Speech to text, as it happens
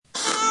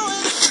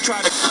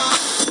try to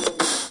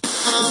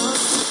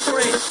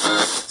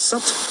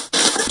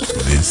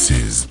This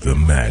is the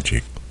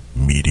Magic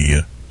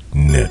Media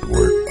Network.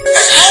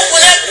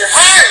 Open up your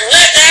heart and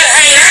let that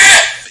hate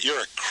out!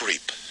 You're a creep.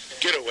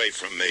 Get away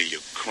from me, you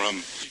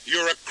crumb.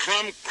 You're a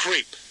crumb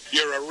creep.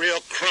 You're a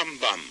real crumb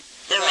bum.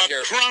 You're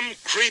a crumb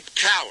creep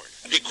coward.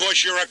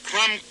 Because you're a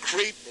crumb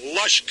creep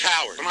lush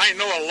coward. And I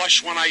know a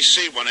lush when I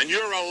see one, and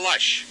you're a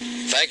lush.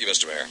 Thank you,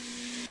 Mr. Mayor.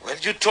 Well,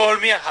 you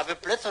told me I have a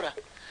plethora.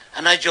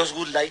 And I just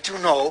would like to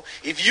know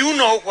if you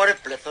know what a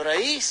plethora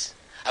is.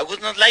 I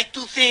would not like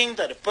to think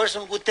that a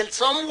person would tell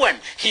someone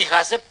he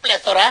has a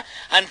plethora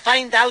and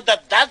find out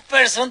that that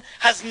person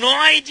has no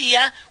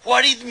idea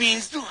what it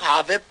means to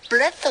have a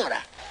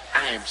plethora.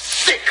 I am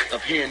sick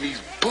of hearing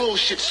these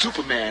bullshit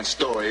Superman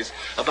stories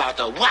about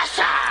the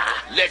Wassa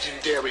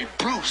legendary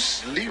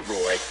Bruce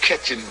Leroy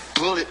catching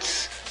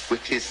bullets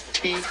with his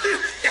teeth.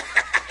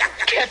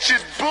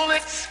 Catching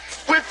bullets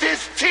with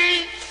his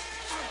teeth?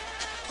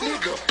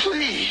 Nigga,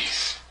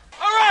 please.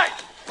 All right,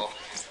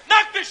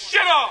 knock this shit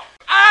off.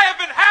 I have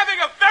been having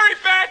a very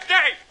bad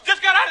day.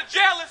 Just got out of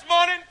jail this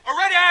morning.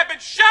 Already I have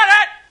been shot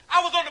at. I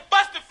was on the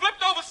bus that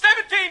flipped over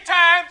 17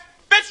 times.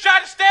 Bitch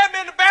tried to stab me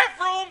in the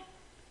bathroom.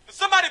 And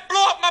somebody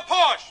blew up my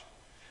Porsche.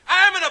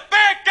 I am in a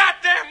bad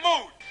goddamn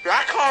mood.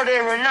 I called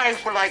every night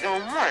for like a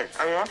month.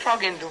 I mean, I'm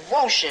talking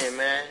devotion,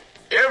 man.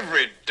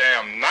 Every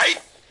damn night?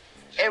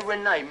 Every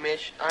night,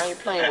 Mitch. I ain't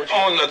playing with you.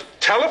 On the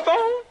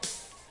telephone?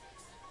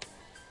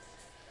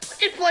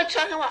 This boy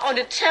talking about on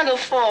the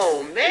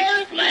telephone,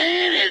 man.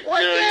 Explain it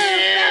What to the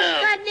hell?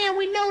 him. Goddamn,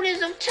 we know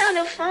there's a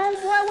telephone,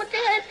 boy. What the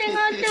hell thing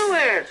I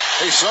doing?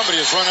 Hey, somebody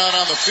has run out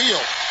on the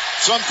field.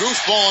 Some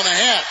goofball in a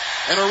hat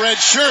and a red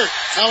shirt.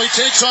 Now he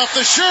takes off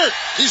the shirt.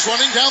 He's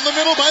running down the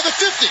middle by the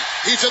 50.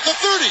 He's at the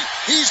 30.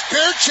 He's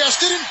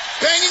bare-chested and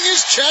banging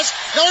his chest.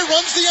 Now he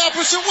runs the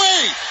opposite way.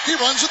 He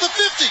runs to the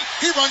 50.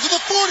 He runs to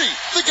the 40.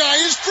 The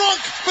guy is drunk,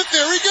 but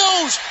there he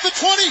goes. The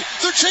 20.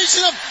 They're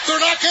chasing him.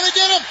 They're not going to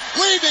get him.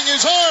 Waving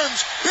his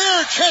arms,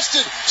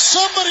 bare-chested.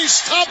 Somebody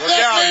stop that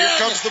man. Here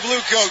comes the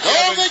blue coat.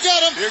 Oh, they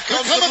got him. Here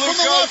comes They're coming the blue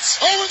from the coats.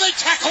 left. Oh, and they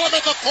tackle him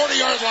at the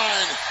 40-yard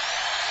line.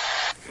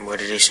 What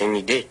did they say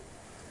he did?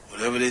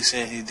 Whatever they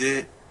saying he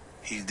did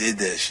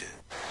that shit.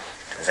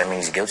 Does that mean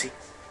he's guilty?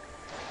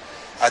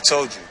 I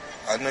told you.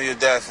 I knew your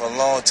dad for a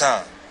long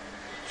time.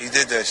 He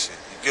did that shit.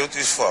 He guilty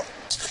as fuck.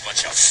 A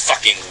bunch of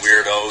fucking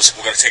weirdos.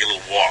 We're gonna take a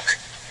little walk.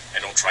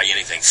 And don't try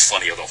anything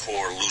funny or the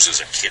whore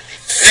loses a kidney.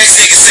 Next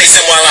nigga say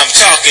something while I'm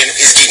talking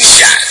is getting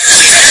shot.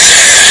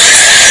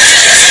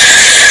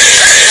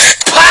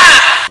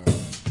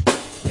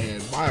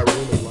 And I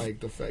really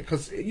like the fact,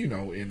 because, you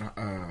know, in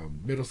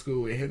middle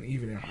school and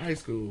even in high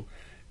school,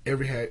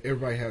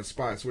 everybody had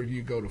spots where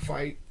you go to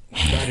fight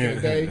back in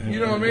the day. You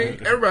know what I mean?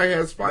 Everybody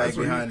had spots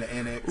Back behind the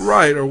annex.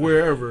 right, or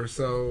wherever.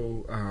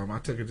 So I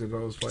took it to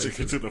those places.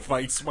 Took it to the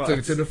fight spots. Took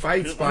it to the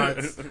fight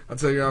spots. I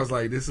tell you, I was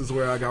like, this is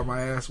where I got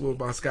my ass whooped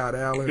by Scott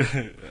Allen.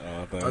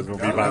 I thought it was gonna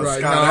be by Right,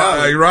 Scott no,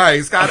 Allen.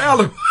 right. Scott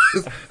Allen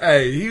was,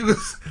 hey, he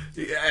was,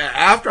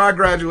 after I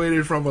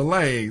graduated from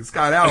Elaine,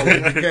 Scott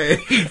Allen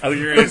became. I was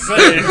going to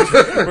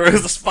say,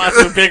 where's the spots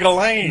with Big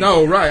Elaine?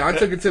 No, right. I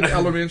took it to the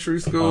elementary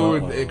school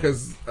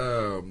because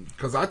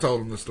I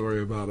told him the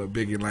story about a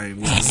Big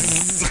Elaine.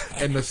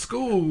 And the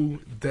school,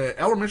 the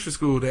elementary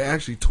school, they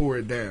actually tore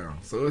it down.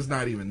 So it's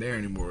not even there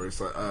anymore. It's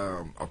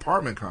a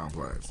apartment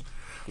complex.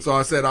 So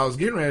I said I was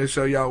getting ready to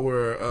show y'all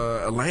where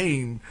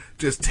Elaine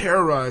just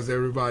terrorized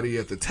everybody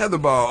at the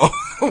tetherball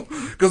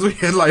because we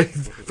had like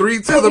 3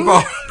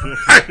 tetherball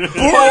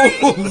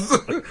poles.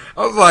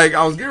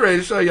 I was getting ready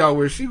to show y'all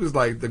where she was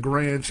like the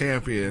grand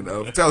champion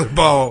of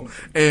tetherball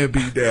and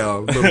beat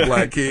down little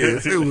black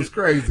kids. It was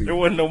crazy. There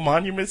wasn't no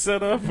monument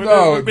set up for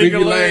No, Big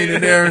Elaine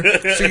in there.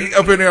 She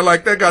up in there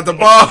like that, got the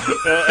ball.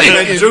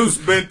 And juice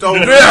bent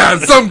over. Yeah,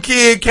 some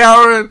kid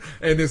cowering,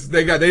 and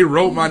they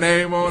wrote my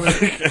name on it.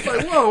 It's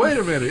like, whoa, wait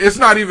a minute. It's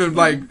not even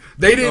like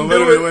they didn't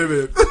do it. Wait a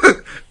minute.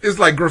 It's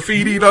like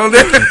graffitied on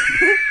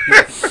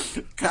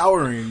there.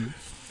 Cowering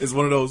is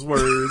one of those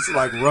words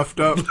like roughed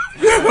up.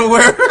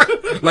 Where,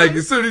 like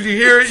as soon as you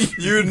hear it,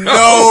 You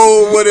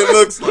know what it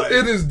looks like.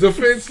 it is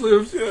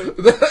defenseless. And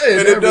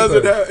And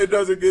it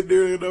doesn't get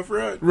near enough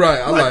right. Right,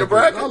 I like a it.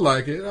 bracket. I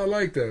like it. I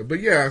like that.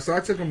 But yeah, so I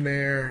took them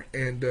there,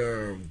 and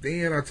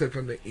then I took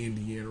them to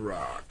Indian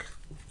Rock,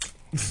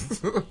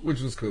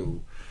 which was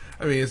cool.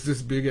 I mean, it's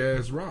this big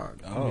ass rock,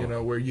 you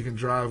know, where you can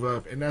drive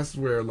up, and that's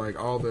where like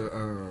all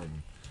the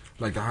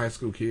like the high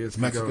school kids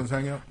can Mexicans go.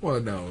 hang out?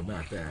 Well, no,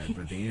 not that,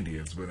 but the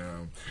Indians. But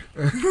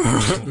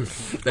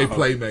they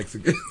play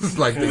Mexicans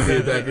like they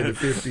did back in the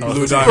 50s.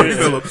 Louis Diamond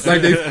Phillips.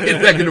 Like they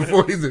did back in the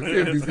 40s and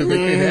 50s because they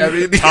couldn't have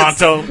Indians.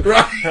 Tonto.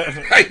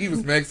 Right. He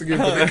was Mexican,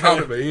 but they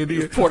called him an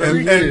Indian. Puerto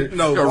Rican.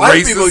 No, They're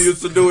white racist. people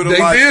used to do it a They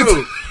lot did.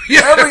 too.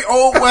 Yeah. Every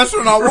old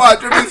Western I watch,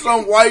 there be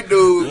some white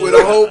dude with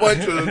a whole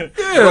bunch of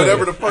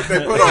whatever the fuck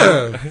they put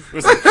on.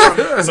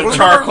 Yeah. Some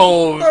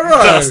charcoal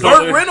dust.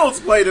 Burt Reynolds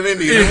played an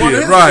Indian.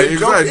 Indian, right,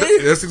 exactly.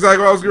 That's exactly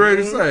what I was getting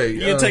ready to say. You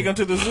didn't take him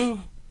to the zoo?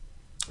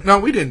 No,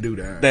 we didn't do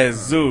that. That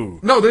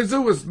zoo. No, the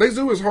zoo is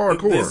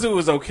hardcore. The zoo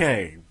is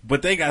okay,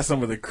 but they got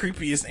some of the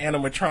creepiest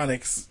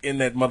animatronics in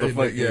that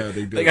motherfucker. Yeah,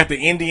 they do. They got the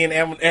Indian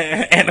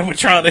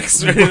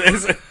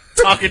animatronics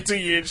talking to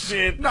you and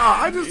shit. No,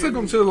 I just took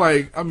them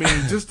to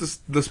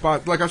just the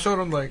spot. Like I showed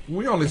them, like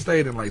we only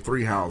stayed in like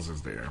 3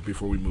 houses there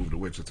before we moved to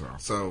Wichita.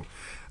 So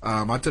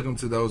I took them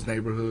to those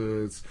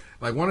neighborhoods.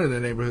 Like one of the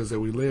neighborhoods that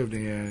we lived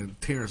in,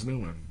 Terrence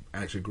Newman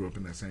actually grew up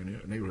in that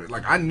same neighborhood.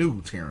 Like I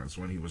knew Terrence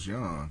when he was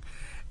young,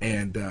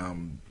 and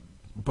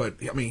but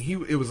I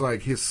mean it was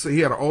like he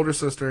had an older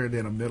sister and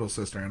then a middle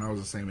sister, and I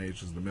was the same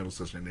age as the middle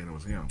sister, and then it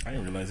was him. I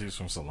didn't realize he was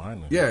from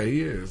Salina. Yeah,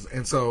 he is.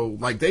 And so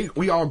like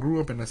we all grew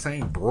up in the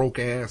same broke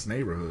ass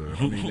neighborhood.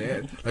 I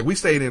mean like we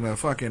stayed in a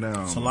fucking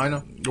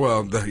Salina.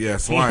 Well,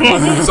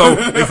 Salina. So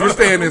if you're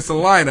staying in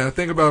Salina,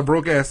 think about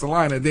broke ass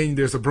Salina. Then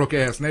there's a broke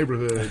ass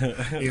neighborhood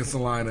in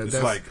Salina.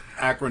 It's like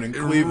Akron and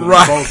Cleveland.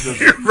 Right. Both just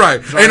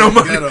right.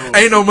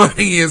 Ain't no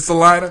money in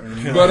Salina.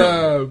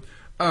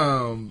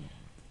 But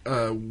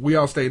we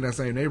all stayed in that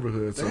same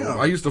neighborhood. So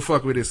I used to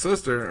fuck with his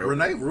sister.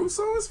 Renee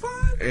Russo is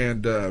fine.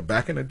 And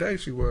back in the day,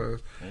 she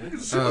was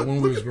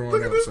when we was growing up.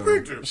 Look at this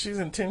picture. She's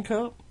in Tin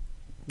Cup.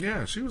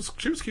 Yeah, she was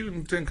cute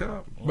in Tin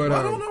Cup. But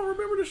I don't know.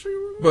 Remember the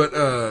shoe? But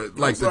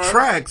like the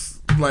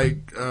tracks,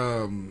 like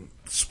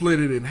split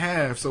it in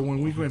half. So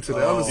when we went to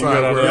the other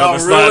side, y'all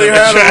really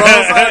had a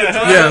wrong side of the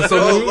track. Yeah.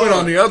 So when we went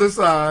on the other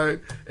side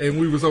and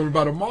we was over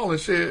by the mall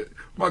and shit,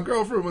 my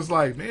girlfriend was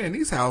like, "Man,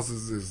 these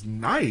houses is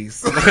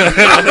nice."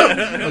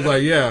 I was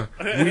like, "Yeah,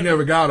 we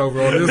never got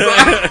over on this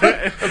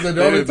side." I said,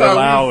 "The only time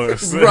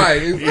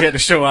right, you had to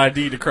show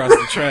ID to cross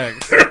the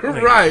tracks."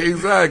 Right,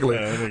 exactly.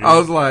 I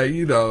was like,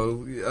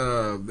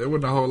 there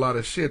wasn't a whole lot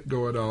of shit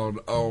going on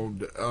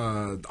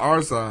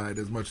our side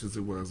as much as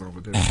it was over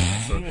there.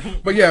 So,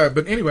 but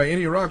anyway,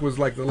 Indian Rock was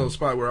like the little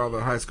spot where all the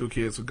high school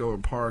kids would go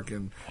and park,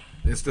 and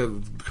instead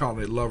of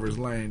calling it Lover's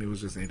Lane, it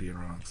was just Indian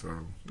Rock. So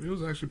it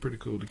was actually pretty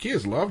cool. The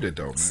kids loved it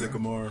though, man.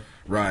 Sycamore.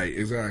 Right,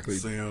 exactly.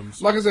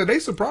 Sims. Like I said, they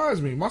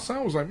surprised me. My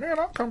son was like, "Man,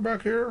 I'll come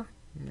back here."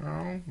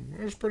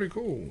 It was pretty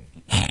cool.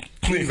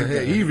 He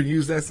even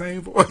used that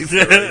same voice.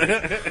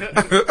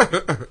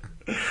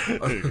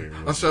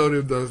 I showed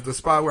him the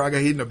spot where I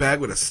got hit in the back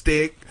with a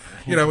stick.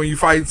 You know, when you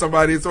fight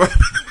somebody, it's a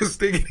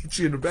stick hit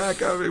you in the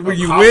back of it. When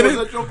you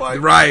winning,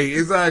 right?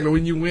 Exactly.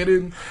 When you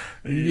winning,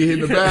 you get hit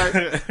in the back.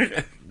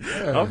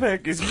 Yeah. I'm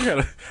mad because you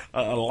had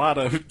a lot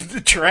of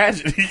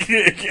tragedy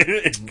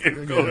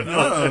going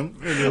on.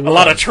 A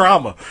lot of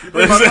trauma.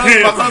 My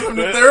cousin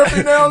to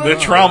therapy now? The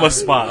trauma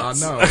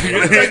spots. I know.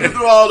 Take me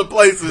through all the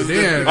places.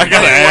 Then, I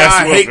got an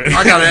ass whooping.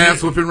 I got an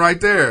ass whooping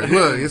right there.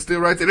 Look, it's still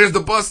right there. There's the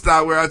bus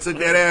stop where I took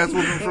that ass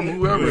whooping from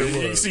whoever it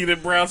was. You see the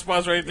brown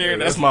spots right there?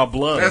 That's my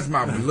blood. That's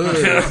my blood.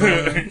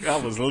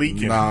 I was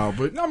leaking. No,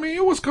 but I mean,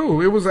 it was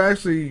cool. It was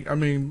actually, I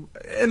mean,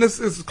 and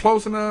it's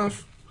close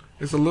enough.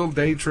 It's a little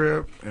day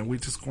trip, and we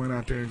just went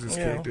out there and just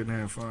kicked it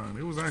and had fun.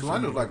 It was actually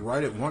Salina's like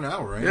right at 1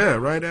 hour, right? Yeah,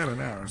 right at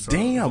an hour. So.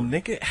 Damn,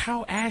 nigga,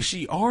 how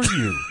ashy are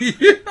you?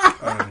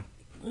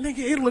 Nigga,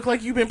 it looked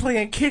like you've been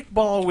playing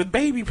kickball with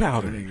baby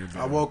powder.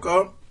 I woke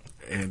up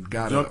and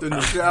jumped in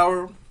the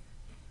shower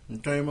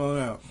and came on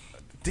out.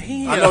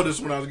 Damn. I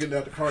noticed when I was getting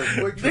out the car.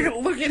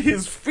 Nigga, look at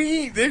his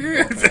feet,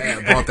 nigga.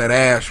 Bought that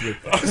ash with.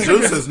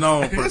 Juice is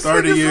known for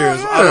 30 years.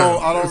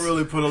 I don't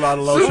really put a lot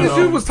of lotion on. As soon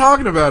as you was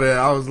talking about it,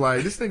 I was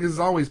like, this nigga is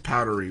always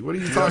powdery. What are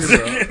you talking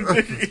about?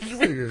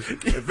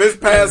 If it's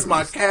past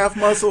my calf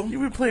muscle, you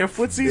been playing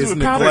footsies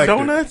with powdered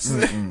donuts?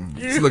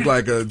 This look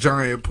like a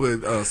giant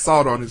put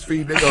salt on his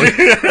feet. He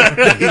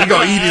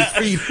gonna eat his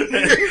feet.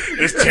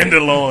 It's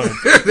tenderloin.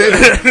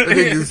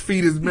 His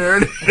feet is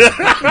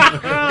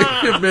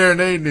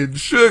marinating in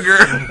sugar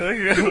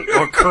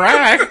or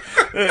crack.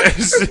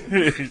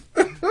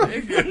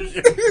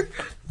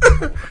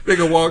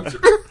 Nigga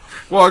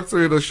walk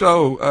through the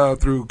show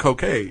through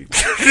cocaine.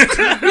 You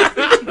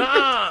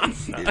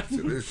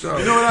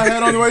know what I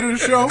had on the way to the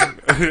show?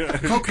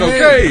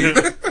 Cocaine.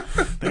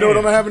 You know what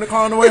I'm gonna have in the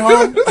car on the way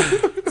home?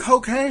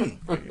 Cocaine.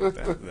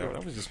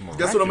 That was just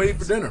Guess what I'm gonna eat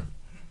for dinner?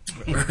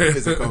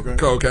 Is it cocaine?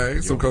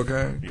 Cocaine. Some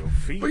cocaine.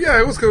 But yeah,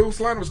 it was cool.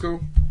 Salina was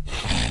cool.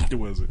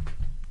 Was it?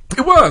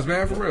 It was,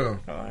 man, for real.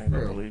 I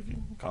don't believe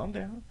you. Calm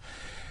down.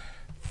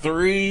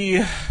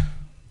 3.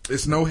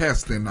 It's no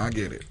Heston. I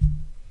get it.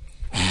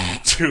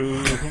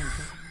 2.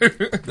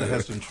 The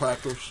Heston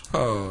tractors.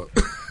 1.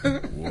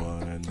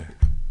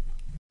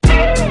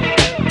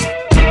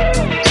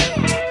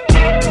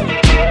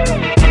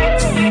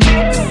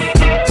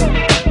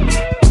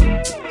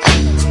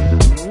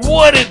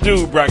 What it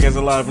do? Broadcast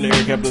live from the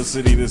Air Capital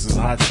City. This is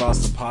Hot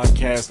Sauce, the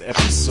podcast,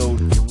 episode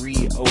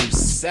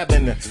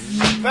 307.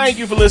 Thank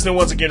you for listening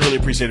once again. Really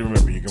appreciate it.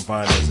 Remember, you can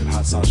find us at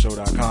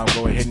hotsauceshow.com.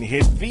 Go ahead and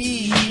hit the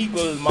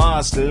Eagles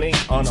Moss link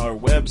on our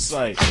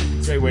website.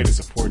 Great way to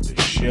support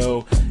the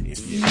show.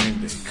 If you're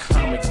in the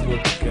comic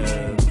book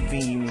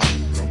theme.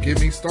 Don't get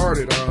me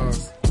started.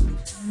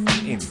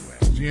 Anyway.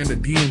 You in the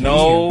D&D?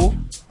 No.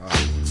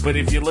 But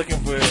if you're looking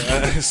for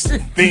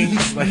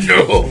things like...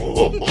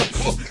 No.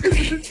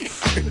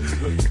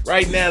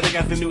 Right now, they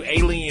got the new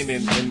Alien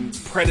and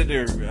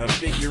Predator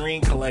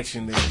figurine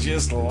collection that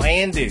just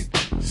landed,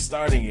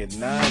 starting at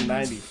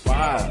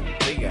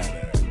 $9.95. They got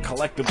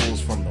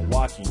collectibles from The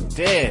Walking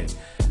Dead.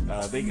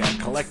 They got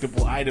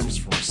collectible items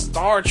from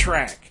Star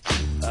Trek.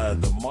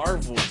 The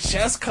Marvel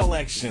chess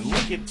collection.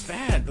 Look at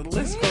that. The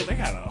list goes. They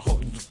got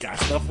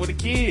stuff for the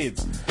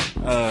kids.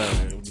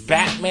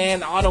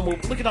 Batman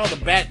automobile. Look at all the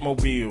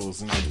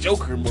Batmobiles and the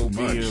Joker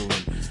mobile.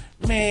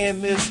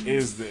 Man, this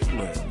is the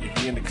look. If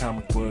you're into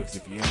comic books,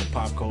 if you're into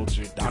pop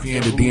culture, if you're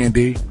into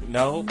D&D,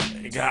 no,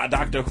 got a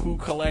Doctor Who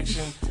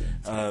collection.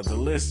 The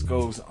list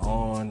goes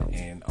on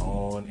and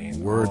on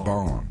and Word on.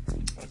 bomb.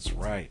 That's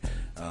right.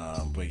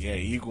 But yeah,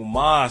 Eagle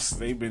Moss,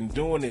 they've been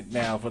doing it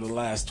now for the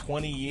last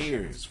 20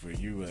 years. For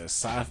you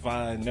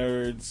sci-fi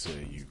nerds,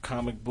 you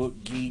comic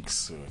book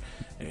geeks, or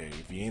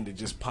if you're into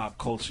just pop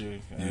culture.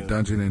 You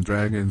Dungeons and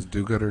Dragons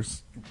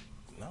do-gooders.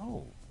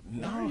 No.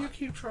 No, you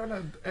keep trying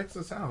to X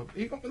us out.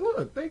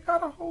 Look, they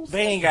got a whole...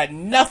 They ain't got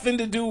nothing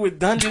to do with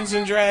Dungeons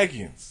and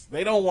Dragons.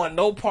 They don't want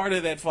no part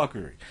of that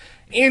fuckery.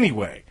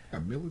 Anyway.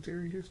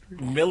 Military history?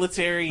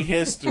 Military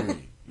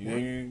history. You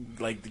know,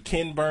 like the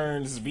Ken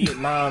Burns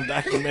Vietnam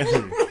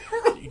documentary.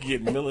 You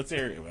get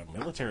military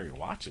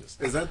watches.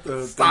 Is that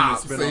the thing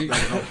that's been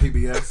up on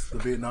PBS, the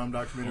Vietnam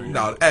documentary?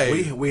 No,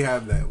 hey. We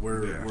have that.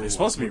 It's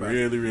supposed to be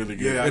really, really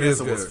good. Yeah, I guess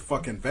it was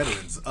fucking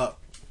veterans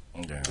up.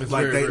 Yeah. They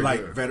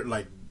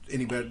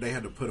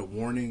had to put a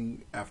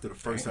warning after the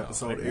first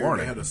episode aired.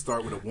 Warning. They had to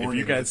start with a warning. If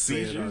you got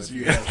seizures,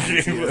 you got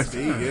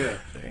PTSD.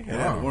 They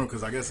had to warn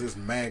because I guess it's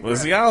mad. Well,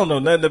 see, I don't know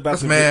nothing about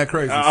that's mad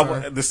crazy.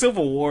 The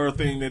Civil War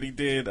thing that he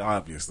did.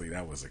 Obviously,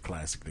 that was a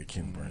classic that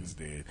Ken Burns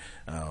did.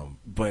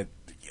 But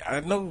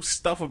I know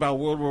stuff about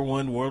World War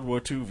I, World War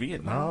II,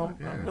 Vietnam.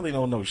 I really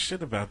don't know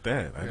shit about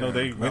that. I know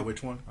they about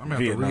which one. I'm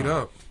gonna have to read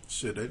up.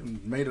 Shit, they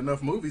made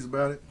enough movies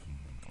about it.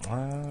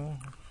 No,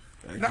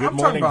 I'm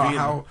talking about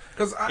how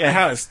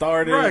it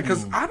started, right?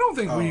 Because I don't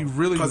think we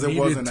really needed it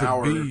wasn't to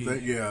our be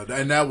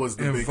and that was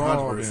the big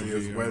controversy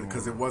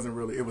because it wasn't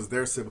really it was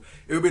their civil.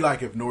 It would be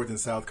like if North and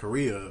South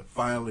Korea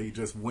finally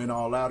just went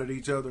all out at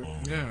each other,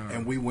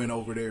 and we went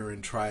over there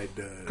and tried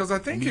to. Because I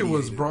think it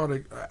was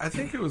I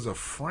think it was a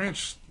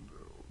French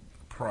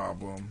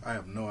problem. I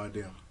have no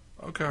idea.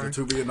 Okay, the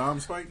two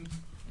Vietnams fighting.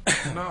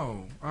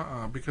 No,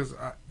 because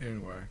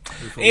anyway,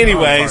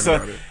 so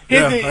I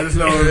just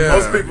know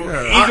most people.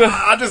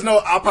 I just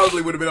know I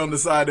probably would have been on the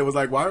side that was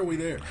like, "Why are we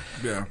there?"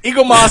 Yeah,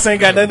 Eagle Moss ain't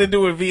got nothing to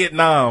do with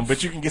Vietnam,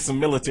 but you can get some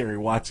military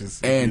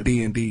watches and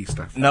D&D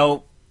stuff.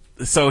 No,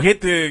 so hit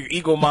the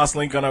Eagle Moss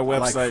link on our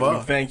website. We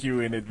thank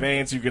you in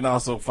advance. You can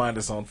also find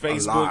us on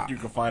Facebook. You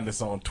can find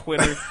us on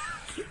Twitter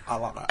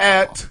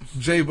at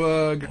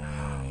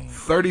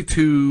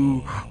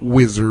JBug32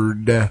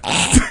 Wizard.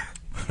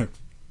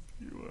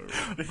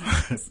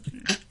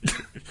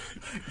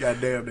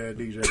 Goddamn that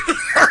DJ.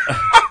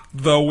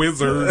 The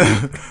Wizard.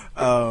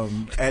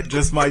 At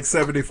Just Mike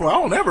 74. I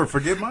don't ever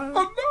forget mine.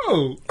 Oh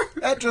no.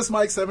 At Just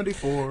Mike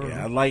 74.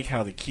 Yeah, I like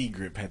how the Key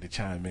Grip had to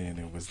chime in.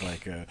 It was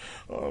like, I'm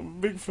a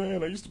big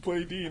fan. I used to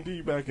play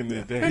D&D back in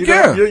the day.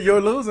 You're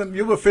losing.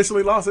 You've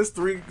officially lost. It's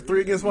three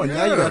against one. Yeah.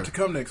 Now you have to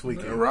come next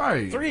weekend.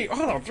 Right. 3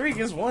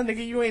 against 1,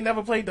 nigga. You ain't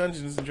never played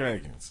Dungeons and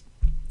Dragons.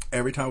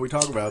 Every time we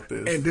talk about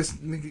this, and this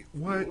nigga,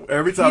 what?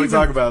 Every time we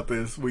talk about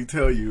this, we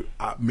tell you,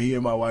 me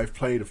and my wife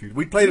played a few.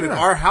 We played it at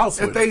our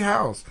house, at their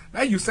house.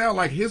 Now you sound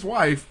like his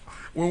wife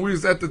when we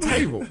was at the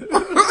table.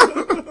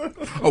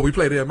 Oh, we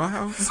played it at my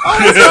house. Oh,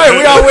 that's right.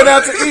 We all went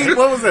out to eat.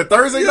 What was that?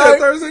 Thursday night.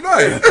 Thursday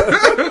night.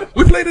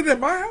 We played it at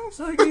my house.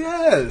 Like,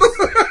 yes.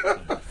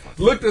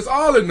 Looked us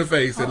all in the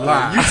face and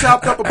lied. You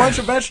chopped up a bunch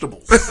of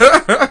vegetables.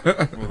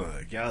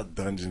 Look, y'all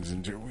Dungeons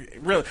and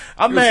really,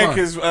 I'm mad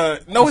because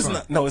no, it's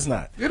not. No, it's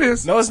not. It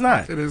is. No, it's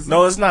not. It is.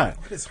 No, it's not.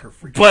 What is her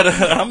freaking? But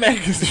I'm mad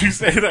because you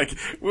say like,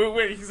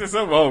 wait, you said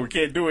something. Oh, we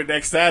can't do it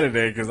next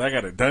Saturday because I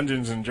got a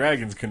Dungeons and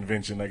Dragons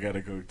convention I got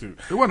to go to.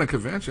 It wasn't a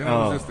convention. It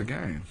was just a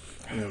game.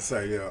 I'll get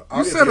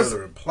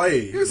together and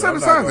play. You said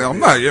it sounds. I'm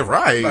not. You're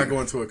right. I'm not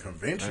going to a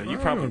convention. You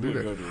probably would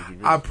go to a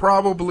convention. I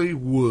probably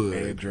would.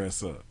 And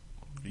dress up.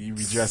 You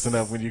be dressing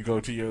up when you go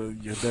to your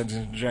Dungeons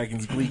and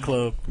Dragons Glee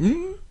Club.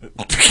 You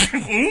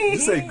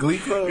say Glee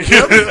Club?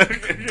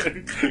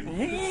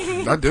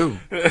 I do.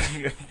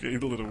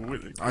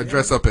 I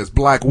dress up as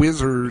Black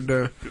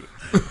Wizard.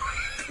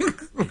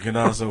 You can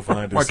also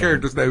find us. My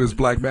character's name is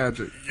Black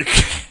Magic.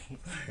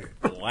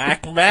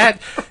 Black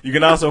Magic. You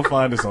can also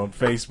find us on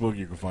Facebook.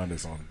 You can find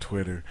us on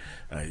Twitter.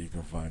 You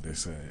can find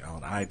us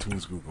on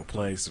iTunes, Google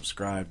Play.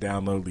 Subscribe,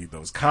 download, leave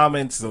those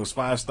comments, those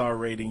 5-star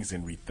ratings,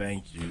 and we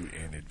thank you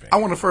in advance. I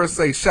want to first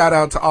say shout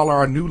out to all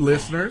our new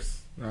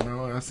listeners.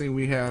 I seen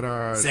we had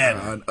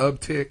an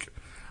uptick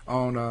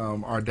on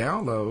our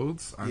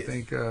downloads. I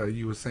think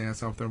you were saying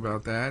something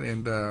about that,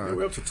 and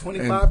we're up to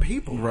 25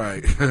 people.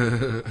 Right,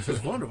 which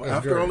is wonderful. That's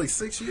after great. Don't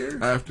 6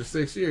 years. After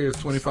 6 years,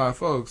 25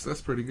 folks.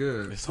 That's pretty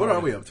good. What are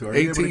we up to? Are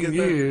 18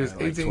 years.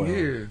 Like 18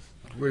 years.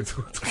 You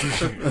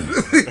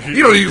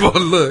don't even want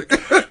to look.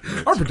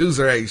 Our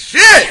producer ain't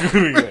shit.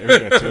 We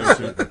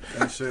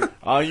got shit.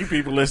 All you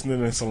people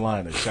listening in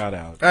Salina, shout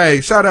out.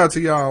 Hey, shout out to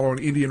y'all on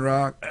Indian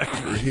Rock,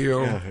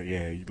 Hill,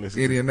 you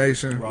listen Indian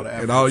Nation,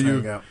 and all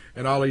you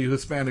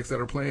Hispanics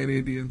that are playing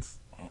Indians.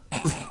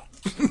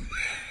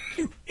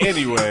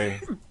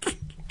 Anyway.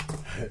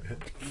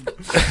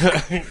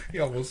 He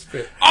almost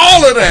spit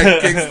all of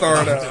that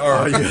Kickstarter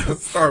or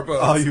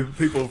Starbucks. All you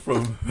people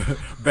from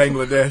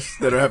Bangladesh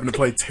that are having to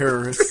play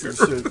terrorists and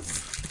shit.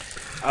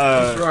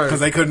 Because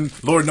they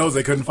couldn't, Lord knows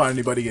they couldn't find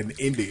anybody in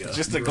India.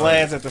 Just a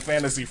glance at the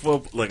fantasy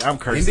football. Look, I'm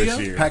cursed India?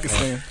 this year.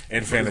 Pakistan.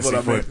 In fantasy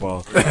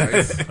football. Like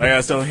I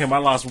was telling him, I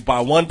lost by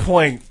 1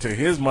 point to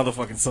his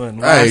motherfucking son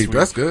last week.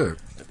 That's good.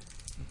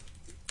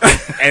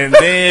 And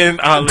then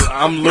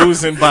I'm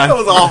losing by... That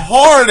was a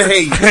hard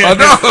hate. I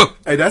know.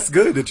 Hey, that's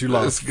good that you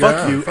lost.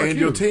 Fuck you and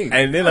your team.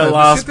 And then I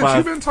lost the shit that by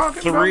you've been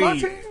talking 3. about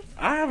my team?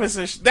 I haven't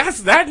said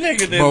that's that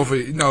nigga.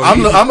 That, no,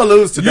 I'm gonna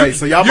lose today,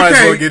 so y'all might as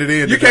well get it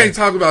in. You can't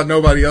talk about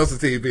nobody else's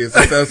team being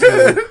successful.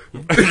 right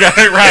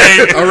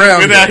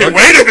around. Wait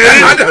a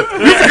minute,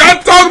 you forgot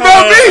to talk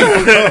about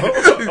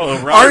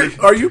me.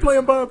 Are you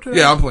playing Bob today?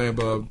 Yeah, I'm playing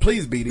Bob.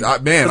 Please beat him, man.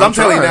 Because I'm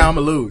telling you now, I'm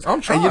gonna lose.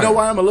 I'm trying. And you know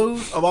why I'm gonna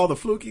lose? Of all the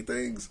fluky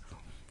things,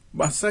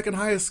 my second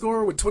highest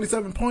score with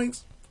 27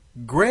 points,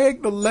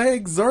 Greg the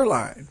Leg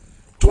Zerline.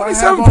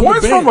 27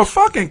 points from a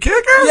fucking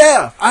kicker?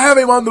 Yeah, I have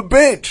him on the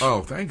bench.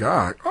 Oh, thank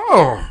God.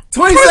 Oh,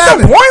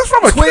 27 points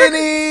from a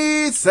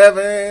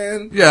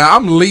 27. Yeah,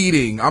 I'm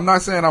leading. I'm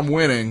not saying I'm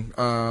winning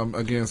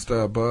against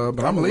Bub,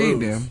 but I'm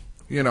leading him.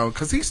 You know,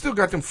 because he's still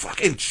got them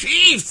fucking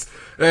Chiefs.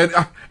 And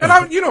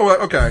I, you know what?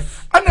 Okay,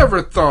 I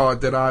never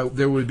thought that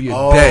there would be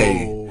a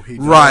day.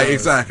 Right,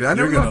 exactly.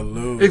 You're gonna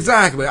lose.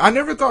 Exactly. I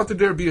never thought that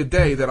there'd be a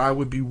day that I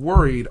would be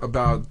worried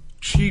about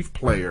Chief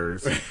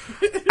players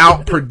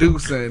out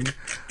producing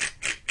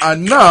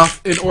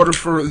enough in order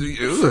for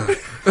that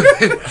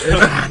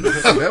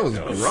was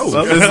gross.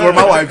 So this is where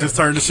my wife just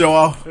turned the show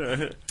off.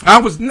 I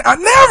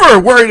never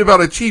worried about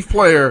a Chief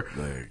player.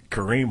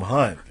 Kareem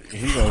Hunt,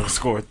 he gonna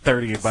score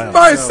 30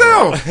 by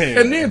himself,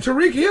 and then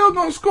Tariq Hill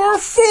gonna score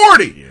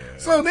 40. Yeah.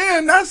 So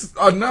then that's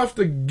enough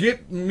to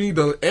get me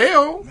the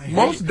L.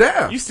 Most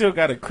deaf. You still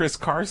got a Chris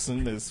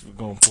Carson that's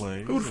gonna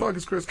play. Who the fuck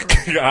is Chris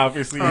Carson?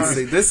 Obviously,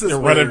 this is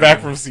running back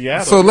from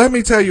Seattle. So let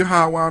me tell you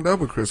how I wound up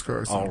with Chris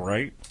Carson. All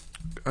right.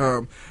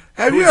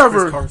 Have you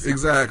ever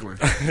exactly?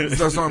 That's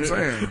what I'm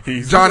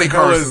saying. Johnny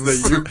Carson.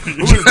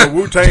 Who is the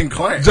Wu-Tang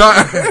Clan?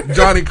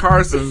 Johnny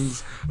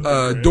Carson's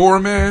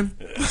doorman.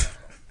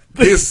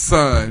 His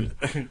son,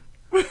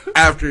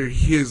 after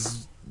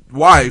his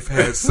wife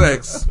had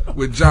sex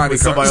with Johnny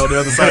Carson. Somebody on the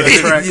other side of the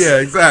tracks.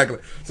 Yeah, exactly.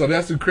 So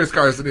that's who Chris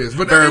Carson is.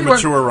 But very anyway,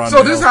 mature running.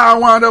 So this is how I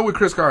wound up with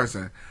Chris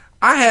Carson.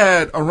 I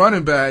had a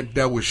running back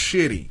that was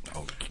shitty,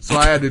 so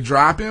I had to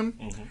drop him,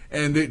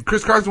 and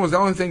Chris Carson was the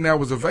only thing that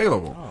was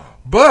available.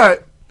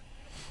 But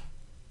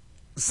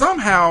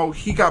somehow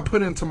he got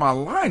put into my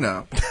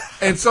lineup,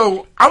 and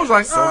so I was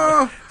like,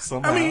 I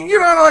mean, you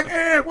know,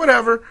 like,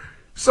 whatever.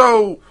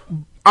 So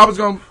I was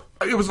going to,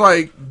 it was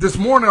like this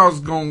morning I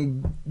was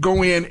going to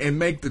go in and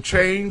make the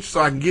change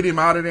so I can get him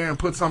out of there and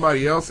put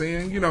somebody else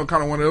in, you know,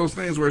 kind of one of those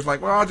things where it's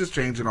like, well, I'll just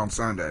change it on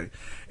Sunday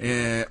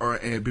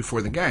and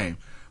before the game.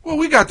 Well,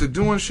 we got to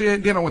doing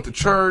shit, then I went to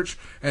church,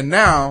 and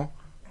now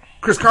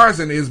Chris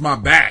Carson is my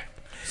back.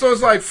 So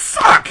it's like,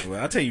 fuck.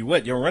 Well, I'll tell you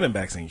what, your running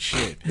backs ain't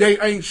shit. They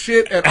ain't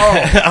shit at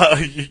all.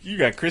 You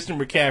got Christian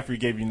McCaffrey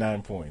gave you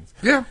 9 points.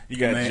 Yeah. You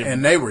got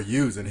and they were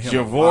using him.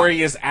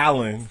 Javorius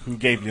Allen, who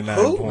gave you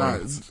 9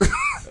 points.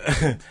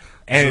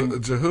 And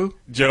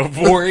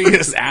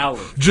Javorius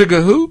Allen.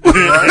 Jigga who?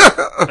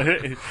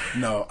 Right?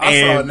 No,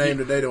 I saw a name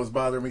today that was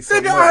bothering me so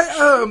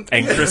much.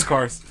 And Chris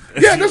Carson.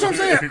 Yeah, that's what I'm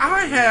saying.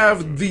 I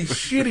have the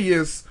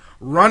shittiest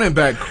running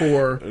back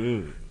core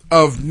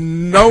of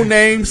no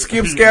name,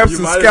 skip scaps,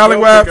 and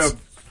scallywaps.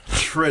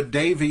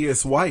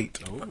 Tre'Davious White.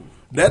 Oh.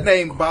 That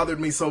name bothered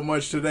me so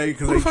much today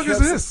because who the fuck is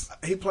this?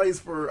 He plays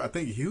for I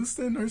think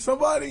Houston or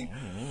somebody.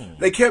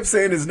 They kept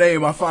saying his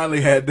name. I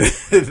finally had to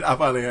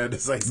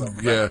say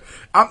something. Yeah,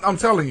 I'm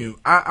telling you,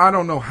 I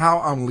don't know how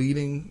I'm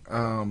leading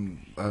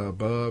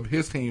Bub.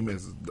 His team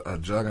is a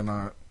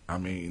juggernaut. I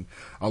mean,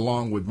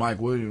 along with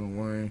Mike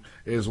Williams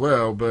as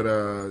well. But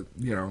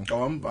you know,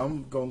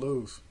 I'm gonna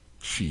lose.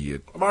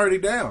 Shit, I'm already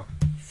down.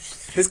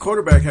 His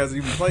quarterback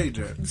hasn't even played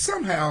yet.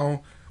 Somehow,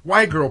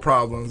 white girl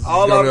problems.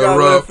 All I got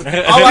left.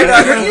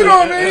 You know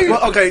what I mean?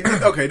 Well, okay.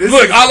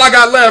 Look, all I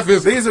got left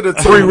is these are the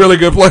three really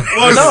good players.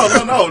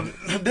 Well, no.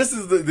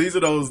 These are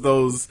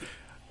those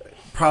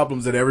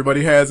problems that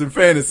everybody has in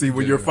fantasy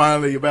when you're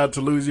finally about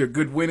to lose your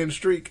good winning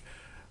streak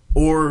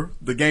or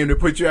the game that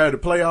put you out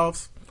of the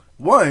playoffs.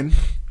 One,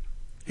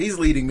 he's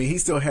leading me. He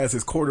still has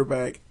his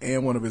quarterback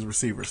and one of his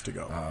receivers to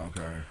go. Oh,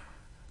 okay.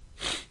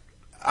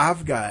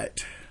 I've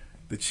got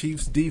the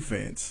Chiefs'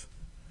 defense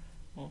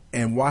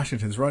and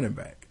Washington's running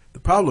back. The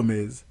problem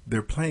is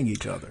they're playing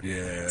each other.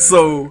 Yeah.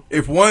 So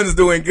if one's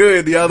doing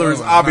good, the other is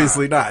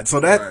obviously not. So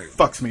that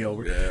fucks me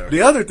over. Yeah.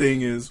 The other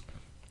thing is,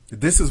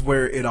 this is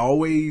where it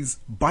always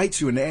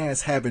bites you in the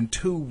ass having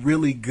two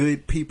really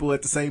good people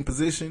at the same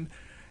position.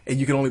 and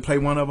you can only play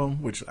one of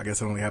them, which I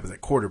guess it only happens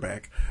at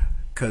quarterback,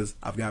 because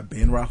I've got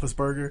Ben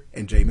Roethlisberger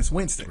and Jameis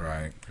Winston.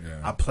 Right. Yeah.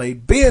 I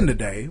played Ben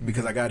today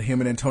because I got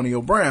him and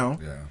Antonio Brown.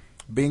 Yeah.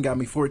 Ben got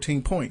me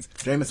 14 points.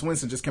 Jameis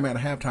Winston just came out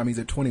of halftime. He's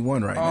at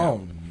 21 right now.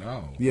 Oh,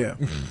 no. Yeah.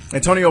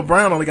 Antonio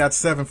Brown only got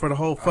 7 for the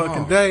whole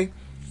fucking day.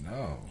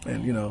 No.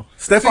 And,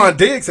 Stephon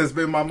Diggs has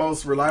been my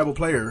most reliable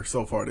player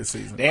so far this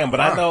season. Damn, but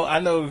I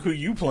know who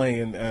you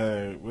playing.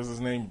 What's his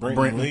name?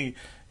 Brenton Lee.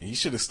 He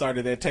should have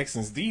started that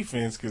Texans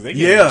defense because they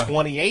gave him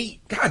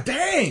 28. God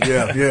dang.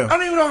 Yeah. I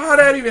don't even know how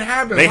that even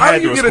happened. How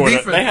do you get a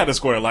defense? They had to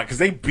score a lot because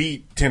they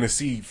beat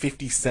Tennessee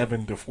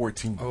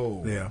 57-14.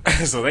 Oh. Yeah.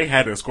 So they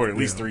had to score at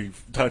least 3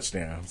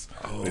 touchdowns.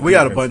 We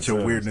got a bunch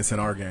of weirdness in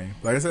our game.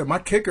 Like I said, my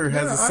kicker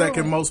has the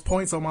second most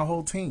points on my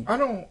whole team.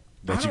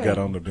 That you got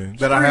on the bench.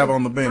 That I have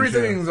on the bench. 3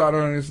 things I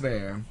don't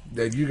understand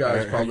that you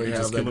guys probably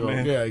have that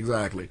going. Yeah,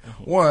 exactly.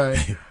 One,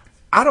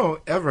 I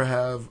don't ever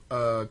have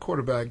a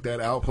quarterback that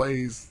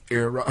outplays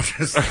Aaron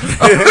Rodgers.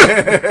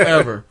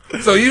 Ever.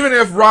 So even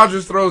if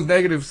Rodgers throws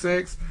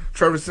 -6,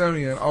 Trevor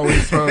Siemian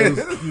always throws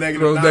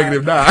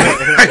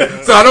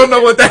 -9. So I don't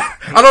know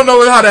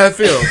how that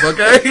feels,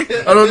 okay?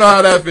 I don't know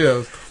how that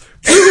feels.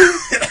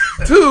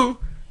 Two,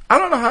 I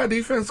don't know how a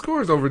defense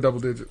scores over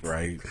double digits.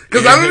 Right.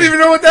 Because I don't even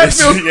know what that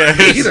feels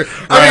either.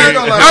 I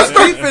mean,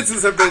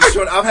 defenses have been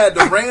short. I've had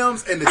the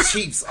Rams and the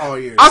Chiefs all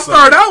year. I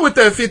start out with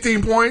that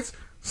 15 points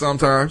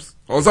sometimes.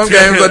 On some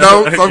games I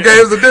don't. Some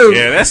games I do.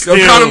 Yeah, that's still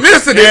kind of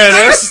missing it. Yeah,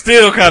 that's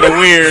still kind of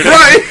weird.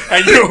 Right.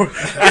 And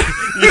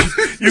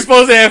you're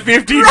supposed to have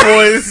 15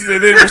 points,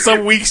 and then for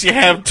some weeks you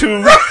have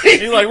 2. Right.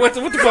 You're like, what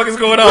the fuck is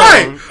going on?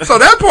 Right. So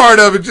that part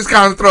of it just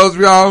kind of throws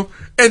me off.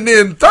 And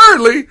then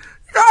thirdly,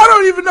 I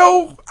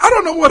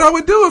don't know what I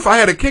would do if I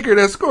had a kicker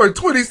that scored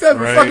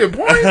 27 fucking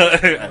points.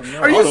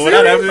 Are you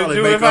serious?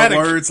 Probably make up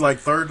words like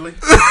thirdly.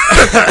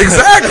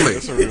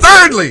 Exactly.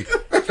 Thirdly.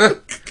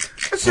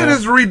 That shit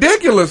is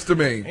ridiculous to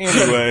me.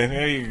 Anyway,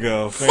 there you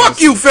go. Fuck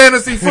you,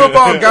 fantasy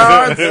football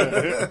gods.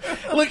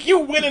 Look,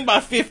 you're winning by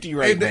 50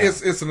 right now.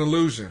 It's an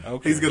illusion.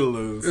 Okay. He's going to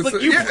lose.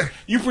 Look,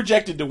 you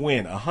projected to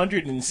win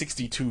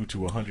 162 to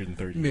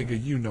 130.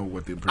 Nigga, you know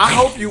what the projections. I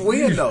hope you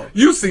win, though.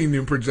 You seen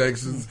them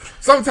projections.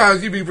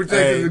 Sometimes you be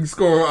projected to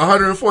score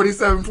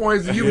 147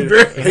 points and you be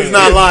barely. He's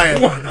not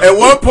lying. At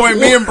one point,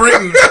 me and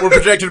Britton were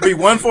projected to be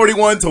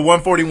 141 to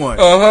 141.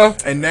 Uh-huh.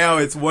 And now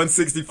it's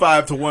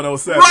 165 to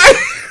 107. Right.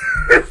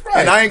 Right.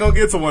 And I ain't gonna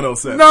get to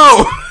 107.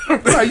 No.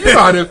 Right, you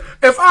know,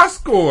 if I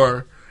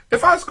score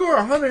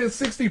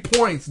 160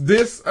 points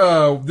this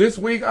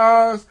week,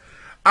 Oz,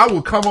 I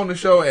will come on the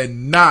show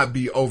and not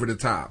be over the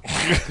top.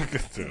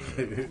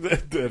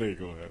 that ain't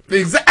gonna happen.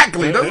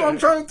 Exactly. That's what I'm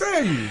trying to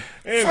tell you.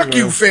 Anyway. Fuck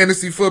you,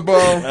 fantasy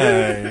football.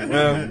 Right,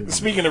 well,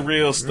 speaking of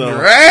real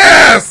stuff.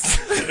 Yes.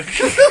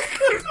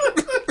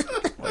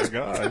 Oh my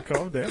God,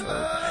 calm down.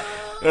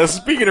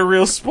 Speaking of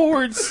real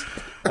sports,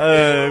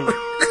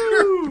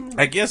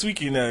 I guess we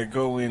can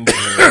go into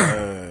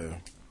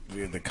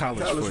the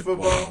college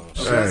football.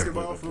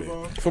 Basketball,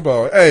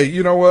 football. Hey,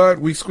 you know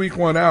what? We squeaked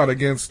one out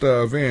against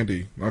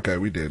Vandy. Okay,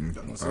 we didn't.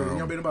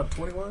 Y'all been about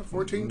 21,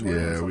 14, 20?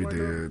 Yeah, we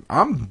did.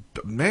 I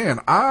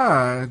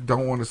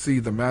don't want to see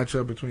the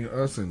matchup between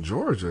us and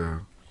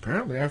Georgia.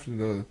 Apparently,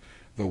 after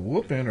the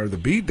whooping or the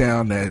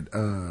beatdown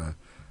that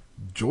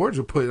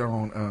Georgia put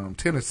on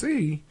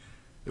Tennessee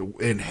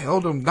and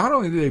held them, not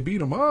only did they beat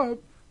them up,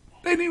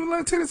 they didn't even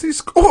let Tennessee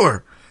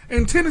score.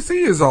 And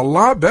Tennessee is a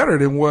lot better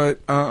than what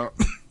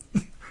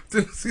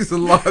Tennessee's a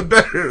lot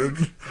better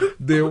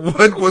than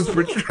what was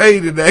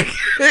portrayed in that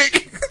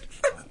game.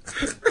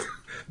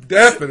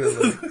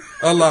 Definitely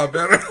a lot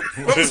better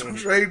than what was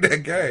portrayed in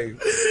that game.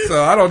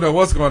 So I don't know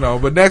what's going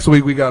on. But next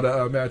week we got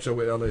a matchup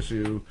with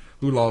LSU,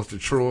 who lost to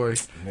Troy.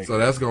 So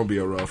that's going to be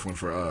a rough one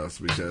for us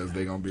because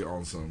they're going to be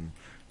on some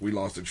we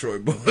lost to Troy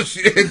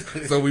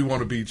bullshit. So we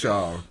want to beat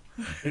y'all.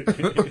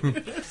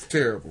 It's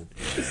terrible.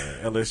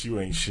 LSU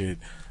ain't shit.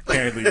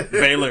 Apparently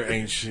Baylor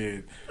ain't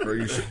shit.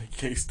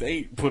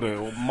 K-State put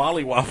a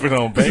mollywhopping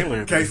on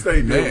Baylor.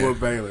 K-State did whoop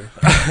Baylor.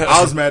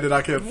 I was mad that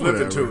I kept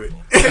flipping to it.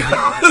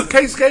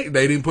 K-State,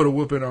 they didn't put a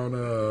whooping on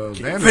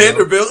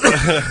Vanderbilt.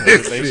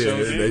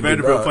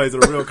 Vanderbilt plays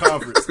in a real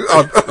conference.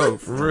 Oh,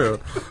 for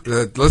real.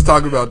 Let's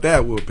talk about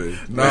that whooping.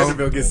 No?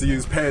 Vanderbilt gets to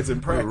use pads in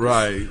practice.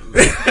 Right.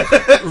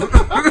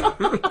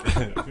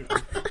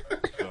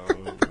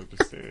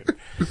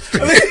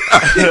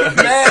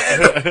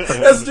 Man,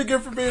 that's what you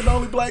get for being the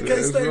only black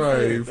K-State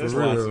fan. That's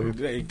real.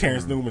 Hey,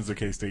 Terrence Newman's a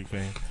K-State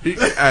fan. He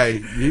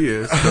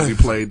is because he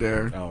played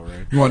there. All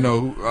right. You want to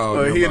know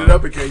who? He ended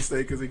up at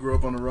K-State because he grew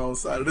up on the wrong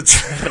side of the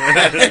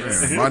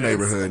tracks. Man, my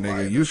neighborhood,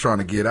 nigga, you was trying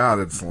to get out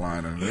of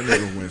Salina. That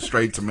nigga went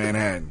straight to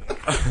Manhattan.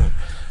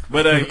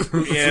 But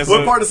yeah,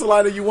 what part of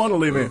Salina you want to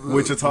live in?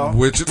 Wichita.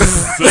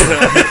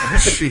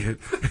 Shit,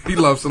 he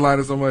loved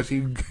Salina so much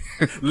he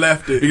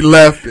left it. He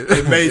left it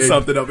and made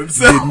something of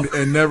himself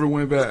and never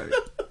went back.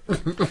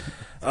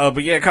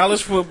 But yeah,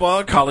 college football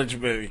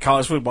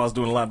is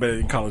doing a lot better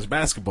than college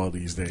basketball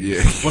these days.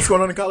 Yeah. What's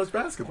going on in college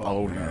basketball?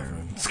 Oh,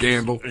 nothing.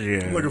 Scandal.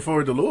 Yeah. I'm looking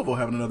forward to Louisville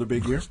having another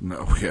big year.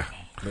 No, yeah.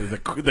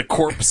 The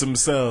corpse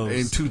themselves.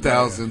 In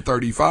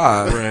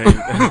 2035. Right.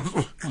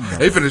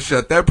 They finna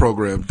shut that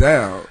program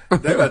down.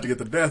 They about to get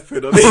the death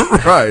fit of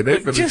it. Right. They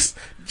But finna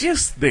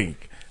just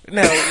think.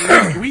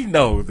 Now, we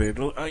know that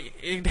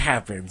it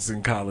happens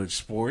in college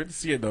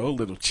sports. You know, a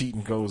little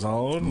cheating goes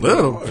on.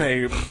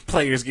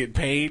 Players get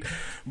paid.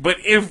 But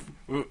if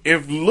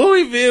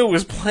Louisville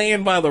was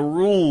playing by the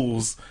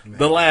rules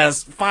the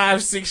last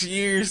 5-6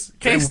 years,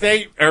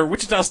 K-State or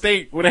Wichita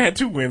State would have had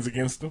 2 wins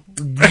against them.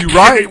 You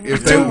right.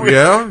 If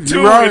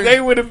Two, right. They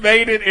would have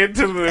made it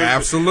into the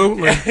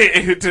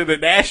into the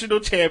national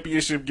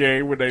championship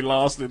game when they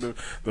lost in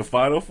the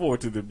Final Four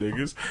to them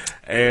niggas,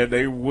 and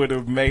they would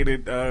have made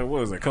it. What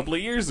was it, a couple of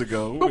years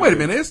ago? But wait a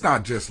minute, it's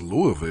not just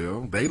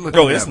Louisville. They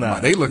looking No, it's at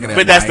not. They looking But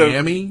at that's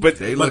Miami. but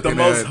they But the looking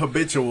most at,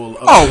 habitual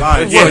of Oh, the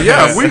lines. well,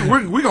 yeah,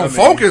 we gonna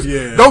focus.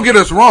 Yeah. Don't get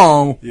us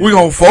wrong. Yeah. We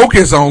gonna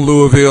focus on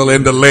Louisville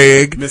and the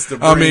leg. Mr.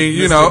 I mean,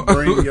 you know,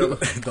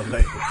 the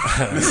leg.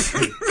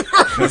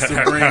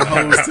 Mr. Bring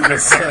hoes to the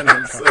sun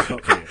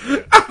himself.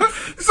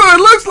 so it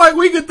looks like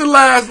we get the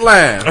last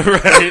laugh.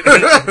 Right.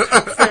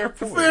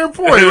 Fair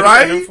point,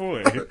 right? Fair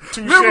point.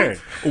 Touche.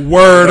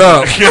 Word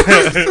up.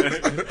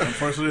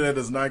 Unfortunately, that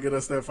does not get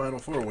us that Final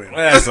Four win.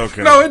 That's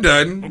okay. No, it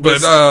doesn't.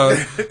 But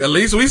at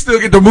least we still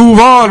get to move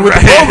on with the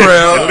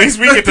program. At least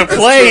we get to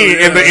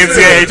play in the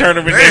NCAA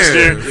tournament next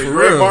year.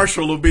 Red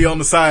Marshall will be on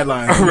the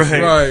sidelines.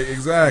 Right,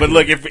 exactly. But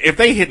look, if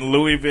they hit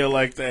Louisville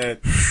like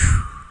that,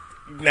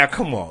 now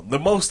come on, the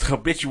most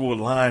habitual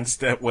line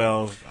step.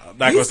 Well, I'm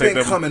not He's gonna say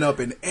been coming up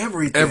in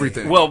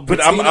everything. Well, but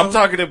Patino? I'm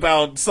talking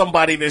about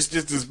somebody that's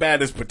just as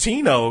bad as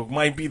Patino.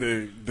 Might be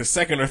the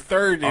second or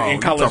third in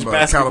college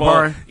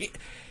basketball. Calipari?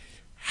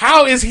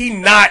 How is he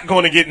not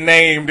going to get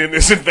named in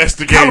this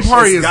investigation?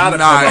 Calipari is not.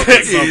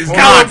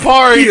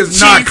 Calipari He is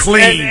not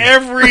clean.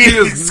 He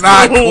is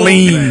not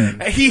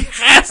clean. He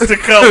has to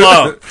come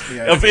up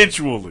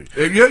eventually.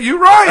 You're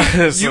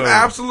right. So- You're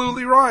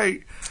absolutely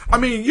right. I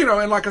mean, you know,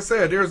 and like I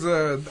said,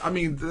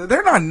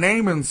 they're not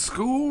naming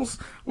schools,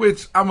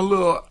 which I'm a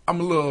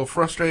little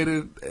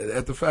frustrated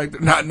at the fact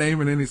they're not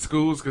naming any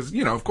schools because,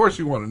 you know, of course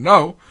you want to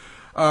know.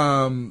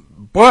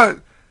 But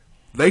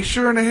they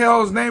sure in the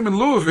hell is naming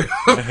Louisville.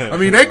 I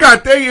mean, they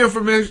got their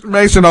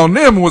information on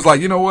them and was like,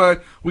 you know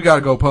what? We got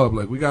to go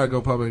public. We got to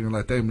go public and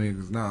let them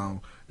niggas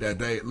know that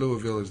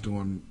Louisville is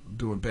doing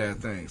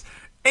bad things.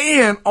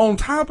 And on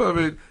top of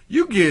it,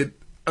 you get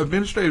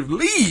administrative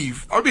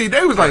leave. I mean,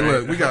 they was like,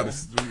 look, we got to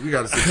sit you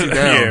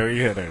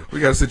down. We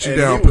got to sit you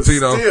down,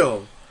 Patino.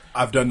 Still,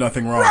 I've done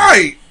nothing wrong.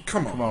 Right.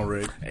 Come on,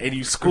 Rick. And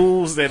you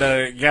schools that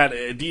got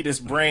Adidas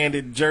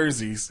branded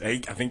jerseys, I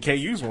think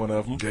KU's one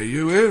of them.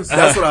 KU is.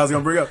 That's what I was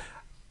going to bring up.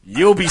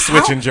 You'll be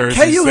switching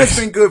jerseys. KU has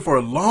been good for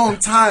a long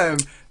time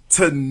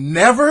to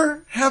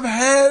never have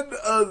had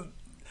a...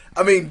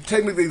 I mean,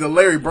 technically the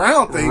Larry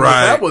Brown thing,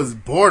 right. That was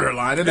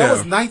borderline, and that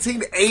was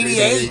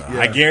 1988.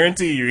 Yeah. I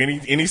guarantee you,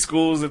 any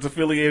schools that's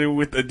affiliated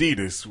with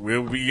Adidas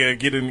will be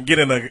getting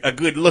a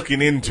good looking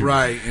into.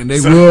 Right, and they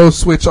will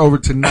switch over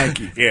to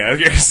Nike. Yeah, I was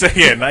gonna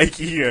say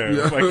Nike,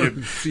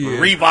 fucking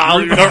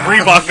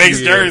Reebok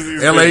based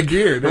jerseys, LA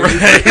Gear,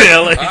 right?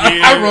 LA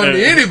Gear. I run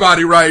to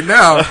anybody right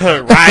now.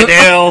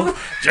 Rydell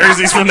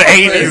jerseys from the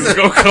 '80s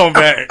go come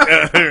back.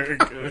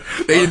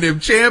 They in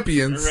them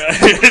champions.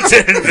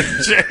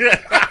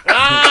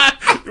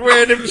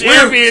 Wearing them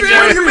champion jerseys.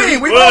 What do you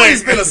mean? We've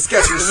always been a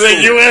sketchy school.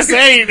 The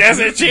USA, that's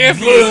a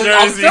champion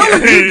jersey.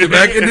 Get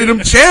back into them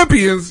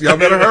champions. Y'all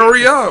better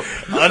hurry up.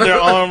 Under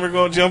Armour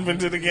gonna jump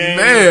into the game.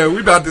 Man, we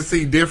about to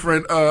see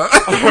different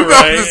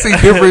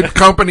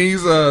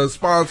companies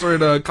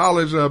sponsoring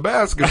college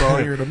basketball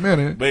here in a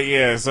minute. But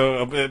yeah, so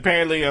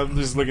apparently I'm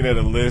just looking at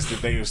a list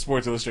that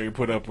Sports Illustrated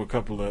put up a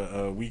couple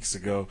of weeks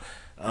ago.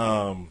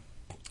 I'm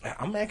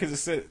mad because it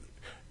said,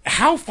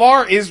 how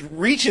far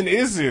reaching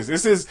is this?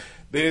 This is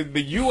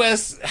the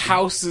U.S.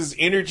 House's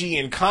Energy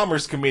and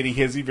Commerce Committee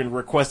has even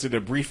requested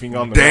a briefing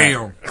on the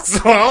matter.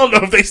 So I don't know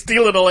if they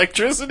stealing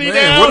electricity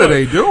now. What are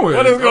they doing?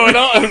 What is going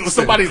on?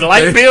 Somebody's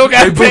light bill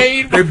got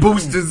paid? They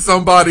boosted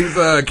somebody's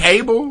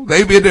cable.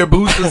 They been there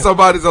boosting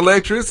somebody's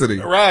electricity.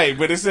 Right,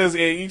 but it says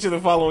each of the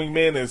following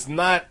men that's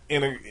not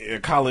in a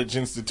college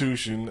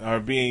institution are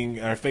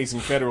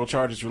facing federal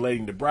charges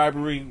relating to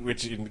bribery,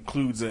 which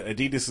includes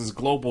Adidas's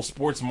global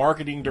sports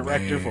marketing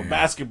director for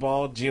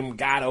basketball, Jim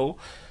Gatto.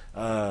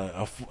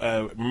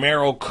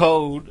 Merrill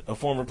Code, a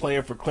former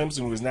player for Clemson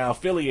who is now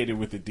affiliated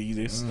with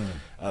Adidas,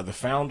 the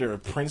founder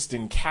of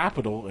Princeton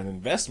Capital, an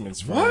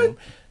investments firm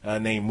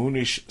named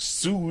Munish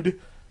Suad,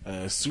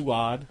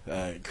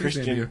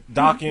 Christian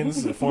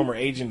Dawkins, a former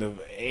agent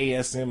of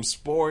ASM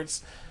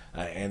Sports,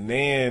 and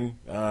then,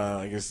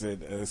 like I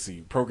said, let's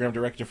see, program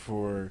director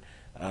for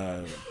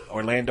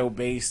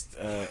Orlando-based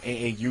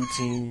AAU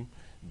team,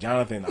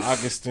 Jonathan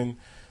Augustin.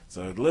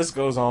 So the list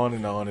goes on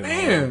and on and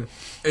on.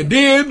 And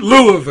then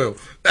Louisville.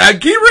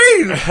 Keep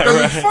reading.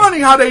 Because it's funny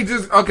how they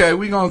just, okay,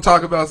 we're going to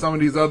talk about some of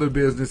these other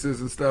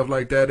businesses and stuff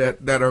like that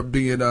are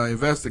being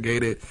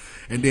investigated.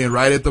 And then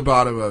right at the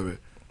bottom of it,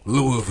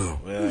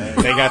 Louisville.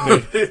 They got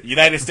the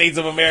United States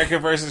of America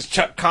versus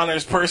Chuck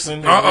Connors'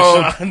 person,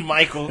 Shawn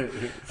Michael, who's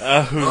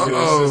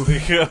the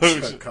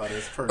coach. Chuck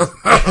Connors' person.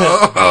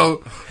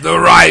 The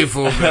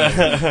rifle,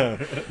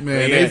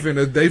 man. They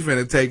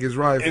finna take his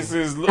rifle. It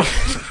says,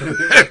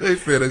 they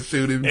finna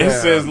shoot him down. It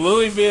says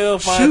Louisville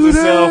finds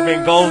itself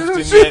engulfed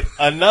in yet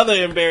another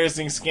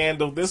embarrassing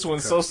scandal. This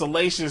one's so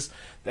salacious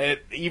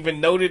that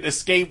even noted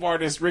escape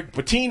artist Rick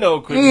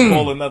Pitino couldn't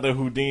pull another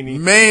Houdini.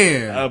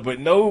 Man. But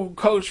no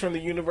coach from the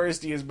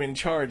university has been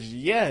charged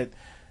yet.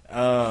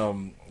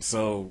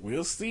 So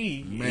we'll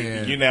see.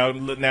 Man.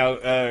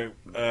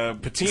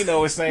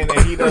 Pitino is saying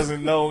that he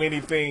doesn't know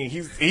anything.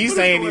 He's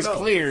saying he's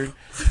cleared.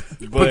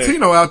 But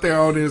Pitino out there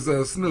on his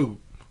Snoop.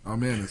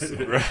 I'm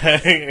innocent.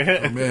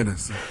 Right. I'm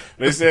innocent.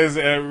 It says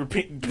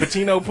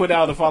Pitino put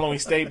out the following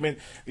statement.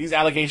 These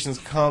allegations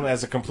come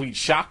as a complete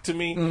shock to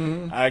me.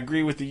 Mm-hmm. I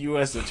agree with the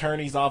U.S.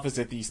 Attorney's Office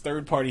that these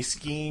third-party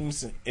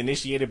schemes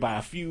initiated by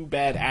a few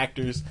bad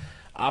actors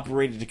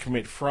operated to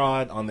commit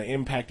fraud on the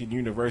impacted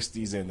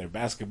universities and their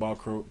basketball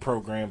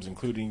programs,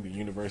 including the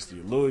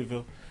University of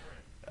Louisville.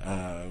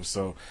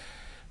 So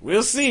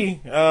we'll see.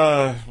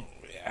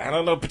 I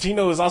don't know.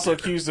 Pitino is also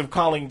accused of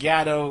calling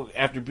Gatto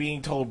after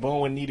being told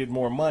Bowen needed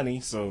more money.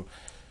 So,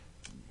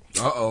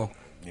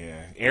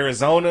 yeah,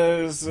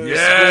 Arizona's school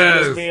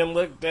is being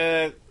looked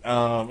at,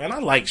 and I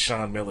like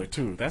Sean Miller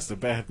too. That's the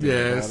bad thing.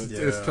 Yeah, about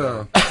it's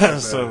tough.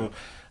 So,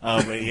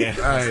 but yeah,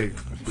 hey,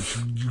 but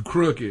you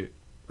crooked.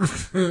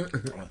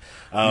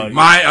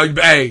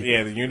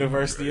 the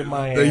University of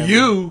Miami. The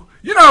U.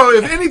 You know,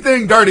 if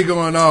anything dirty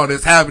going on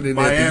that's happening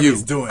at the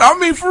U. Doing it. I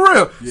mean, for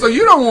real. Yeah. So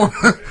you don't want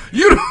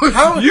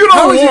how want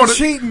you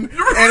cheating and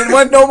it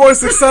wasn't no more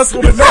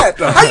successful than that,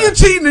 though. How you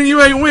cheating and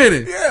you ain't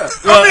winning? Yeah.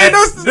 I mean,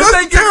 that's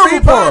the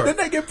terrible part. Didn't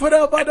they get put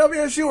out by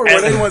WSU or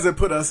were they the ones that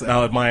put us out?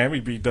 No, Miami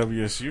beat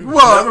WSU.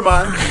 Well, never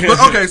mind. But,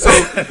 okay, so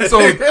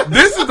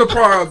this is the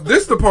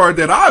part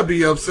that I'd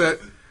be upset.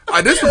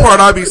 This is the part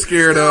I'd be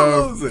scared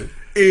of.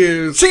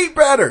 Is cheat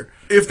better.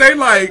 If they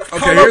like,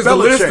 okay, here's a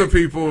list of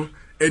people,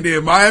 and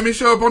then Miami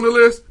show up on the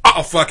list.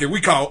 Oh, fuck it,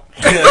 we caught.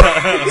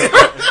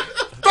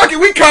 Fuck it,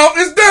 we caught.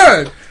 It's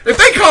done. If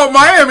they caught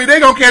Miami, they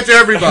gonna catch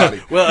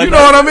everybody. Well, you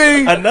know what I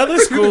mean? Another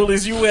school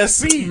is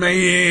USC.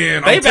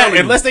 Man,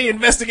 unless they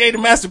investigated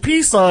Master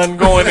P's son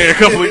going there a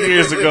couple of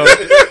years ago.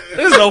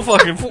 There's no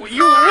fucking point.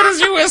 What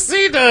has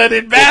USC done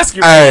in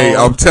basketball? Hey,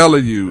 I'm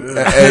telling you.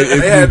 They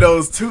had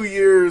those 2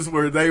 years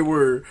where they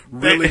were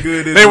really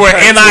good. They were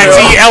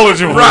NIT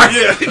eligible. Right.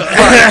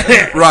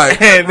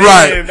 And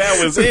that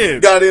was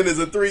it. Got in as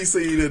a 3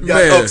 seed and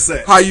got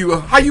upset. How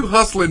you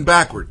hustling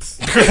backwards?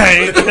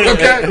 Right.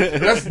 Okay,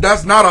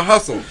 that's not a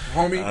hustle,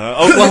 homie.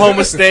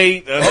 Oklahoma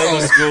State,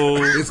 another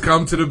school. It's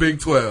come to the Big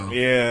 12.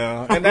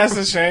 Yeah, and that's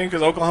a shame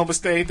because Oklahoma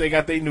State, they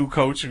got their new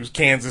coach who's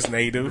Kansas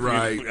native.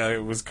 Right.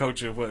 It was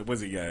coach of what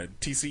was he?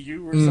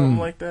 TCU or something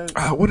like that.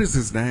 What is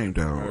his name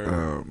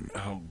though?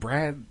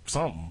 Brad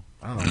something.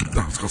 I don't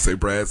know. I was gonna say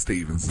Brad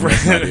Stevens.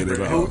 That's not it at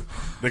all.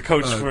 The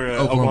coach for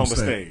Oklahoma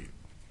State.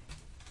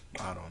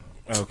 I don't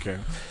know. Okay.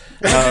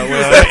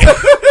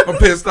 I'm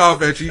pissed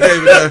off at you. You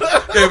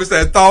gave us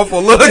that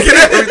thoughtful look and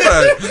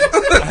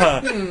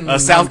everything.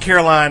 South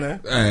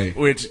Carolina, hey.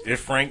 Which if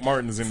Frank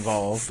Martin's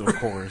involved, of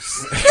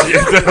course.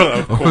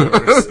 Of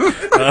course.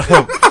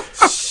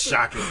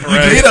 Shocking.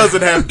 Right? He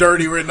doesn't have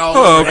dirty written all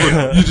over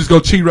him. You just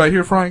go cheat right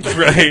here, Frank?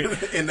 Right.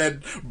 In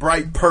that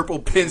bright purple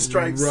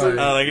pinstripe suit.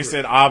 Like I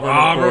said, Auburn,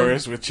 of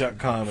course, with Chuck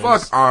Connors.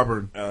 Fuck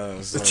Auburn.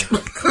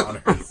 Chuck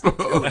Connors.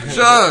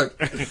 Chuck.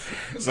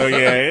 So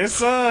yeah, it's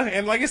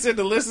and like I said,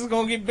 the list is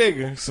gonna get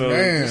bigger. So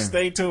just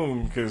stay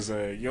tuned because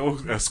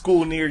a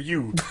school near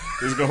you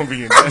is gonna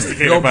be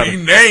investigated.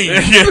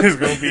 It's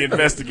gonna be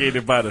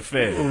investigated by the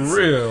feds. For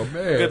real,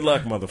 man. Good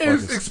luck,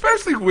 motherfuckers.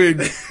 Especially when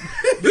this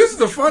is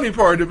the funny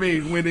part to me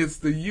when it's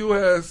the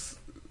U.S.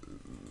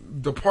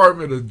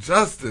 Department of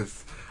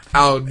Justice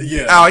out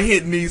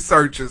hitting these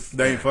searches.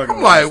 They ain't fucking.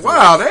 I'm like,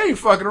 wow, they ain't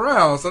fucking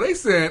around. So they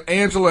sent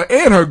Angela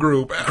and her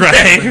group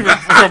right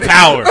for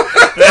power.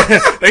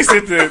 They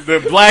sent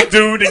the black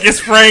dude that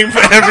gets framed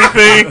for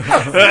everything.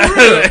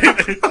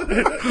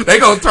 They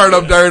gonna turn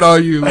up dirt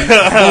on you,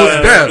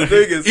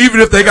 even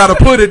if they gotta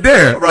put it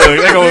there. Right.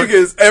 The thing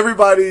is,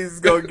 everybody's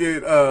gonna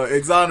get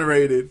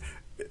exonerated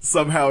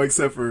somehow,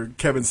 except for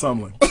Kevin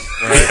Sumlin.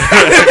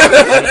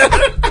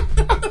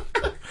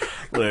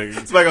 Look,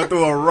 somebody gonna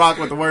throw a rock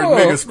with the word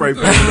nigga spray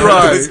painted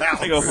right. on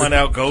They gonna find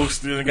out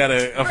Ghost and got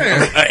a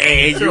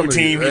AAU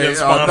team he done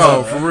spawned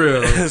no, for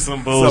real.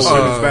 Some bullshit. Some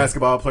women's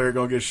basketball player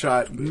gonna get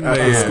shot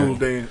after a school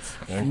dance.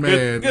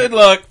 Man. Good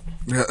luck.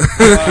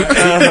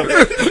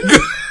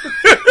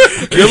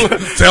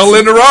 Tell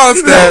Linda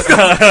Ronstadt.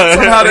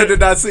 Somehow that did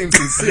not seem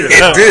sincere.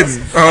 It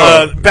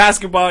didn't.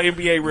 Basketball,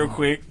 NBA, real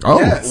quick.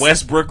 Yes.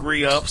 Westbrook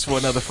re-ups for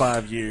another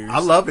 5 years. I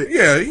love it.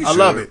 Yeah, I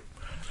love it.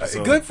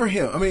 So, good for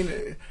him. I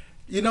mean,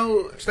 you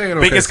know,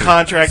 biggest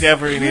contract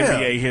ever in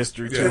NBA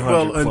history. 200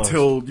 well, plus.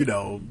 until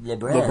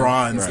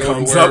LeBron's right.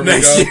 comes up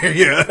next year.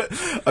 Yeah,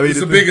 I mean, it's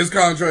the biggest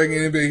contract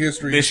in NBA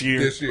history this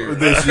year.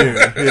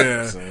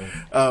 Yeah.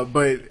 So.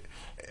 But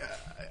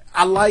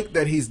I like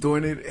that he's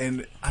doing it,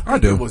 and I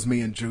think do. it was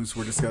me and Juice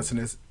were discussing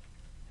this.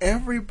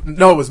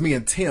 No, it was me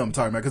and Tim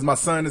talking about, because my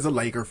son is a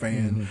Laker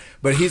fan,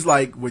 but he's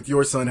like with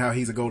your son, how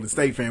he's a Golden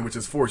State fan, which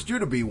has forced you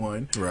to be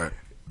one. Right.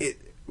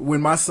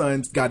 When my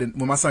son got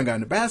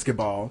into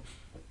basketball,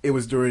 it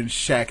was during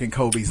Shaq and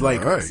Kobe's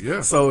Lakers. Right,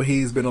 yeah. So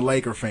he's been a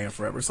Laker fan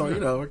forever.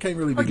 So, I can't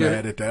really be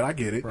mad at that. I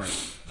get it. Right.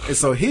 And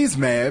so he's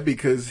mad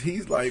because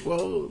he's like,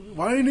 well,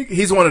 why ain't he?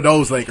 He's one of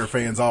those Laker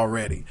fans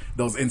already.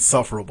 Those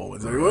insufferable.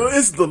 It's like, well,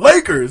 it's the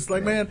Lakers.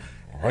 Like, man,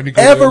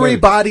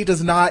 everybody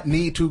does not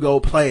need to go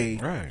play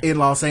in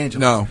Los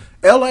Angeles. No.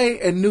 LA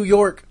and New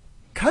York,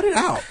 cut it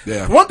out.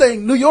 Yeah. One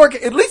thing, New York,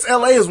 at least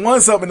LA has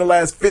won something in the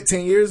last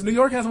 15 years. New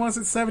York hasn't won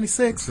since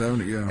 76.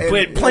 70, yeah.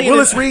 And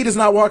Willis Reed is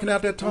not walking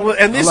out that tunnel. Well,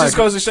 and this just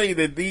goes to show you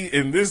that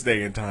in this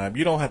day and time,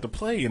 you don't have to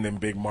play in them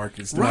big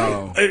markets.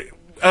 Right.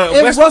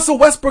 And Russell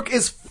Westbrook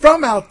is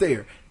from out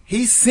there.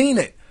 He's seen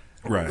it.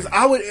 Right.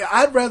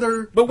 I'd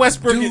rather but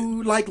Westbrook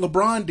do like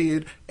LeBron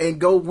did and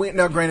go win.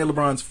 Now, granted,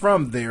 LeBron's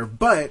from there,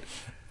 but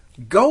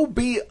go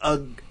be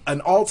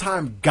an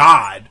all-time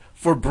god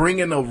for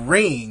bringing a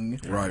ring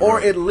or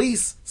at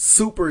least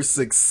super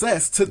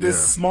success to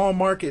this small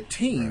market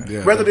team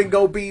rather than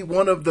go be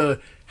one of the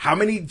how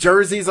many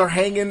jerseys are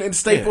hanging in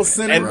Staples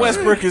Center. And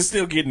Westbrook is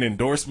still getting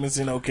endorsements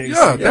in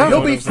OKC. Yeah,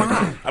 he'll be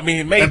fine. I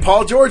mean, maybe and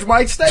Paul George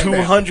might stay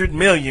 $200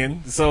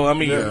 million. So, I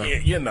mean,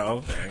 And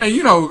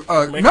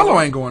Melo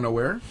ain't going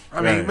nowhere.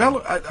 I mean,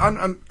 Melo,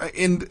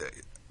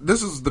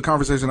 this is the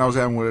conversation I was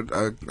having with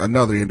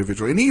another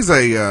individual, and he's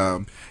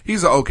a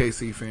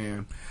OKC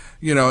fan.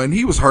 And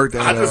he was hurt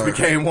that I just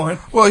became one.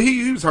 Well,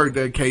 he was hurt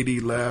that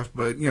KD left,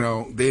 but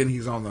then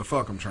he's on the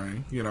fuck him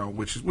train,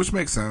 which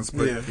makes sense.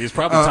 But he's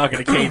probably talking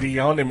to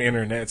KD on them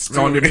internets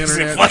too. On them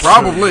internet,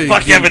 probably.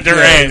 Fuck Kevin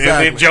Durant and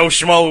then Joe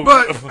Schmo.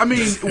 But I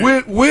mean,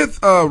 with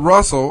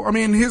Russell, I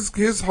mean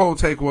his whole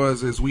take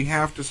is we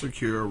have to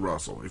secure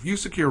Russell. If you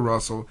secure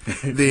Russell,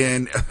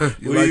 then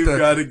we've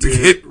got to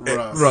get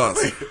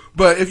Russ.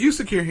 But if you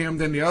secure him,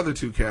 then the other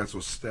two cats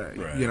will stay.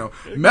 Right.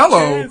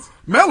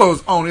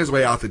 Melo's on his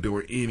way out the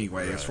door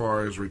anyway, as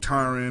far as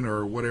retiring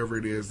or whatever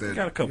it is that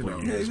got a couple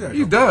of years.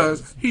 He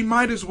does. He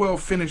might as well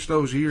finish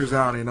those years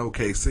out in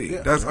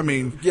OKC.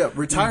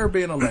 Retire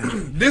being a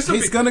legend.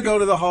 He's going to go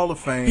to the Hall of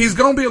Fame. He's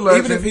going to be a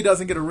legend, even if he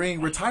doesn't get a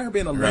ring. Retire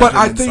being a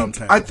legend.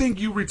 But I think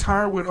you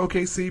retire with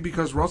OKC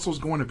because Russell's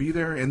going to be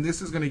there, and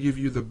this is going to give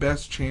you the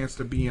best chance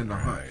to be in the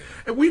hunt.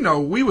 And we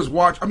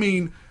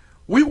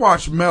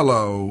watched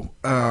Melo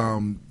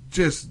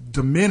just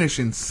diminish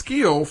in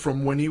skill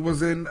from when he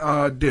was in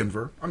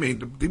Denver. I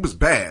mean, he was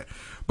bad.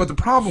 But the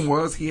problem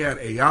was he had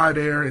AI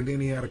there, and then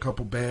he had a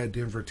couple bad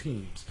Denver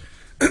teams.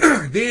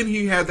 Then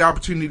he had the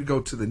opportunity to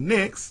go to the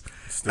Knicks.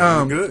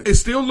 It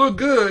still looked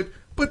good,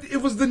 but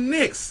it was the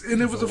Knicks,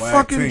 and it was a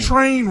fucking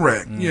train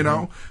wreck,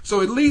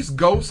 So at least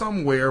go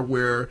somewhere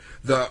where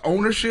the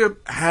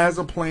ownership has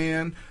a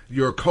plan,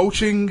 your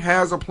coaching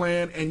has a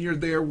plan, and you're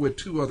there with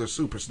two other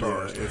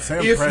superstars. If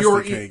Sam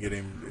Presti can't get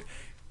him...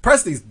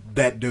 Presti's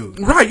that dude.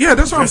 Right, yeah,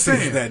 that's what I'm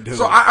saying. That dude.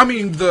 So, I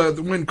mean,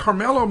 when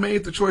Carmelo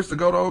made the choice to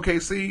go to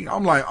OKC,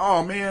 I'm like,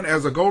 oh, man,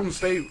 as a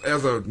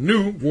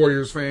new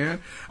Warriors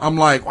fan, I'm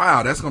like,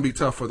 wow, that's going to be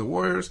tough for the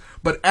Warriors.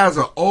 But as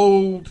an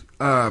old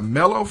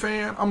Melo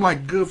fan, I'm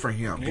like, good for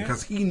him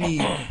because he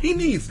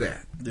needs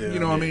that. Yeah,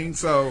 what I mean?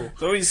 So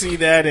we see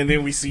that, and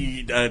then we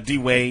see D.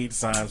 Wade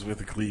signs with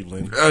the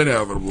Cleveland.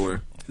 Inevitably.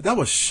 That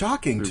was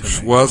shocking to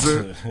me. Was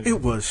it?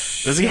 It was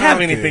shocking. Does he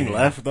have anything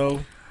left,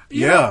 though?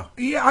 Yeah,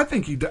 I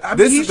think he does.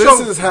 This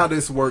is how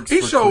this works.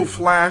 He showed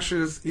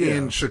flashes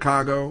in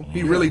Chicago.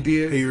 He really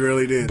did. He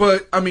really did.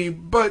 But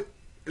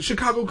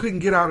Chicago couldn't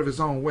get out of his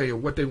own way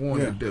of what they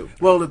wanted to do.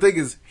 Well, the thing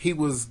is, he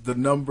was the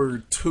number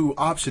 2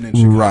 option in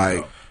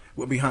Chicago,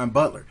 behind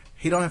Butler.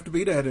 He don't have to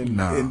be that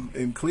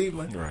in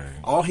Cleveland. Right.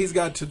 All he's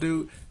got to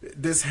do.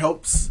 This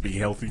helps be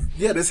healthy.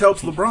 Yeah, this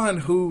helps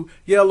LeBron.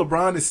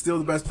 LeBron is still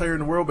the best player in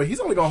the world, but he's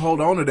only going to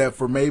hold on to that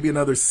for maybe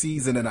another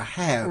season and a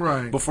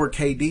half before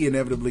KD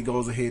inevitably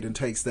goes ahead and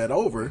takes that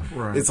over.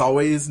 Right. It's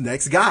always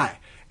next guy,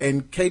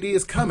 and KD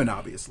is coming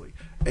obviously.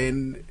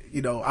 And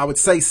I would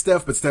say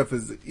Steph, but Steph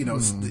is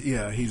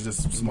he's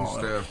just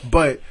smaller.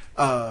 But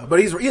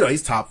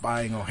he's top 5.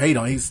 I ain't gonna hate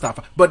on. He's top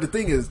 5. But the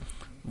thing is,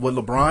 what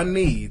LeBron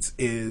needs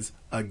is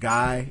a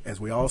guy, as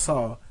we all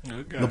saw.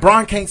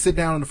 LeBron can't sit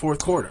down in the fourth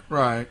quarter.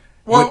 Right.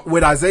 Well,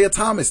 with Isaiah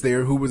Thomas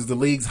there, who was the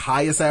league's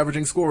highest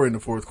averaging scorer in the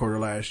fourth quarter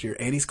last year,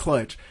 and he's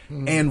clutch.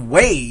 And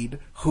Wade,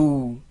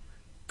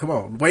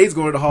 Wade's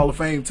going to the Hall of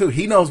Fame too.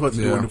 He knows what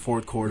to do in the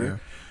fourth quarter.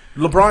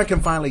 Yeah. LeBron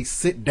can finally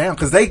sit down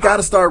because they got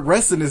to start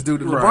resting this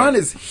dude. LeBron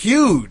is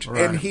huge,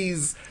 and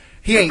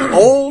he ain't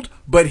old,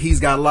 but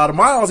he's got a lot of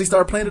miles. He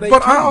started playing today.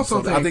 But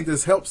I think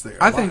this helps there.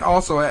 I think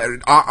also,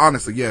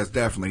 honestly, yes,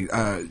 definitely.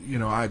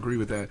 I agree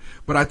with that.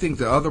 But I think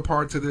the other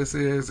part to this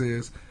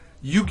is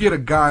you get a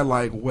guy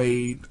like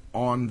Wade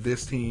on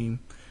this team.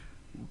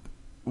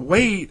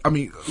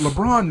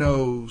 LeBron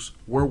knows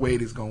where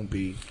Wade is going to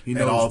be. He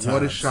knows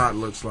what his shot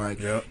looks like.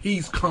 Yep.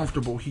 He's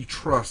comfortable. He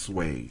trusts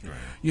Wade.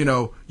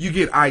 Right. You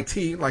get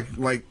IT, like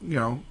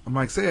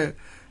Mike said.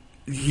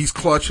 he's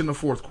clutch in the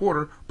fourth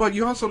quarter, but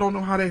you also don't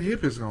know how that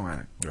hip is going to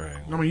act. Right.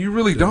 I mean, you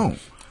really don't.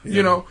 Yeah.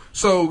 You know,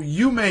 so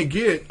you may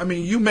get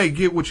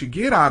what you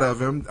get out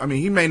of him. I mean,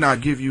 he may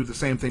not give you the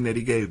same thing that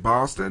he gave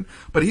Boston,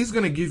 but he's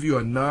going to give you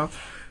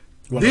enough.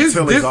 Well,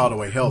 until he's all the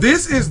way healthy.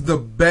 This is the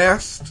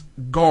best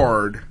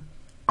guard,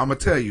 I'm going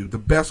to tell you, the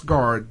best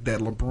guard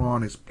that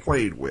LeBron has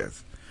played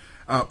with.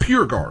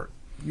 Pure guard.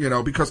 You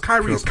know, because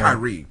Kyrie is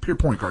Kyrie, pure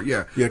point guard.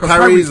 Yeah,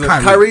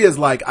 Kyrie is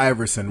like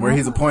Iverson, where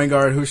he's a point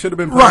guard who should have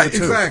been playing right. the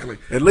two. Exactly.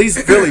 At least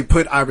Philly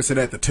put Iverson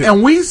at the 2.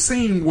 And we've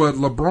seen what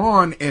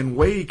LeBron and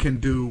Wade can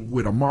do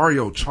with a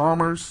Mario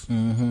Chalmers.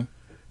 Mm-hmm.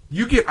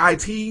 You get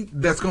IT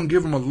that's going to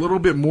give him a little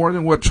bit more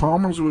than what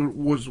Chalmers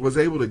was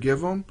able to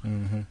give him.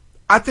 Mm-hmm.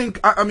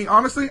 I mean,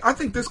 honestly, I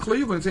think this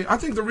Cleveland team. I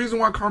think the reason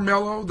why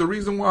Carmelo, the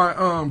reason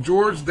why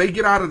George, they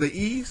get out of the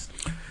East.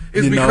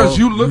 Is because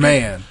you look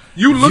at...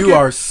 You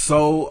are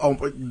so...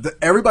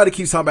 everybody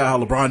keeps talking about how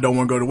LeBron don't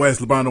want to go to the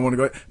West. LeBron don't want to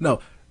go... No.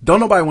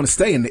 Don't nobody want to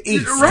stay in the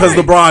East because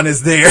LeBron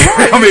is there.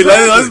 Right, I mean,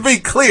 let's be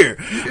clear.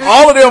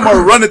 All of them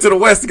are running to the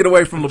West to get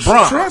away from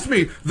LeBron. Trust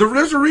me.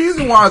 There's a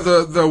reason why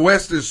the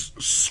West is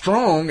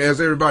strong,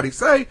 as everybody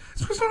say.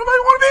 It's because nobody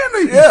want to be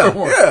in the East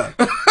anymore. Yeah.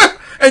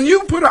 And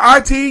you put an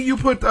IT, you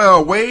put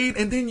Wade,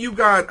 and then you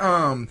got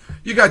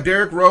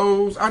Derrick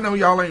Rose. I know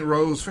y'all ain't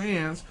Rose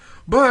fans.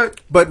 But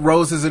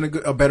Rose is in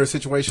a better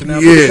situation now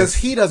because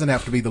he doesn't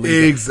have to be the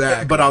leader.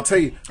 Exactly. But I'll tell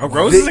you,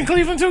 Rose is in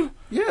Cleveland too.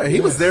 Yeah, he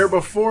was there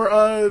before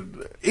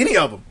any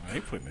of them.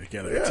 They putting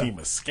together a team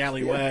of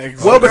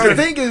scallywags. Well, but the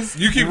thing is,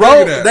 you keep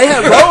they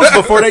had Rose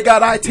before they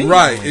got IT.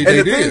 Right, and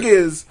the thing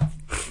is,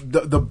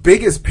 the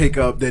biggest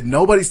pickup that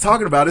nobody's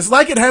talking about, it's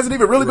like it hasn't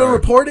even really been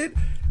reported.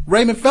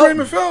 Raymond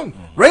Felton.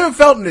 Raymond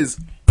Felton is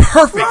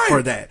perfect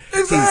for that.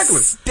 Exactly.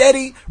 He's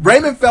steady.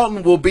 Raymond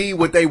Felton will be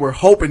what they were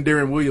hoping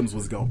Darren Williams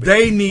was going to be.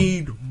 They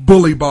need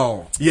bully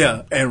ball.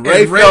 Yeah, and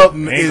Ray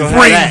Felton is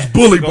that.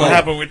 Bully ball. Going to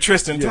happen with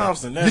Tristan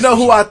Thompson. You know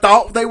who I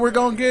thought they were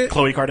going to get?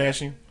 Khloe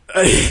Kardashian.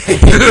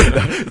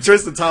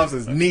 Tristan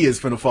Thompson's knee is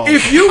finna fall.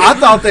 I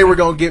thought they were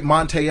going to get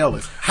Monte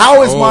Ellis.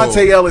 How is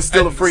Monte Ellis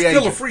still a free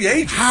agent? Still a free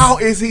agent. How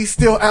is he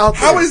still out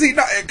there? How is he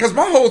not? Because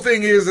my whole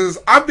thing is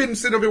I've been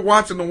sitting up here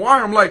watching The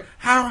Wire. I'm like,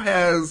 how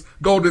has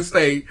Golden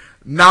State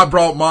not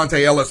brought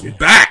Monte Ellis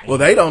back? Well,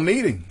 they don't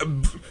need him.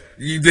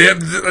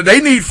 They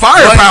need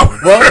firepower.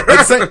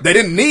 They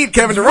didn't need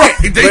Kevin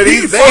Durant. They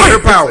need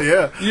firepower.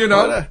 Yeah, you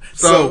know.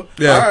 So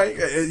yeah, all right.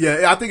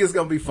 Yeah, I think it's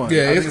gonna be fun.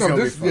 Yeah, it's gonna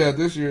be fun. Yeah,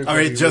 this year. I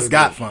mean, it just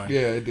got fun.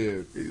 Yeah, it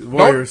did.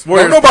 Warriors.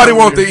 Don't nobody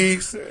want the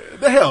East.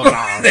 The hell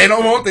no. They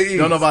don't want the East.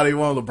 Don't nobody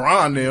want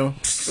LeBron now.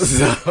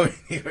 So,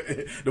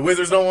 the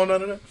Wizards don't want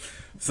none of that.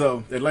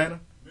 So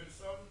Atlanta,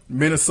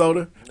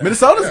 Minnesota's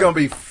gonna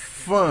be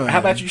fun. How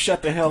about you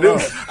shut the hell up?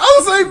 I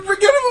was like,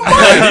 forget him a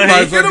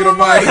mic. Get him a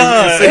mic.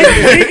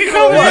 He can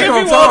come in if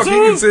he wants to. He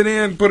can sit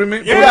in, put him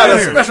in.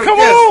 Yeah, come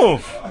on.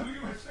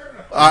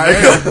 All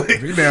right,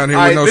 he down here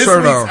with no shirt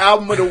on. This week's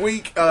album of the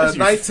week,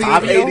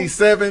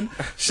 1987.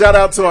 Shout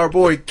out to our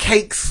boy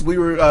Cakes. We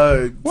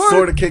were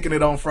sort of kicking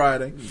it on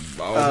Friday.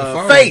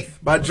 Faith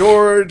by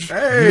George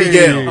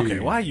Miguel. Okay,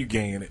 why are you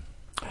gaying it?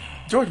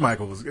 George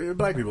Michael was good.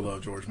 Black people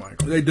love George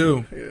Michael. They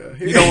do. Yeah.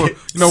 You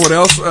know what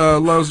else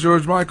loves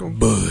George Michael?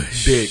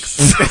 Bush. Dicks.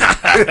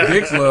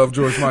 Dicks love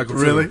George Michael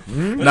too. Really?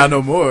 Mm-hmm. Not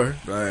no more.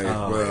 Right.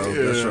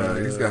 That's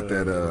right. He's got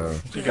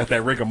that. He got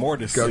that rigor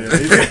mortis.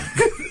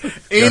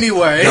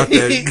 Anyway,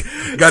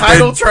 got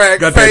title track.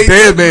 Got that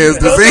dead man's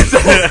disease.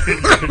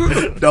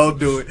 Don't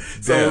do it.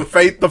 So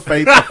Faith,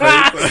 baby.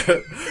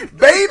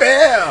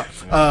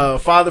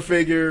 Father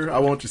Figure. I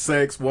Want Your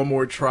Sex. One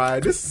More Try.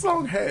 This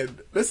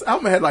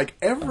album had like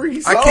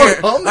every song.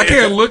 I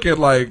can't look at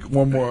like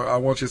One More. I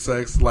Want Your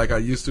Sex like I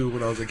used to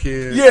when I was a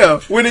kid.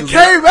 Yeah, when it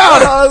came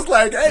out, I was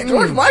like, "Hey,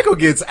 George Michael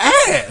gets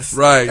ass."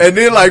 Right. And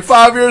then like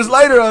 5 years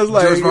later, I was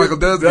like, George Michael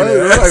does get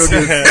ass.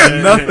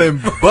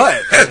 Nothing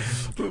but.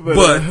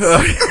 But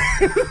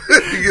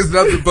he gets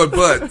nothing but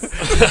butts.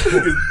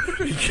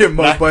 He get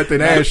more butt than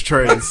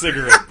ashtrays.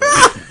 Cigarette.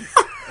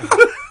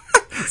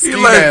 He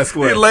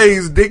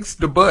lays dicks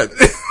to butt.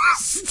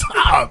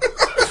 Stop.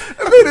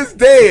 I mean, it's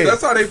dead.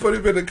 That's how they put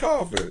him in the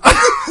coffin.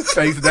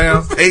 Face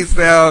down,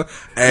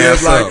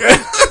 ass up.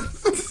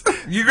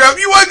 You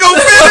wasn't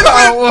gonna finish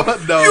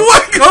it. No, you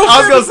wasn't gonna. I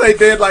was gonna say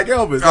dead like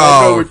Elvis.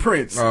 I'll go with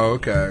Prince. Oh,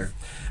 okay.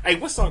 Hey,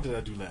 what song did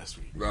I do last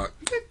week?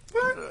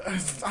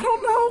 I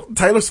don't know.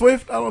 Taylor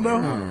Swift? I don't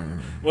know.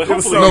 Well,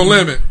 hopefully, No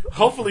Limit.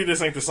 Hopefully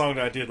this ain't the song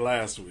that I did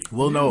last week.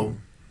 We'll know.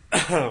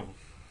 I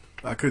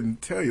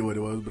couldn't tell you what it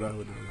was, but I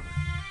would know.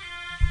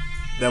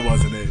 That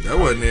wasn't it. That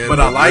wasn't it. But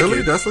I like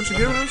it. That's what you're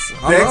giving us?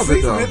 I love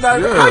it, though.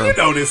 How you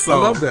know this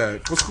song? I love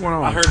that. What's going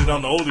on? I heard it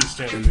on the oldies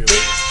channel the other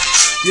day.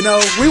 You know,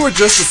 we were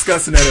just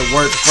discussing that at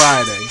work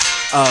Friday.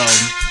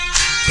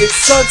 It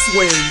sucks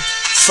when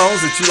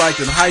songs that you liked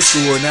in high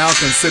school are now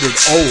considered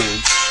old.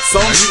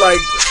 Songs you like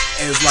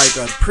as like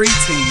a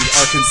preteen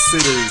are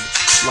considered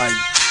like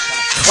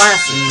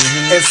classic.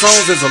 And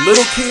songs as a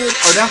little kid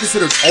are now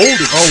considered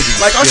oldies.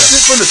 Like our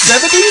shit from the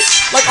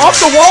 70s, like Off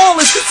the Wall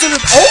is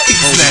considered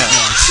oldies now.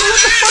 So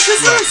what the fuck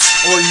is this?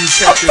 Or you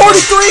catch I'm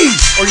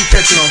 43. Or you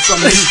catch it on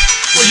something.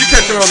 Or you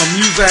catch it on a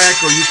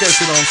Muzak, or you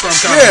catch it on some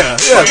kind of...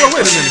 Yeah.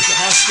 Wait a minute.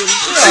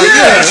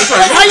 Yeah. It's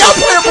like, how y'all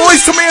playing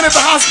Boys to Men at the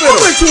hospital? I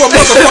went to a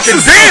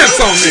motherfucking dance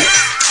on this.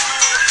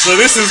 So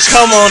this is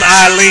Come On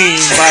Eileen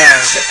by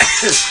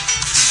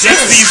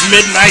Jesse's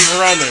Midnight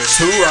Runners.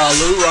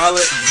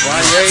 Tooraloo-rallet.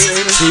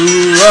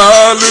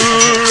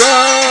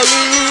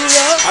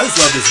 I just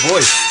love this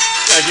voice.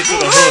 Gotta get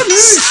to the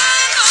hooks.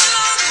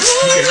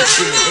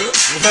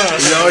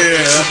 Oh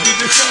yeah.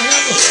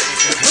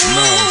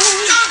 No.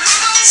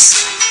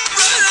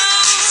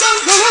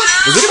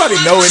 Does anybody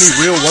know any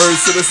real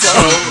words to this song?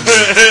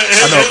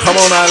 I know.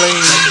 Come On Eileen.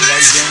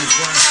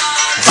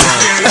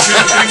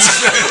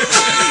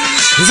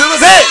 This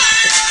is it.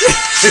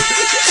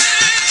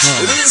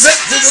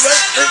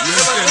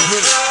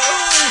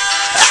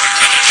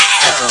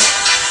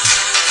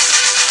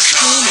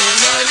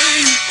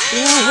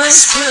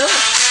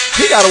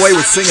 He got away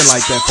with singing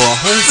like that for a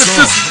whole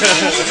song.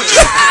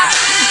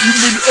 You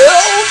mean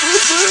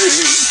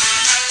everything?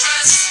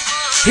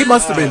 He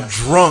must have been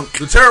drunk.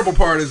 The terrible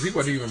part is he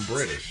wasn't even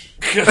British.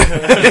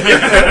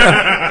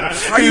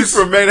 He's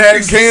from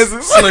Manhattan,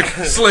 Kansas.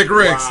 Slick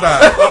Rick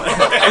style.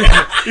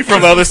 He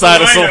from the other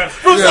side of the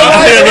other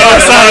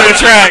side of the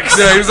tracks.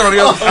 Yeah, he was on the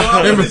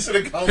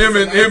other.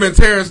 Him and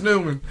Terrence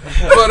Newman.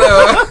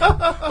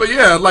 But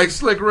yeah, like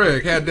Slick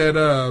Rick had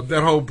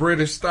that whole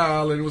British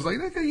style, and it was like,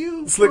 nigga,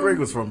 you. Slick Rick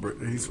was from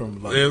Britain. He's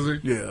from London. Is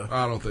he? Yeah.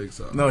 I don't think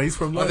so. No, he's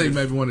from London. I think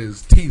maybe one of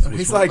his teeth was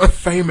He's from, like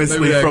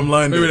famously from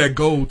London. Maybe that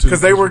gold tooth.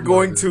 Because they were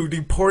going to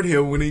deport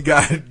him when he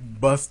got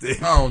busted.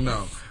 Oh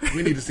no,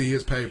 we need to see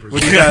his papers. We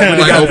need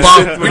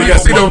to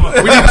see them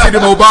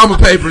Obama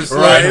papers.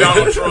 Right.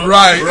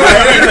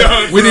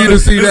 We need to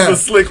see that. This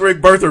is the Slick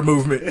Rick birther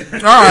movement. All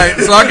right,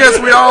 so I guess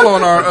we all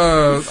on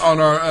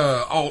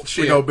our alt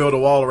shit. We gonna build a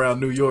wall around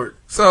New York.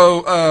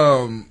 So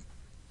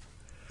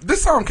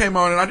this song came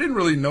on, and I didn't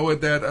really know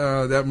it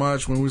that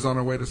much when we was on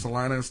our way to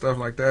Salina and stuff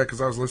like that, because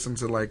I was listening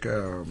to like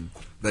the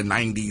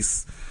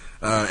 90s.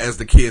 As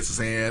the kids are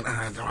saying,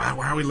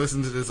 why are we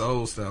listening to this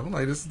old stuff? I'm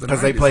like, this is the 90s.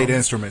 Because they played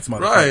instruments,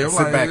 motherfucker. Right. I'm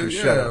Sit like, back and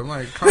shut up. I'm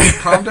like,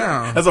 calm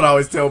down. That's what I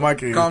always tell my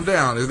kids. Calm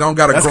down. It don't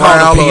got a That's growl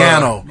called a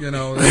piano.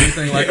 Or,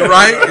 anything like that.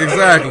 Right?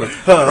 Exactly.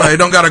 Right. It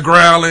don't got a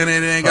growl in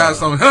it. It ain't got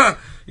some, I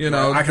can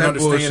understand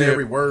bullshit.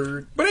 every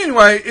word. But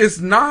anyway, it's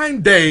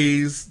 9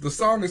 days. The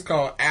song is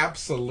called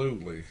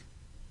Absolutely.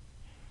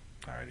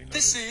 I already know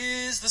this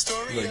is the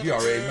story. Look, you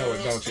already know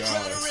it, don't you,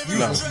 Alice? You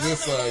listened to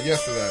this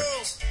yesterday.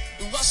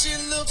 Why she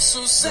looks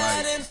so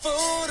sad in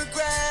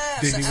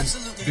photographs.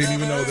 Didn't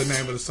even know the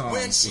name of the song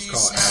was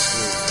called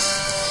Absolutely.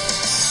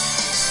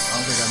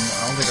 I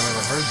don't think I've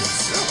ever heard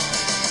this.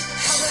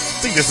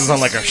 I think this is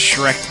on like a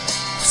Shrek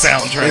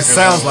soundtrack. It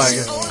sounds like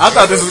it. I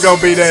thought this was gonna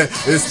be that.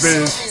 It's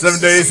been 7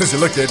 days since you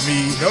looked at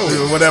me. No,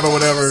 whatever.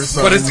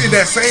 So. But it's in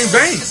that same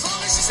vein.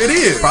 It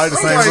is probably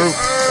the same group.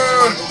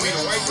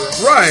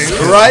 Right.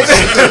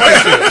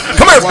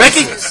 Come here,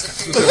 Becky.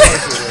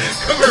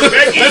 Come here,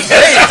 Becky.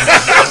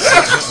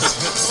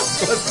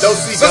 Let's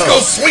go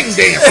swing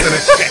dance to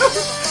this shit.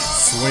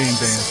 Swing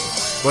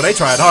dance. Well, they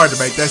tried hard to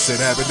make that shit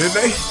happen, didn't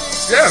they?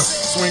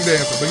 Yes, swing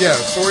dancer. But yeah,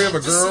 Story of a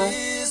Girl.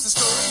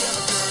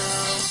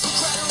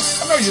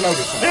 I know you know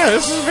this song. Yeah,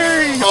 this is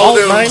very all old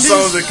them 90s.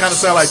 songs that kind of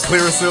sound like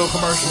Clearasil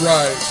commercials.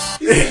 Right.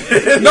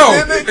 No,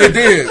 it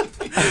did.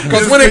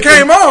 Because when it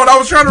came on, I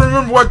was trying to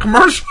remember what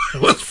commercial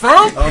it was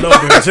from. Oh no,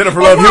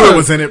 Jennifer Love Hewitt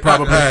was in it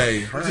probably.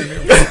 Hey,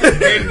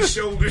 head and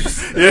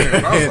shoulders.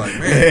 Yeah, I was like,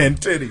 man. And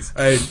titties.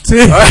 Hey,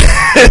 titties.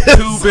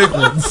 2 big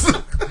ones.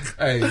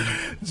 Hey,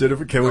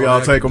 Jennifer, can we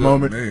all take a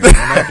moment? Man, don't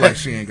act like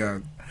she ain't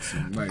got.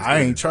 Nice I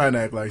ain't trying to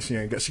act like she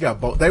ain't got. She got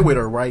both. They with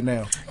her right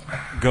now.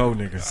 Go,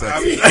 nigga.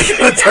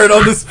 Turn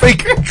on the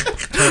speaker.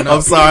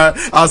 I'm sorry.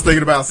 I was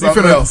thinking about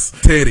something else.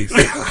 Titties.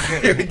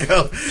 Here we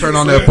go. Turn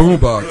on that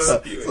boombox.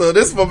 So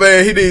this my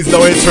man. He needs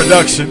no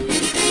introduction.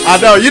 I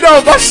know. You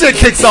know my shit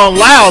kicks on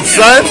loud,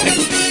 son.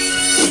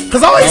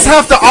 Cause I always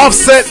have to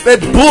offset that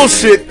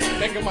bullshit.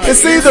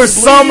 It's either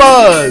some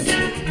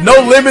No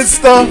Limit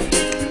stuff.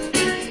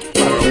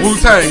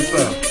 Wu-Tang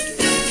stuff.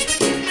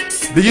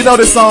 Do you know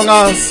this song,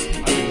 Oz?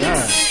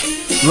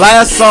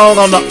 Last song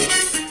on the...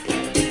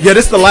 Yeah,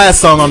 this is the last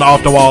song on the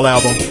Off the Wall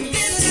album.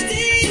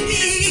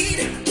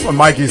 When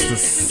Mike used to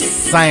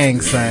sang.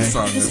 He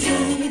sung this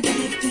song.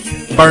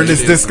 Burn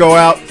This Disco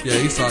Out. Yeah,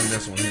 he sung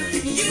this one here.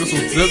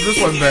 This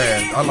wasn't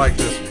bad. I like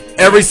this one.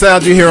 Every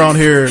sound you hear on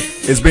here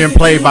is being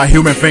played by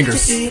human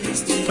fingers.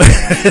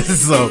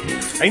 So...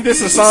 Ain't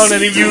this a song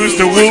that he used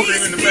to whoop?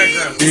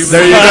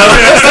 There you go.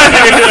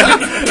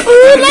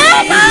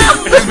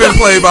 It's been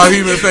played by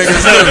human fingers.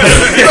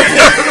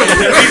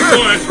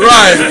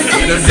 Right.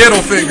 The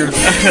dental fingers.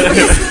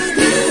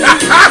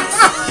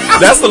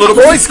 That's the little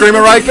boy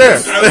screaming right there.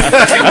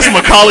 That's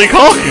Macaulay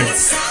Culkin.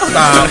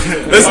 Stop.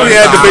 This one he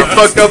had the big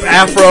fucked up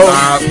afro.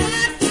 Stop.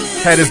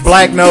 Had his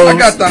black nose. I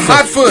got the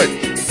hot foot.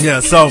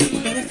 Yeah, so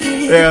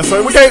Yeah,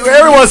 so we can't,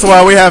 every once in a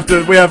while we have to,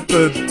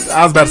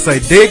 I was about to say,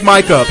 dig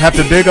Mike up. Have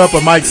to dig up a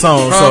Mike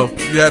song. So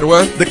you had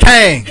what? The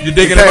Kang. You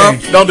digging the him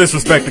Kang. up? Don't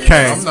disrespect the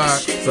Kang. I'm not.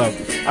 So,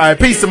 alright,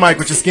 peace to Mike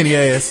with your skinny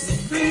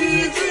ass.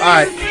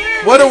 Alright,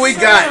 what do we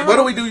got? What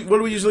do we do? What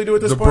do we usually do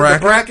at this point? The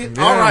bracket?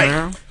 Yeah, Alright.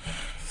 man.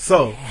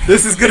 So,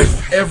 this is good.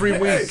 Every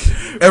week.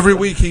 Every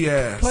week he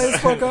asks. Play this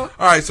fuck up.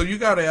 Alright, so you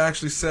gotta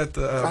actually set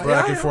the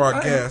bracket for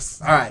our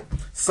guests. Alright,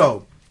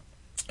 so,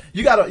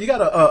 you got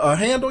a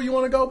handle you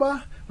want to go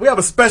by? We have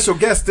a special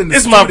guest in the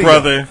It's studio. my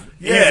brother.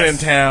 Yes. He's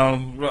in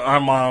town. Our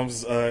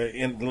mom's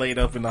laid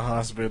up in the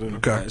hospital.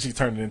 Okay. She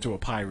turned into a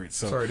pirate.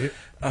 So Sorry, dude.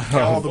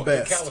 All the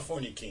best. The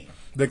California King.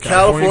 The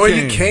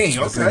California King. King.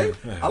 Okay.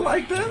 I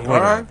like that. All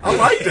right. I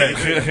like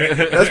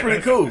that. That's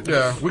pretty cool.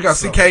 Yeah, we got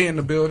CK in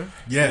the building.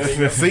 Yes.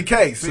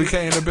 CK. CK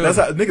in the building. That's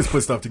how niggas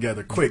put stuff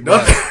together quick. No?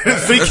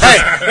 CK.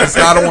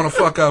 I don't want to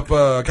fuck up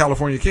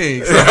California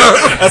King. So.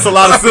 That's a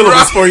lot of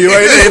syllables for you,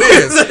 ain't it?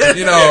 It is.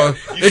 You know,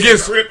 it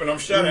gets grip and I'm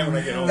shut out when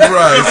I get home.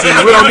 Right.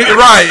 See, we don't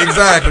need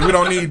exactly. We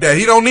don't need that.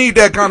 He don't need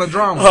that kind of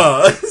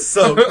drama.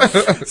 So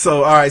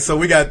all right. So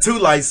we got two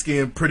light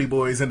skinned pretty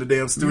boys in the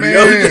damn studio.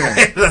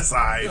 Man. That's all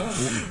right.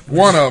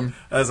 One of them.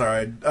 That's all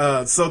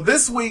right. So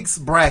this week's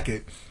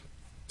bracket,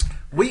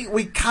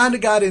 we kind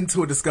of got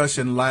into a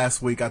discussion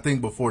last week, I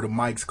think before the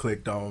mics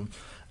clicked on,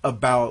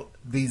 about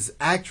these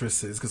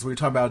actresses, because we were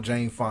talking about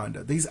Jane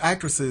Fonda. These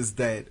actresses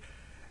that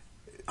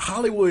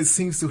Hollywood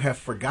seems to have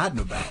forgotten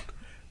about.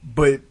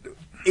 But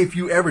if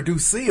you ever do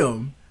see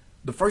them,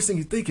 the first thing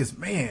you think is,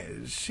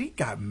 man, she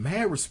got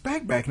mad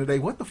respect back in the day.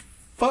 What the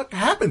fuck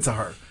happened to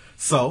her?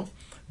 So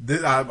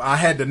I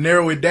had to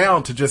narrow it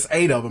down to just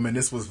 8 of them, and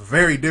this was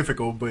very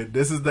difficult, but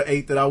this is the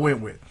 8 that I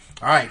went with.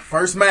 All right,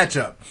 first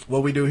matchup.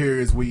 What we do here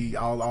is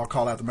I'll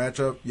call out the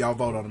matchup. Y'all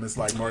vote on them. It's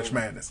like March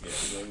Madness.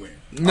 Yeah, we're gonna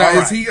win. Now All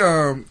is he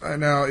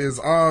now is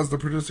Oz the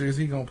producer? Is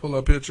he gonna pull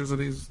up pictures of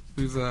these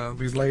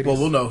ladies? Well,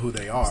 we'll know who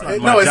they are.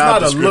 It's No, it's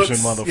not a looks.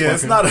 motherfucker. Yeah,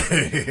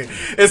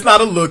 it's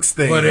not a looks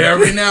thing. But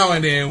every now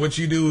and then, what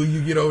you do,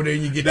 you get over there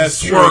and you get That's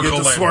the true.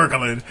 Get swirling. the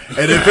swirling.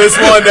 And if it's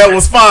one that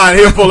was fine,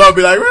 he'll pull up and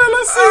be like, well,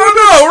 let's see.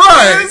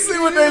 Let's see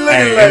what they looking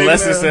Hey, like.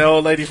 unless man. it's the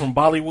old lady from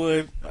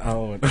Bollywood, I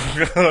don't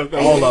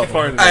All of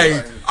them.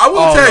 Hey, I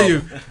will tell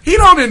you, he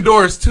don't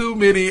endorse too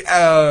many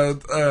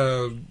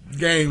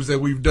games that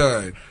we've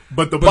done.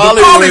 But the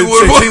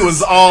Bollywood chick, he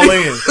was all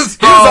in. He was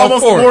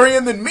almost more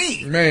in than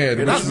me. Man,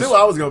 and I knew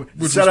I was going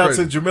to. Shout out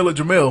to Jamila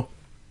Jamil.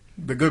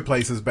 The Good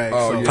Place is back.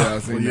 Oh, so. yeah, I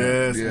seen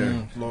yes. that.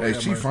 Yeah. Lord Hey,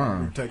 have she mercy.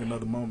 fine. We'll take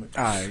another moment.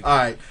 All right. All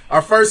right.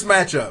 Our first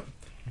matchup,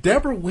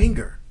 Deborah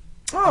Winger.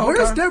 Oh, Where's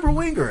okay. Deborah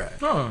Winger at?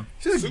 Oh.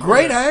 She's a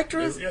great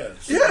actress.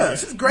 Yeah,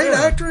 she's a great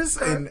actress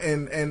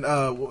and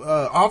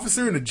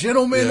Officer and a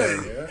Gentleman.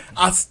 Yeah.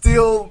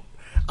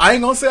 I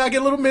ain't gonna say I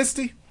get a little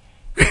misty,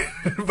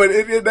 but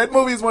that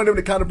movie is one of them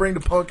to kind of bring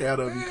the punk out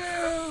of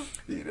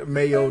you.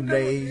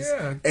 Mayonnaise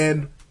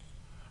and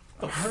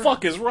the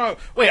fuck is wrong?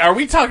 Wait, are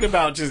we talking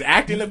about just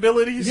acting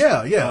abilities?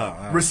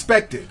 yeah.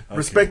 Respected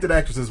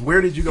actresses.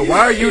 Where did you go? Why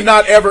are you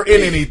not ever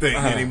in anything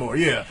anymore?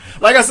 Yeah,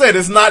 like I said,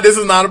 this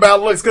is not about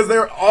looks because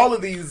there are all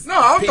of these. No,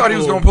 I thought he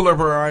was going to pull up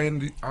her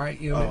IMDb.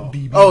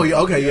 Oh,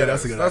 yeah, okay, yeah,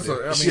 that's a good idea.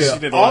 I mean, she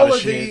did a lot all of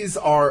of shit. these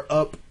are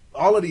up.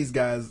 All of these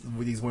guys,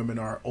 these women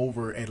are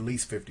over at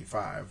least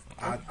 55.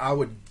 I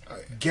would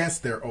guess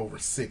they're over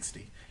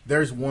 60.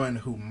 There's one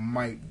who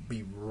might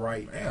be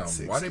right at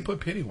 60. Why they put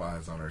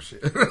Pennywise on her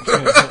shit?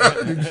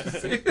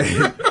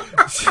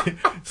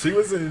 she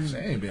was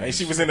in. Hey,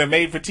 she was in a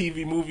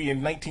made-for-TV movie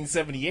in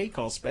 1978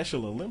 called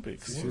Special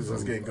Olympics. She was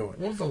just getting going.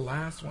 What was the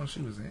last one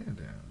she was in?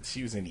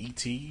 She was in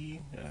E.T.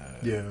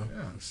 Yeah.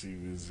 She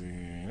was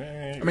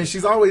in. I mean,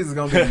 she's always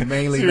going to be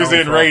mainly. She was known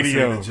in for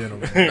Radio. Officer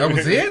and the That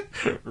was it?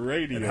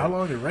 Radio. And how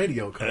long did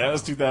Radio come? That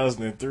was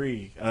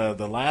 2003.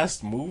 The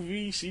last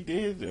movie she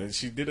did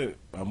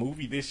a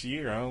movie this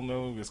year. I don't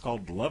know. It's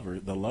called The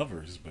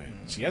Lovers, but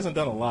she hasn't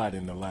done a lot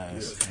in the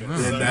last.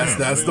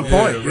 That's the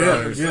point.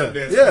 Yeah.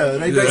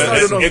 They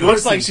started on it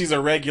looks like she's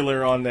a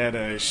regular on that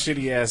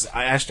shitty ass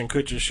Ashton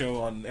Kutcher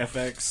show on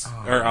FX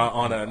or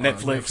on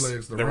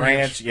Netflix. The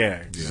Ranch.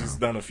 Yeah, she's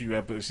done a few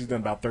episodes. She's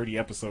done about 30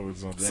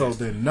 episodes on that. So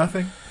then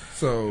nothing.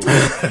 So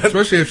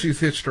especially if she's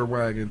hitched her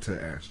wagon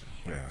to Ashton.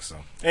 Yeah. So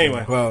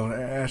anyway, well,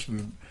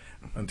 Ashton.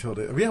 Until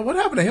what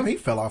happened to him? He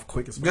fell off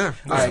quick as well.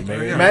 Yeah, all right,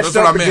 yeah. matched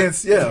up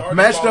against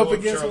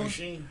Charlie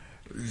Sheen.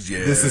 Yeah,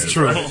 this is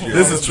true.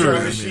 This is true.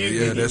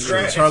 Yeah, that's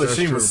true. Charlie That's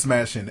Sheen true. was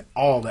smashing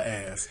all the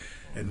ass,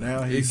 and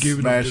now he's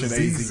giving smashing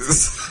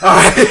diseases.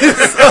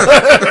 AZ.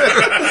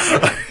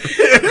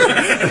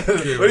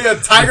 What do you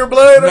have, tiger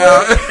blood?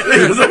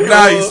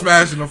 Now he's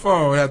smashing the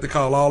phone. Have to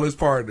call all his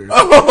partners.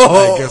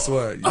 Oh. Hey, guess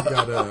what? You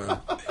gotta.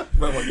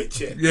 Might want to get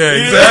checked. Yeah,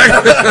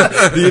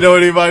 exactly. Do you know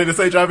anybody that's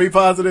HIV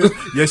positive?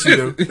 Yes, you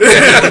do.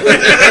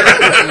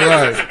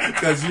 Right.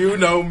 Because you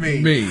know me.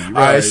 Me, All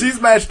right. she's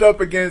matched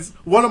up against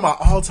one of my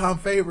all-time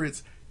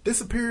favorites.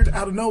 Disappeared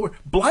out of nowhere.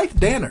 Blythe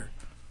Danner.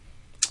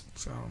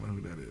 So I don't know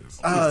who that is.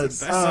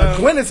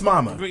 Gwyneth's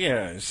mama.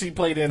 Yeah, she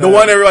played in the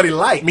one everybody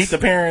likes. Meet the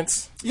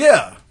Parents.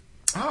 Yeah.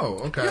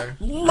 Oh, okay.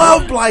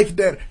 Love Blythe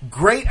Danner.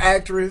 Great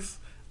actress.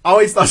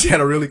 always thought she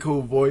had a really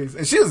cool voice,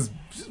 and she was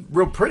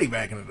real pretty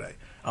back in the day.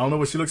 I don't know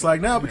what she looks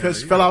like now because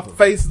she fell off the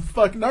face of the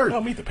fucking earth.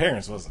 Well, Meet the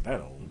Parents wasn't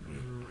that old.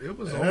 It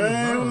was old.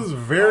 It was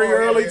very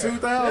early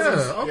 2000s.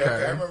 Yeah, okay. Yeah,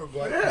 I remember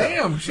Black. Yeah.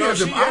 Damn, she has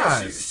them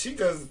eyes. She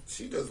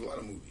does a lot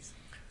of movies.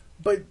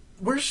 But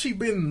where's she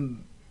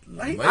been?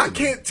 Lately. I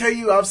can't tell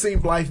you I've seen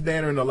Blythe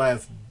Danner in the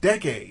last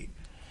decade.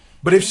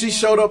 But if she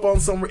showed up on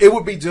some, it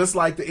would be just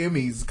like the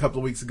Emmys a couple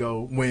of weeks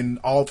ago when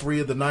all 3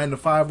 of the 9 to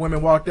 5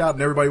 women walked out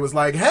and everybody was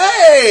like,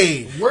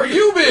 "Hey, where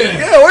you been?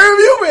 Yeah, where have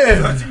you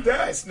been?" Thought you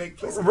died, Snake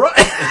Plissken. Right.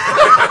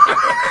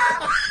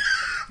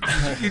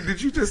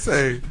 Did you just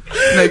say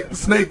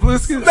Snake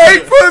Plissken?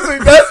 Snake Pussy,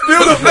 that's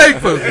beautiful. Snake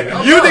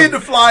Pussy. You need to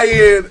fly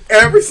in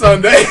every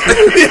Sunday.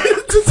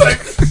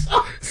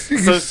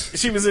 So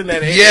she was in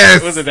that.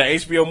 Yes. Was it the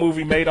HBO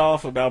movie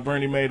Madoff about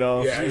Bernie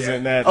Madoff? Yeah, she was yeah.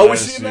 in that. Oh,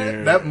 was she in last that?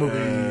 year. That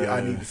movie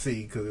I need to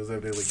see because it was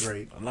evidently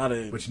great. A lot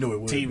of But you knew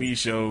it would TV be.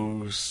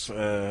 shows.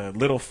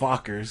 Little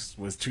Fockers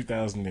was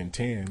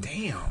 2010.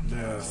 Damn.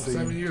 Yeah, see.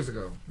 7 years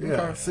ago. Yeah,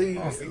 Okay. see,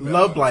 Awesome.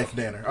 love Blythe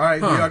Danner. All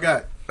right, who y'all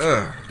got?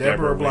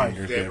 Deborah Blythe.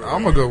 Winger.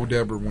 I'm gonna go with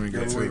Deborah Winger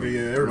Deborah too. Winger,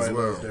 yeah, everybody as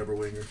well. loves Deborah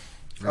Winger.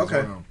 As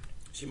Okay. well.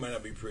 She might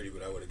not be pretty,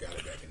 but I would have got her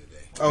back in the day.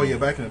 Oh yeah,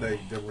 back in the day,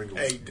 Deborah Winger.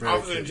 Was Hey, very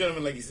officer and cute.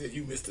 gentleman, like you said,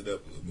 you missed it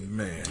up a little bit.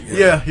 Man.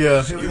 Yeah.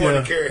 You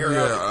want to carry her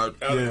Yeah, out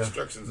the yeah.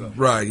 instruction zone.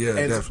 Right, yeah,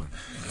 And- definitely.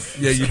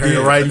 Yeah, you Carry did.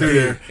 it right You through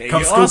did. there. Hey, Come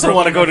you scoop also her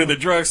want to up. go to the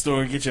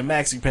drugstore and get your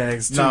maxi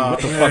pads too. Nah,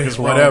 what the yeah, fuck is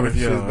wrong whatever. with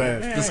She you? was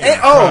bad. Yeah, And,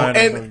 yeah. oh, Crying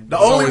and over- the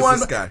only always one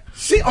this guy.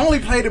 she only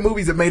played the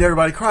movies that made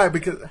everybody cry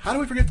because how do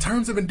we forget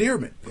Terms of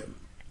Endearment?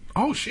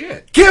 Oh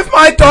shit. Give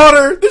my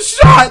daughter the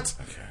shot.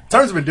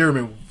 Terms of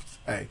Endearment.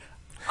 Hey,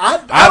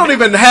 I don't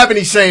even have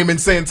any shame in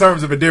saying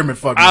Terms of Endearment.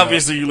 Fuck me up.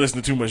 Obviously, you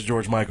listened to too much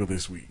George Michael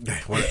this week.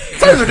 Terms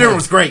of Endearment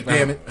was great.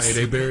 Damn it. Hey,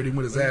 they buried him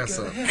with his ass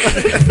up.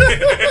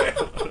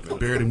 They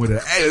buried him with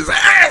his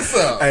ass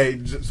up. Hey,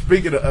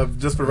 speaking of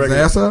just for record,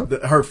 ass up?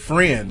 her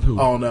friend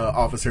on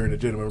Officer and the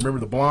Gentleman. Remember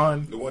the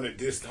blonde? The one that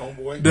dissed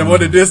Homeboy? The one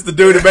that dissed the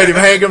dude that made him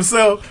hang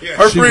himself. Yeah.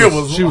 Her She friend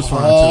was- was she was fine,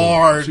 too.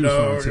 hard. She was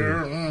fine, dog.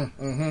 too.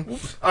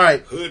 Mhm. All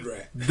right, Hood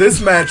rat. this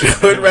matchup,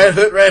 hood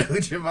rat,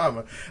 hood your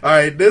mama. All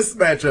right, this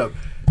matchup.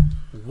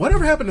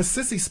 Whatever happened to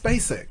Sissy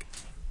Spacek?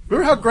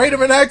 Remember how great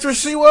of an actress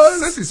she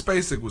was? Sissy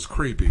Spacek was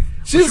creepy.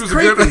 She But was a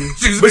good- creepy,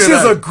 she was a but good she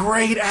was a actor.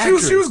 great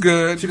actress. She was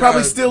good. She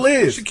probably still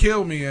is. She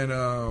killed me in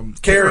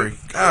Carrie.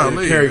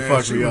 Golly, Yeah, Carrie man.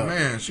 fucked she me was, up.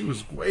 Man, she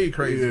was way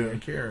crazy Yeah. in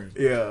Carrie.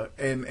 Yeah,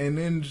 and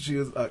then she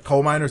was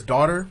coal miner's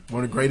daughter,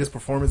 one of the greatest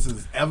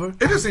performances ever.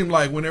 It just seemed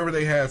like whenever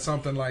they had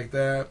something like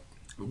that,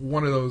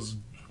 one of those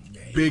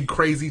big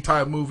crazy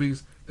type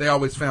movies, they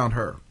always found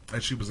her,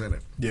 and she was in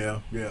it. Yeah,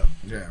 yeah.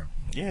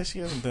 Yeah, she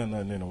hasn't done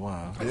nothing in a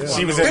while. Yeah.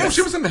 She was Damn, in.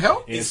 she was in the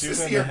Help? Yeah, Is she was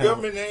this in your the Help.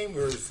 government name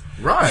or is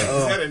Right.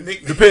 that a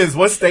nickname? Depends.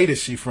 What state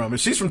is she from? If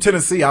she's from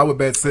Tennessee, I would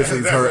bet Sissy's her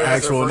That's her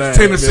actual name. first-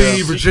 Tennessee,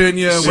 Yeah.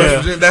 Virginia, West Yeah.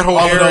 Virginia, that whole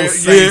All of area. those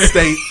same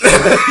states.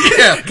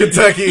 yeah.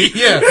 Kentucky.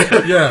 Yeah,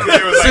 yeah.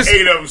 There was like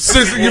 8 of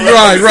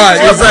them.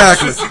 Right,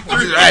 exactly.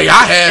 Hey,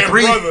 I had And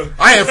three. brother.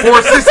 I had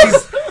 4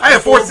 sissies. I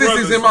had 4 Four sissies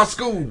brothers. in my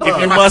school. If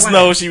you In my must class.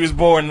 know, she was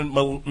born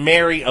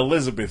Mary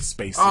Elizabeth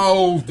Spacek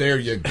Oh, there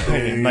you go.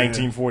 in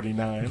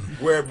 1949.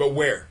 Where?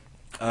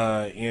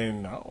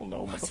 In I don't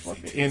know,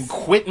 motherfucker, in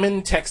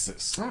Quitman,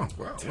 Texas. Oh,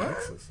 wow.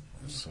 Texas.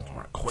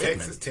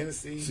 Texas,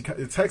 Tennessee.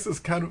 Texas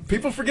kind of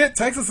people forget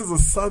Texas is a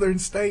southern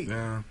state.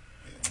 Yeah.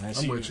 And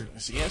I'm with you.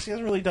 She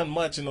hasn't really done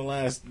much in the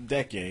last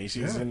decade. She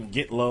was in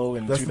Get Low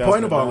in That's the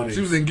point of all of 2009. these.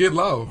 She was in Get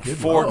Low.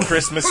 Four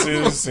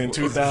Christmases in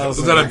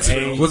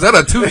 2008. Was that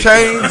a 2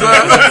 Chainz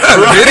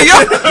video?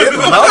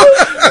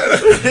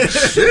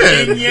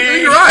 Shit.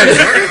 You're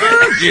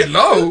right. Get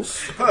Low.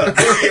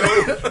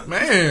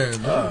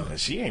 Man.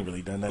 She ain't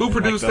really done that. Who in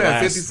produced like the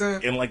that, last- 50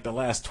 Cent? In like the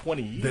last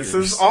 20 years. This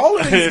is all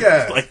of these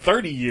guys. Like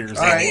 30 years.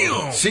 All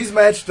right. She's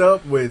matched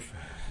up with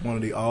one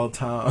of the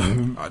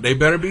all-time They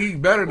better be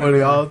better one of than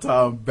the her.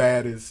 all-time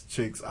baddest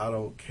chicks. I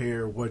don't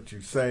care what you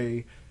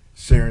say,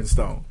 Sharon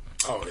Stone.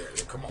 Oh,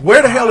 yeah, come on.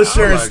 Where the hell is I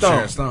Sharon like Stone?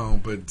 Sharon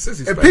Stone, but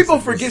Sissy And Spacek people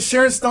was- forget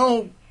Sharon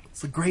Stone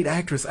was a great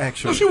actress.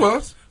 Actually, No, she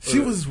was. She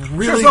was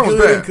really Stone was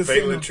good. in bad. Fatal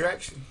Casino.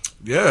 Attraction.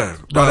 Yeah.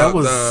 No, that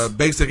was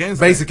Basic Instinct.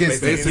 Basic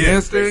Instinct. Basic Yeah.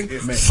 Instinct.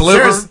 Basic Man,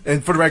 Sliver. Sharon-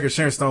 and for the record,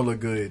 Sharon Stone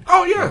looked good.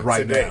 Oh, yeah.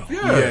 right Today. now.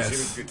 Yeah. Yes. She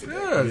was good today.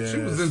 Yeah, she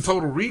was in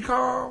Total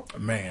Recall.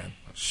 Man.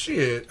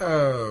 Shit.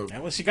 Yeah,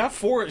 well, she got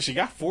four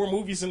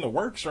movies in the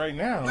works right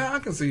now. I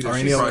can see that. Are she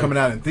any of them probably- coming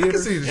out in I can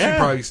theaters? see that Yeah. she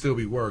probably still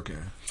be working.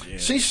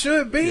 She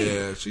should be.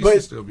 Yeah, she but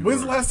should still be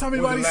when's the working. last time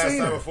When was anybody the last seen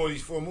time her? before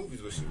these 4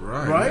 movies was she?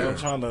 Right. Right? I'm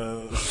trying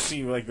to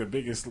see like the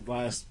biggest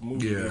last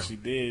movie Yeah. that she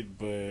did,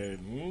 but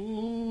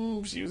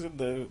she was in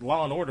the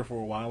Law and Order for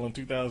a while in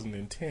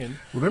 2010.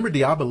 Remember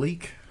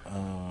Diabolique?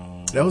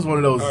 That was one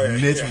of those Oh, yeah,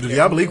 niche. yeah.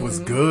 Diabolique was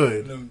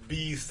good. Them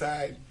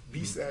B-side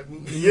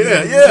movies.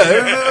 Yeah,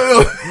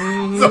 yeah.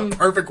 It's a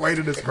perfect way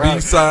to describe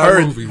B-side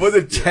her. movies. Was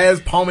it Chaz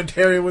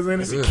Palminteri was in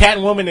it?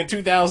 Catwoman in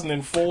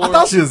 2004. I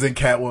thought she was in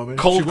Catwoman.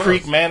 Cold She was.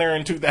 Creek Manor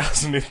in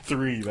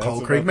 2003. That's Cold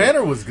about Creek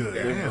Manor was good.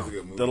 Yeah, that was a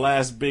good movie. the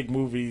last big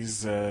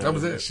movies That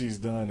was it. she's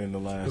done in the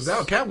last. Because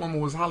that Catwoman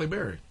was Halle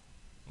Berry.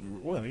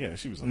 Well, yeah,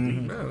 she was a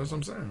lead. Yeah, that's what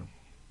I'm saying.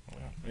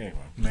 Anyway,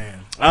 man.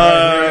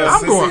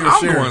 I'm going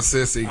I'm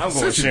Sissy.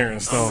 going Sharon I'm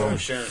Stone. going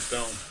Sharon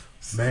Stone.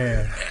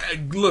 Man,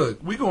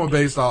 Look, we going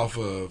based off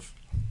of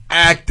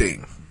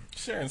acting.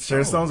 Sharon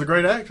Stone's a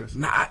great actress.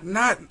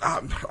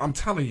 I'm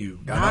telling you,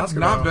 Got an Oscar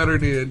not now. better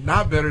than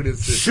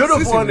Sissy. Should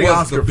have Sissy won the was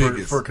Oscar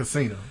biggest. for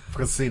Casino.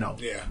 Casino.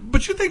 Yeah.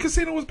 But you think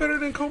Casino was better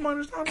than Coal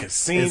Miner's Daughter?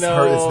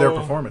 Casino. It's their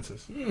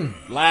performances.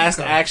 Last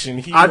Action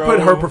Hero. I'd put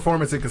her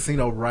performance in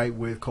Casino right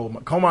with Coal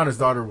Miner's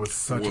Daughter was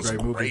such a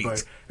great movie,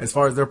 but as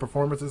far as their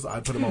performances,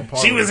 I'd put them on par.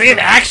 She was in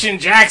Action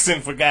Jackson,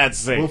 for God's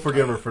sake. We'll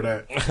forgive her for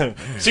that.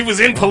 She was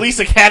in Police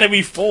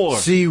Academy 4.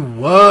 She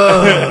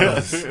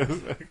was.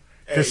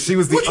 Because she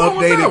was the Which one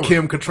was updated that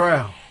Kim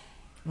Cattrall.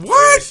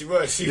 What? Yeah, she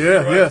was.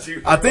 Yeah.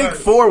 I think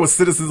 4 was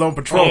Citizens on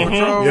Patrol.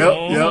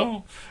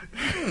 Yep.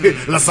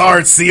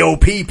 Lassard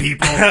COP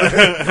people.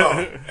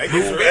 Hey,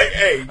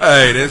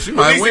 then she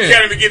might Police win.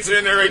 Academy gets her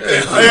in there right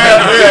there.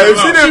 If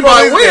she didn't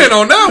might win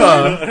on that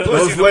one.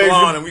 Plus she's a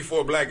blonde and we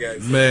 4 black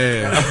guys.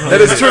 Man.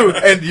 That is true.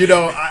 And,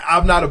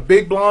 I'm not a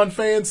big blonde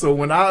fan, so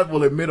when I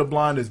will admit a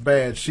blonde is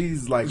bad,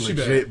 she's like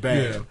legit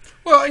bad. Yeah.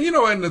 Well,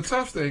 and the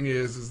tough thing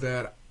is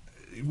that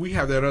we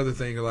have that other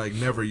thing like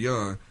never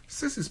young.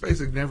 Sissy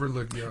Spacek never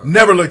looked young.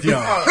 Never looked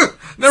young.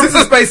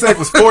 Sissy Spacek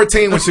was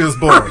 14 when she was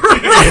born. And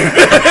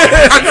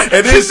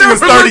then she was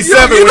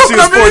 37 when she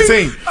was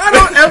 14.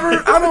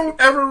 I don't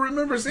ever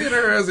remember seeing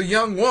her as a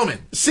young woman.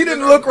 She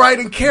didn't look right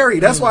in Carrie.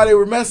 That's why they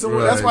were messing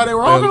with her. That's why they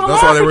were all going to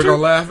laugh That's why they were at you. going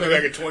to laugh at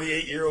Like her. a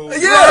 28-year-old.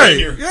 Yeah.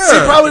 Yeah. She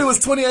probably was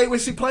 28 when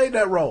she played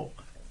that role.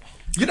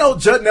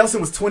 Judd Nelson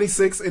was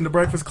 26 in The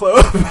Breakfast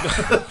Club.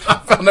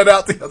 I found that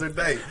out the other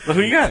day. But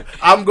who you got?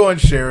 I'm going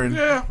Sharon.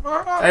 Yeah.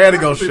 I had to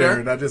go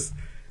Sharon.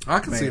 I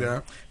can see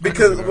that.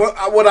 Because I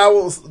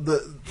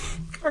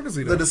can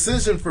see that. the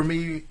decision for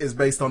me is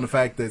based on the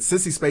fact that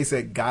Sissy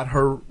Spacek got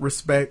her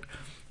respect.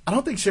 I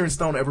don't think Sharon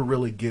Stone ever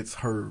really gets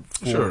her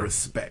full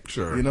respect.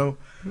 Sure.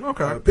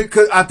 Okay.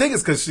 Because I think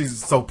it's because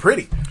she's so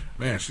pretty.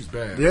 Man, she's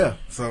bad. Yeah.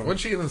 So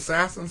wasn't she in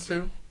Assassins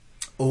too?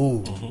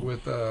 Ooh.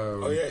 With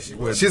she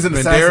was. She's in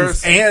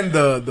Assassins and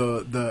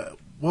the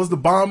what was the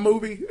Bond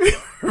movie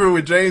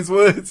with James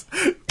Woods?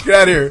 Get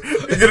out of here.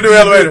 Get a new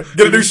elevator.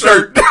 Get a new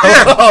shirt.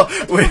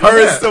 With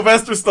her and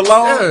Sylvester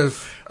Stallone.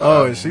 Yes.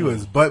 Oh, and she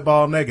was butt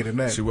ball naked in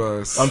that. She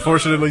was.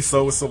 Unfortunately,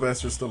 so was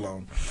Sylvester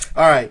Stallone.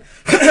 All right.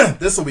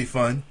 This will be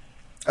fun.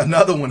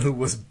 Another one who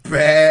was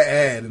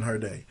bad in her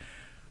day.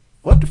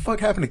 What the fuck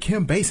happened to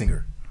Kim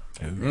Basinger?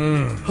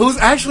 Who's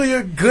actually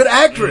a good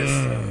actress.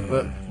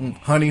 But,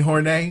 Honey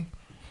Hornay.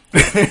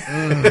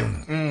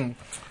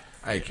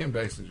 Hey, Kim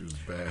Basinger was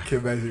bad.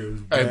 Kim Basinger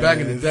was bad. Hey, back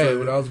in the day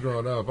when I was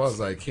growing up, I was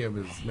like, Kim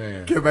is,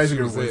 man. Kim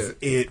Basinger was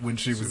it when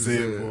she was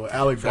in. Boy.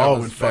 Alec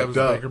Baldwin fucked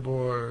up. Baker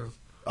Boys.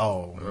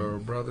 Oh.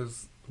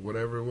 Brothers,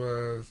 whatever it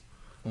was.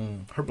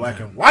 Her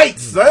black and white,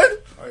 son.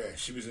 Oh, yeah.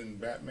 She was in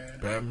Batman.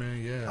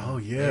 Batman, yeah. Oh,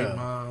 yeah. 8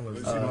 Mile. Was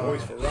she the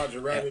voice for Roger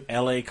Rabbit?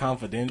 L.A.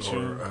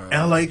 Confidential.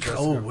 L.A.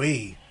 Oh,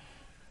 wait.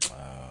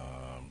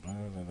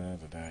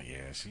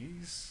 Yeah,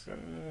 she's...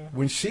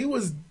 When she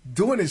was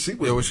doing it, she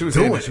was when she was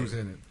doing in it. it. She was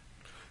in it.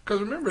 Because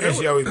remember, And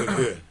she always looked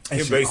good.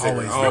 Kim she Basinger.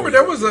 always- remember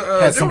there was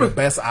a had some of the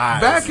best eyes.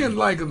 back in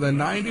like the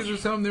 90s or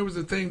something. There was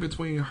a thing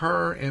between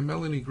her and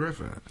Melanie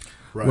Griffith,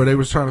 Right. where they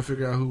was trying to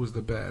figure out who was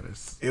the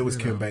baddest. It was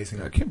Kim Basinger.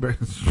 Yeah, Kim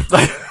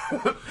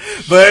Basinger.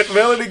 But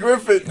Melanie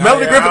Griffith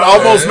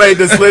almost made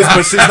this list,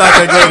 but she's not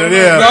that good at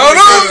it. No.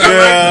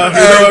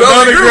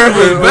 Melanie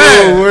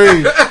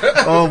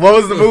Griffith. Oh, what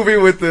was the movie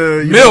with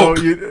the Milk?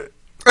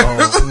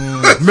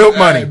 Milk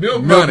Money.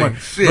 Milk Money.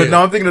 Shit. But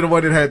no, I'm thinking of the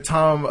one that had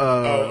Tom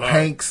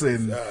Hanks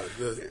and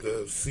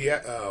The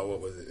Seattle, what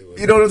was it?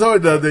 you know what I'm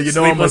talking about? The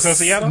Sleepless in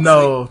Seattle?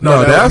 No,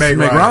 that's Meg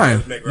Meg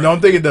Ryan. Ryan. No, I'm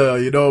thinking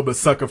I'm a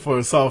sucker for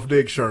a soft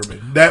dick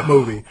Sherman. That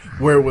movie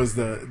where it was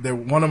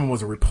one of them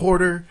was a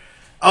reporter.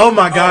 Oh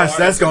my gosh,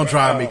 that's gonna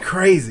drive me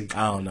crazy.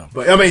 I don't know.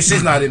 But I mean,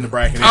 she's not in the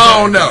bracket.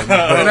 I don't know. And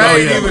I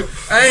ain't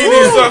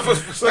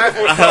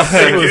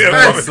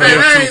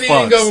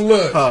even gonna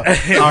look. All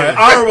right,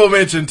 honorable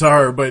mention to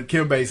her, but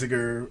Kim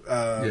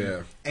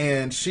Basinger.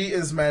 And she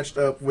is matched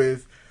up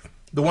with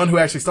the one who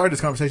actually started this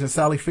conversation,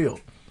 Sally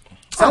Field.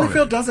 Sally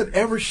Field doesn't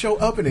ever show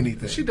up in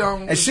anything. She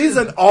don't. And she's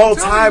an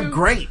all-time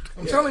great.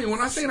 I'm telling you, when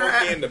I seen her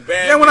Smokey and the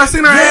Bandit. yeah, when I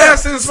seen her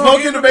ass in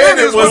Smokey and the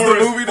Bandit was the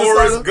movie that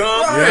Forrest started.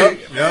 Gump. Right.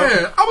 Yep.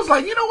 Yeah. I was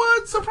like, you know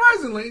what?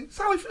 Surprisingly,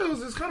 Sally Fields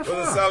is kind of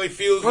Wasn't fun. Sally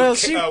Fields?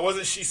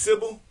 Wasn't she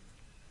Sybil?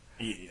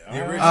 The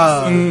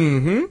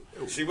original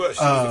Sybil. She was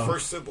the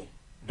first Sybil.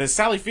 But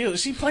Sally Field,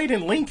 she played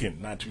in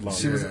Lincoln not too long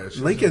ago.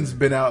 Lincoln's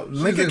been out.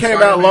 Lincoln in came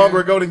out Spider-Man. longer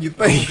ago than you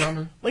think.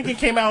 Lincoln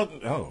came out,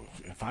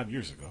 5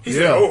 years ago. He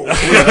said,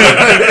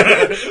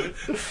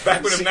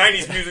 back when the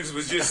 90s music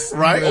was just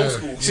Right. old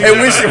school. And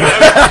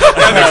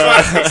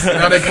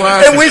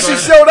when she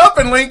showed up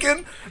in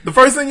Lincoln, the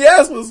first thing you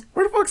asked was,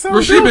 "Where the fuck Sally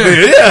Where she Field been?"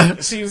 been?" Yeah,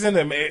 She was in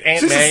the Aunt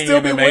should May still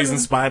and be the Amazing winning.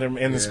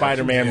 Spider-Man in the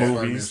Spider-Man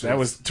movies. That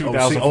was She old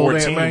Aunt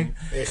 2014. May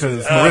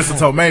because Marissa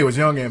Tomei was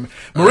young Aunt May.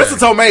 Marissa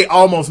Tomei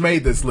almost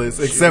made this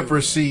list, except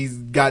for she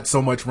got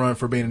so much run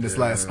for being in this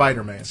last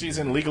Spider-Man. She's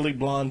in Legally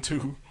Blonde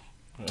 2.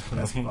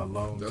 That's a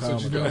long That's time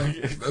what you ago.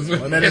 doing? That's what,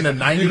 Wasn't that in the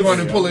 90s? You going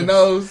and pulling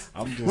those?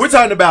 We're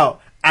talking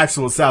about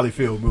actual Sally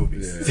Field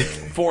movies.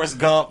 Forrest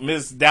Gump,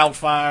 Miss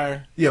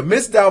Doubtfire. Yeah,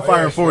 Miss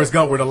Doubtfire and Forrest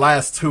Gump were the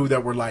last two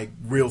that were like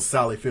real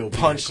Sally Field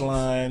movies.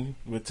 Punchline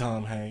with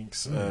Tom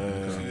Hanks.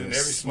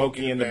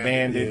 Smokey and the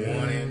Bandit.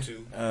 1 and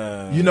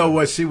 2. You know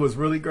what she was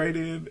really great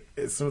in?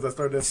 As soon as I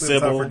started that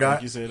sentence, Sybil, I forgot.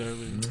 like you said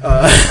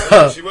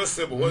earlier. She was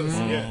Sybil, wasn't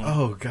she? Yeah.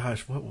 Oh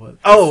gosh, what was?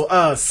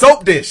 Oh,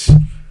 Soap Dish.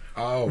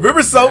 Oh,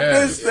 remember Soap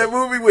Dish? That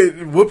movie with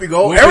Whoopi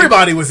Goldberg.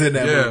 Everybody was in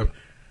that movie.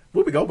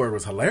 Whoopi Goldberg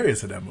was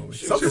hilarious in that movie.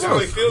 She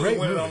really feels the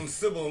winner on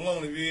Sybil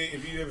alone.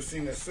 If you ever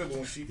seen that Sybil,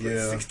 when she played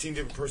 16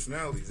 different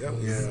personalities, that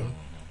was. Yeah.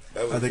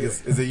 I think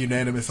is it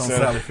unanimous on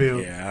Sally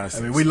Field? Yeah, I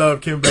mean we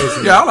love Kim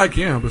Basinger. Yeah, I like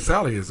Kim, but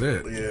Sally is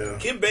it. Yeah,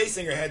 Kim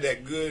Basinger had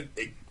that good,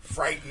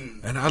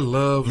 frightened, and I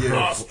love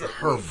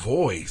her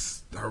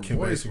voice. Her Kim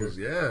voice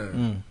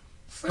Basinger.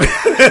 was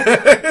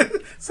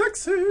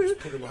sexy. Just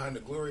put her behind the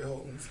glory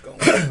hole and it's gone.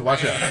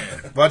 Watch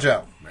out! Watch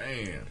out,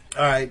 man!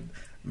 All right.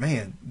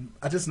 Man,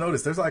 I just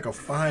noticed there's like a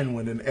fine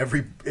one in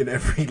every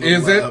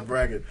Is it?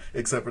 bracket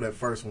except for that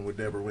first one with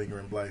Deborah Winger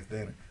and Blythe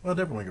Danner. Well,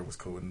 Deborah Winger was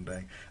cool in the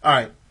day. All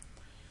right,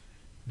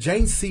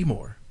 Jane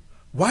Seymour.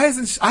 Why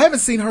isn't I haven't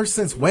seen her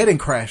since Wedding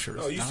Crashers?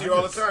 Oh, you see her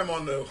all the time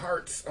on the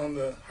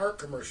heart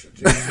commercial.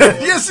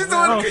 Yeah, she's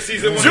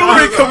doing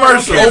jewelry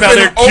commercial.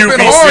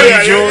 Open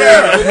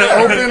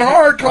heart. Open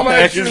heart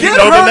collection. Get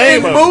her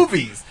in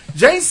movies.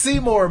 Jane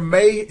Seymour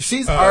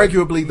she's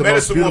arguably the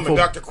most beautiful. Woman,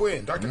 Dr.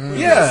 Quinn. Dr. Quinn.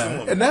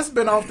 Yeah, and that's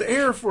been off the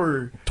air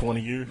for 20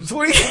 years.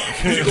 20 You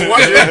can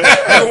watch it. You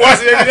can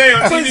watch it every day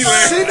on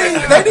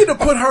TV. They need to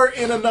put her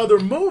in another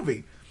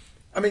movie.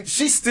 I mean,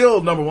 she's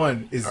still number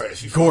one. Is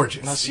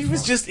gorgeous. Now, she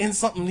was just in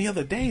something the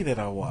other day that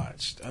I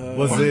watched.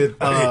 Was it? It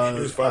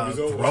was 5 years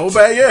old.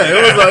 Throwback?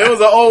 Yeah, it was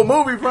an old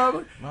movie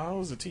probably. No, it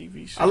was a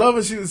TV show. I love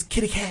when she was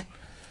Kitty Cat.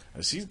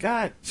 She's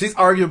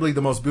arguably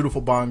the most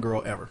beautiful Bond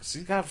girl ever.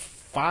 She's got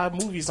 5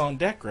 movies on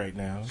deck right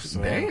now.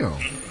 So. Damn.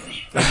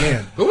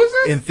 Again, who is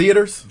it in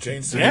theaters?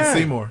 Jane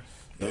Seymour.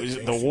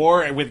 The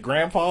War with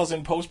Grandpa's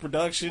in post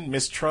production.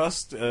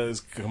 Mistrust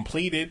is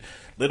completed.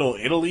 Little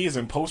Italy is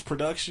in post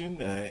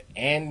production.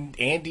 And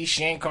Andy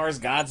Shankar's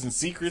Gods and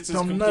Secrets is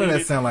completed. None of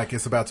that sound like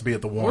it's about to be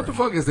at the Warren. What the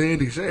fuck is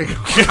Andy Shankar?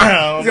 He's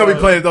gonna be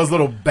playing at those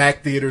little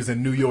back theaters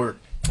in New York.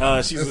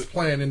 She's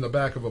playing in the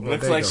back of a bodega.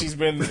 Looks like she's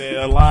been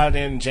a lot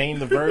in Jane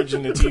the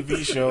Virgin, the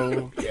TV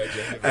show.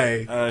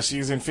 Hey,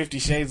 she's in 50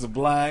 Shades of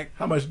Black.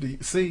 How much do you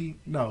see?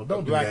 No,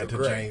 don't do that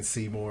to Jane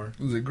Seymour.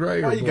 Was it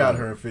gray? Why or you got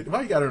her in 50?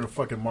 Why you got her in a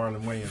fucking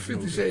Marlon Wayans?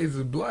 50 Shades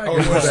of Black. Oh,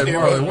 that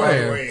Marlon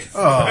Wayans.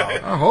 Oh,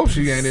 I hope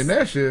she ain't in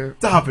that shit.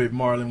 Stop it,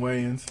 Marlon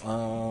Wayans.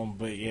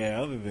 But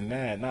yeah, other than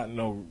that, not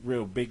no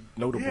real big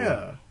notable.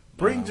 Yeah,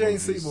 bring Jane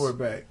Seymour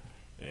back.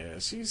 Yeah,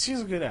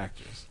 she's a good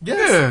actress.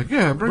 Yes.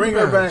 Yeah, bring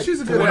her back. She's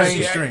a Good good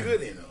mainstream.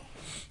 mainstream.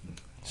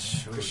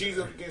 She's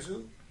up against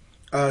who?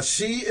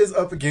 She is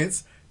up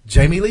against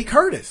Jamie Lee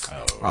Curtis.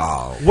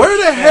 Oh. Where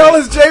the hell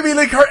is Jamie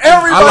Lee Curtis?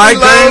 Everybody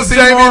loves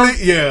Jamie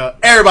Lee. Yeah,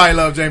 everybody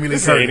loves Jamie Lee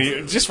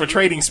Curtis. Just for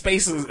trading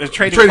spaces,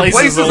 trading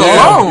places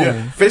alone.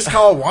 Yeah. Fish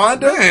Called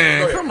Wanda.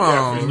 Man, come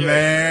on,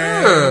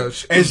 man. Yeah,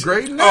 she was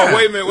great in that. Oh,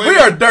 wait a minute. We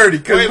are dirty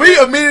because we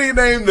immediately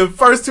named the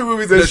first 2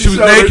 movies that she was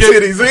showed naked.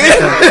 her titties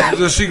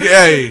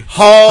in.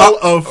 Hall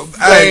of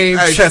Fame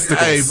chesticles.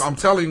 Hey, I'm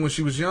telling you, when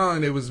she was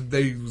young, they was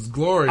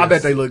glorious. I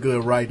bet they look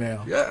good right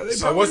now. Yeah.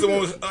 So what's the one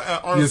with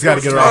Arnold? You just got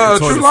to get her off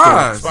the toilet. True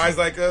Lies. Spies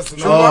Like Us.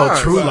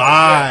 True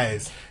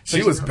Lies.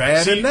 She was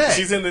bad in that.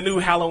 She's in the new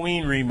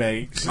Halloween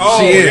remake. She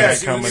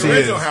is. She was in the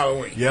original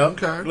Halloween. Yep.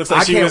 Okay. Looks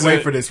like I can't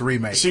wait for this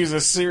remake. She was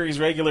a series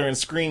regular in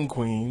Scream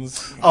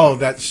Queens. Oh,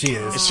 that she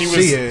is. She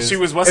was. She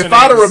was. If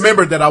I'd have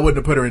remembered that, I wouldn't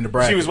have put her in the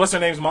bracket. She was. What's her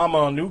name's mama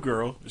on New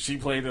Girl? She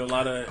played a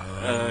lot of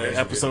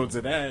episodes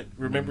of that.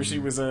 Remember, she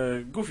was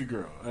a Goofy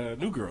Girl,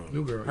 New Girl.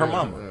 Her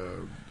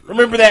mama.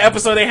 Remember that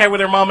episode they had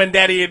with her mom and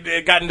daddy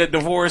had gotten the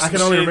divorce? I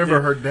can only remember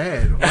her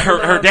dad.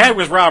 Her dad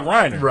was Rob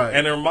Reiner, right?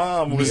 And her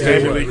mom was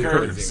Jamie Lee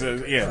Curtis.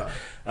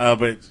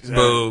 But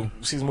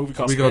she's a movie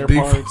called Spare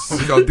Parts.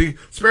 We go deep.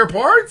 Spare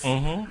Parts?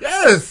 Mm-hmm.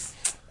 Yes.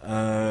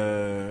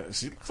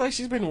 She looks like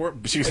she's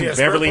been. She was in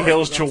Beverly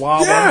Hills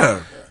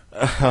Chihuahua.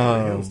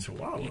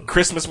 Yeah.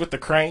 Christmas with the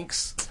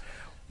Cranks.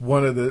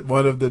 One of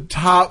the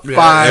top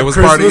 5 was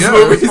Christmas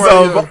movies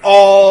of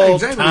all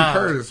Jamie time.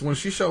 Lee Curtis, when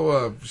she show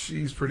up,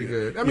 she's pretty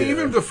good. I mean,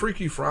 even the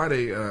Freaky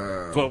Friday.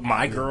 But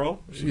My Girl,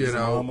 you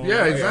know,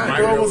 exactly. My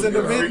Girl was in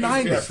the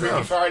mid-90s.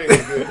 Freaky Friday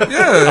was good.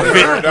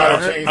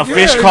 A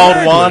Fish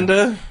Called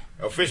Wanda.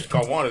 A Fish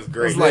Called Wanda is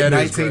great. It was like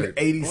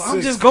 1986. Well,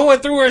 I'm just going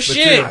through her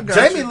shit.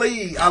 Jamie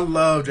Lee, I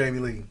love Jamie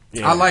Lee.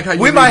 Yeah. I like how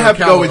we might have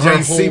to go with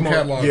Jane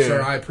Seymour. Sir,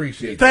 I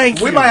appreciate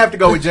that. We might have to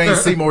go with Jane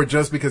Seymour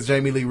just because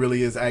Jamie Lee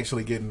really is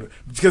actually getting,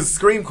 because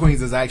Scream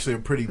Queens is actually a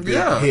pretty big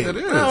hit. It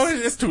is. No,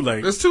 it's too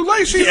late. It's too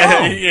late. She's on.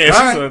 on. Yeah,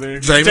 she's on there.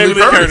 Jamie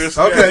Lee Curtis.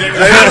 Okay.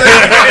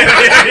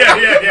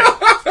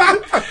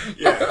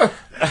 Yeah.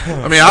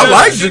 I mean, I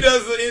like she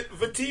does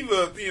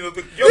Vativa,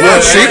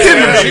 she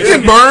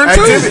can burn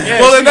too.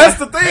 Well, and that's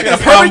the thing. thing.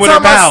 Every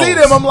time I see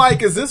them, I'm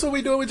like, is this what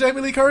we doing with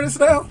Jamie Lee Curtis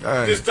now?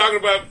 Just talking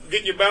about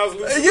getting your bowels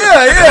loose.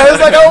 Yeah.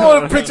 It's like I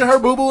want to picture her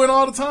boo-booing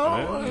all the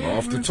time.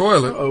 Off the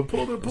toilet.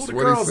 Pull the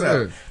curls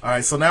out. All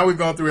right, so now we've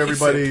gone through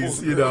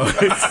everybody's, we've gone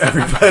through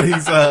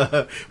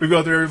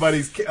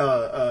everybody's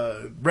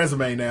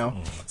resume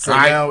now. So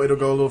now it'll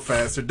go a little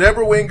faster.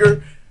 Deborah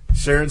Winger,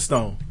 Sharon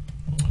Stone.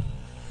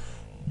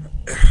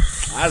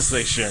 I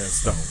say Sharon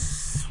Stone.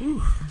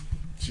 Whew.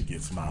 She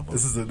gets my vote.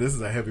 This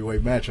is a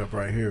heavyweight matchup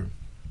right here.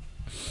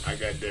 I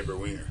got Deborah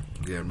Winger.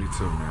 Yeah, me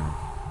too, man.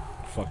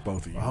 Fuck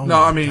both of you. Oh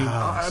no, I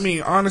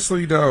mean,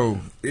 honestly though,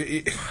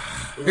 we're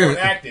going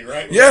acting,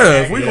 right?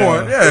 If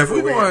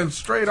we're going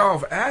straight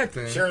off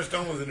acting. Sharon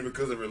Stone was in it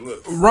because of her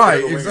looks.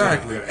 Right,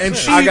 exactly. And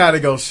I gotta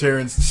go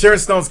Sharon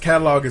Stone's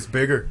catalog is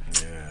bigger.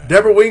 Yeah.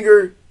 Deborah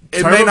Winger,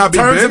 may not be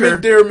Terms bigger. of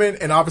Endearment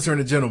and Officer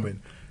and a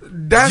Gentleman.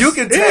 You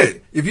can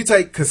take if you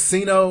take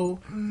Casino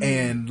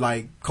and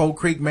like Cold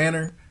Creek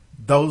Manor.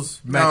 Those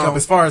match up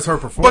as far as her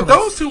performance. But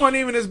those two aren't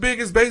even as big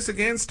as Basic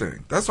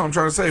Instinct. That's what I'm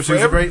trying to say.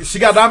 She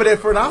got nominated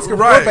for an Oscar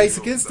for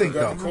Basic Instinct,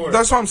 though.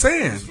 That's what I'm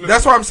saying.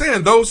 That's what I'm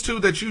saying. Those two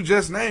that you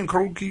just named,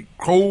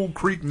 Cold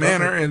Creek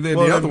Manor, and then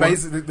the other one.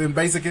 Then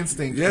Basic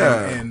Instinct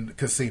and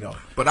Casino.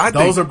 But I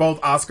think those are both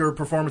Oscar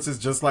performances,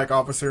 just like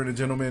Officer and a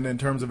Gentleman in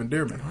Terms of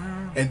Endearment.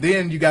 And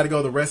then you got to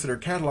go the rest of their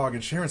catalog,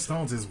 and Sharon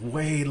Stone's is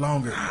way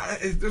longer.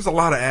 There's a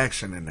lot of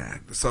action in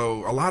that.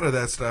 So a lot of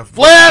that stuff.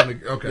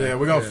 Flip! Okay. Yeah,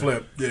 we're going to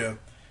flip. Yeah.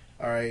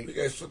 All right. You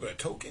guys flipping a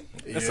token?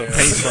 That's a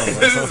peso.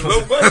 This is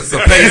low budget. That's a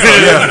peso.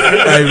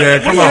 Yeah. Hey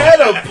man, come on. We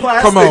had a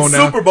plastic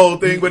Super Bowl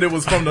thing, but it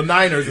was from the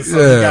Niners, and so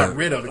we got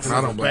rid of it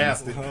because it was a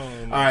bastard. All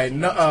right,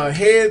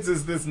 heads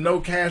is this no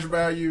cash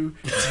value.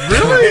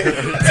 Really?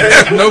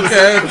 No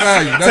cash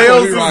value. That's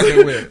what we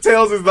rocking with.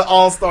 Tails is the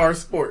All-Star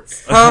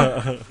Sports.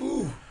 Huh?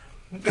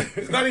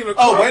 It's not even.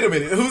 Wait a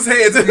minute. Whose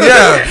heads?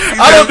 Yeah,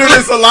 I don't do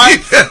this a lot.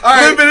 All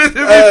right,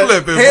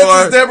 flipping. Heads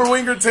Boy. is Deborah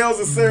Winger. Tails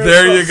is Sarah.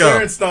 There you go.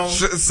 Sharon Stone.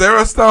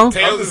 Sarah Stone.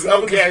 Tails is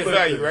no cash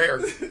value, right?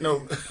 Or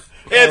no.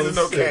 Heads is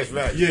no cash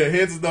value. Yeah,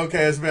 heads is no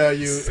cash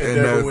value. And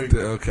Deborah Winger.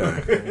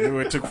 Okay.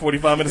 It took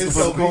 45 minutes to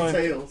flip a coin.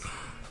 Tails.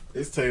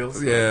 It's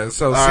Tails. Yeah.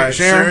 So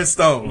Sharon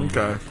Stone.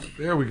 Okay.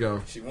 There we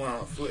go. She won on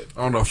a flip.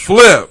 On a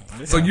flip.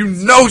 So you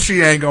know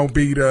she ain't gonna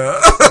beat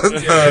whoever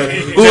Jamie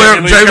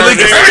Lee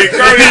Curtis. You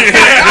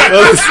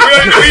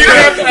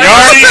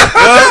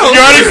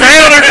already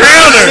crowned her.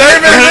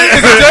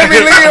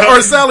 Jamie Lee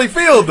or Sally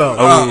Field though? I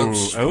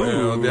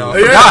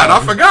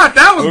forgot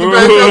that was the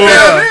best.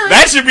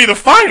 That should be the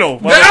final.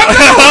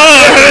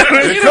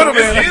 It could have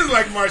been. It is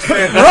like March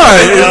Madness.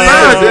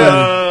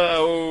 Right.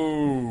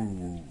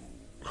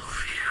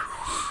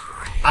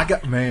 I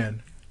got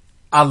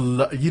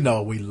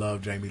we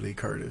love Jamie Lee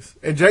Curtis,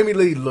 and Jamie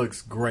Lee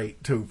looks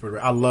great too.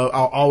 I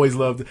always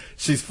loved.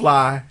 She's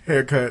fly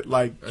haircut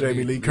like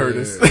Jamie Lee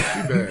Curtis.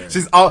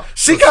 Yeah,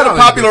 she kind of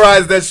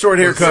popularized that short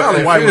haircut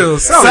for white women.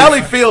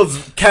 Sally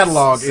Field's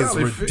catalog is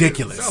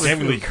ridiculous.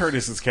 Jamie Lee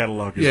Curtis's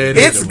catalog is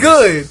it's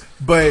good,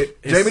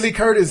 but Jamie Lee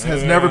Curtis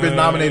has never been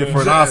nominated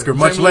for an Oscar,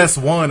 much less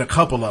won a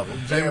couple of them.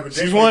 Jamie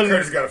Lee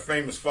Curtis got a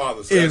famous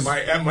father, so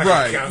that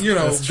might count. You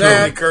know,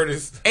 Jamie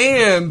Curtis,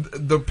 and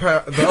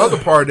the other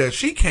part that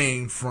she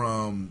came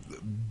from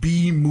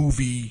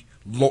B-movie.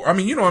 I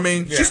mean, you know what I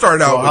mean? Yeah. She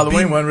started out with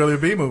Halloween wasn't really a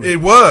B-movie. It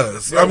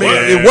was. I mean,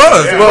 it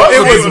was. Well,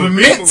 it was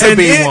meant to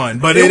be one,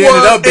 but it ended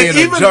up being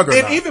a juggernaut.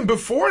 And even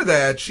before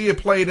that, she had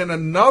played in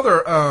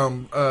another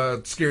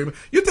scary movie.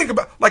 You think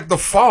about, like, The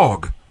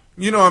Fog.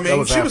 You know what I mean? That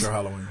was after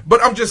Halloween.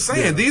 But I'm just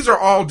saying, these are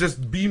all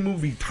just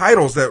B-movie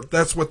titles.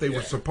 That's what they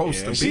were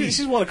supposed to be.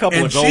 She's won a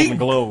couple of Golden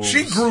Globes.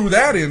 She grew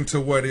that into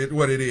what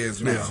it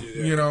is now.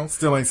 You know?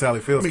 Still ain't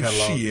Sally Field's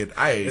catalog. Shit.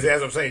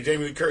 As I'm saying,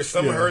 Jamie Lee Curtis,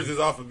 some of hers is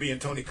off of being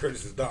Tony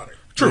Curtis's daughter.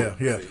 True.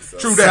 Yeah.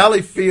 True that.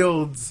 Sally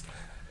Fields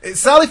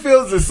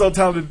is so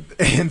talented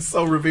and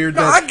so revered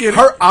that I get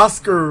her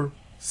Oscar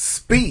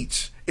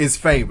speech is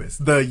famous.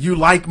 You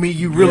like me,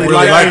 you really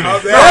like me.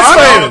 That's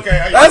famous.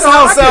 Okay. That's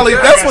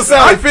what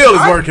Sally Field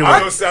is working with. I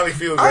know Sally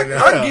Field right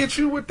now. I get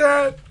you with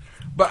that.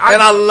 But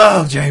I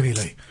love Jamie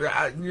Lee.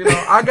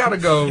 I gotta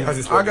go.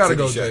 I gotta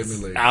go Jamie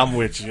Lee. I'm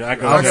with you. I'm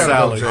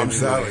Sally.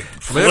 Sally.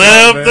 Flip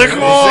the coin.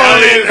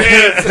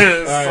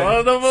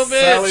 Son of a bitch.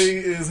 Sally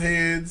is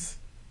heads.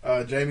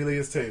 Jamie Lee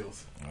is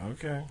tails.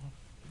 Okay.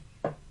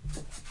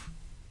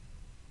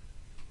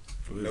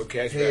 No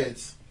cash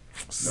heads.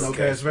 No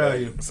cash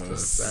value.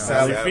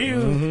 Sally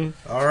Field.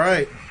 Mm-hmm. All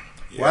right.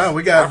 Yes. Wow,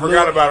 we got. I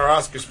forgot about her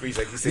Oscar speech.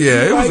 Like you said.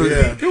 Yeah, it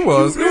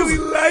was. You really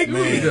like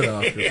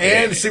me.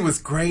 And she was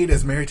great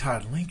as Mary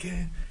Todd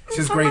Lincoln.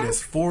 She's great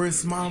as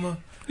Forrest Mama.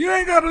 You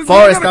ain't got to.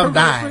 Forrest, I'm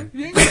dying.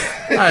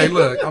 Hey,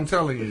 look, I'm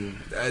telling you,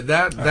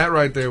 that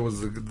right there was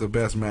the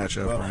best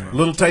matchup.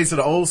 Little taste of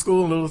the old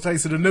school, little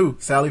taste of the new.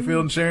 Sally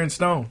Field and Sharon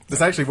Stone.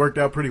 This actually worked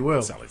out pretty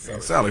well. Sally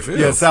Field.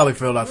 Yeah, Sally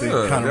Field, I think,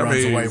 kind of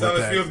runs away with that.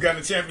 Sally Field's got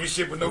a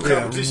championship with no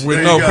competition.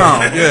 With no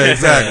comp. Yeah,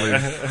 exactly.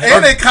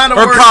 And it kind of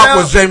worked out. Her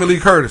comp was Jamie Lee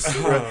Curtis.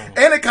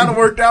 And it kind of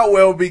worked out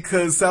well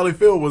because Sally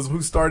Field was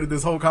who started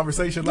this whole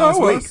conversation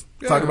last week.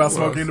 Talk about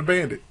Smokey and the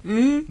Bandit.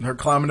 Mm-hmm. Her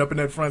climbing up in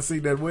that front seat,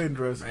 that wedding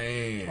dress.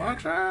 Man.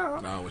 Watch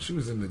out. No, when she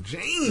was in the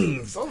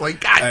jeans, I was like,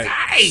 God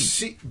dang.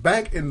 She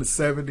back in the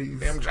 70s,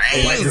 Damn the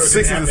jeans.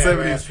 60s and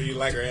 70s. For you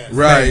like her ass.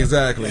 Right,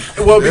 exactly.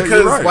 Well, Yeah,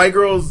 because you're right. white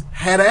girls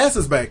had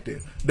asses back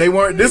then. They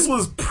weren't. This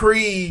was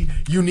pre.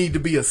 You need to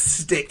be a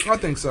stick. I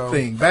think so.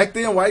 Thing back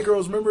then, white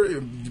girls remember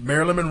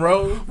Marilyn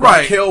Monroe,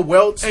 Right. Raquel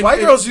Welch. And- White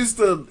and- girls used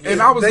to.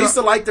 and I was they gonna- used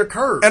to like their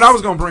curves. And I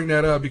was going to bring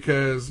that up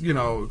because, you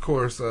know, of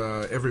course,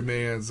 every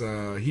man's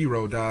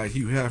hero died,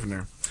 Hugh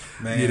Hefner.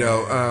 Man. You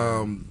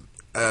know,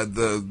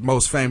 the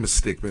most famous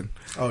stickman.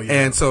 Oh, yeah.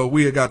 And so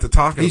we had got to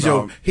talking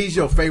about... He's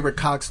your favorite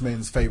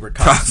coxman's favorite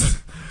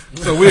coxman.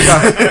 So we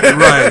got...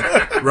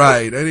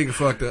 right. That nigga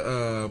fucked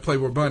the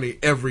Playboy Bunny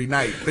every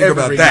night. Think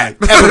about that.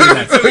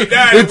 Every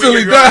night. Until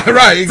he died.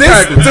 Right,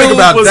 exactly. This Think dude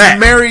about was that.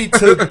 married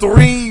to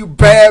 3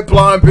 bad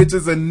blonde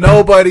bitches and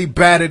nobody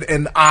batted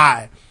an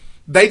eye.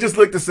 They just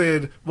looked and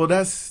said, well,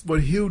 that's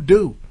what Hugh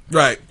do.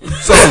 Right.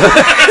 So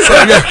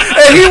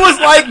yeah. And he was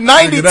like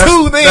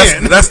 92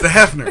 then. That's the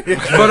Hefner.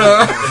 But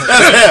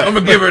I'm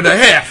gonna give her the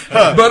half.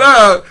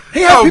 But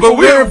he had people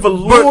wearing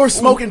velour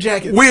smoking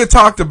jackets. We had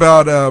talked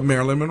about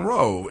Marilyn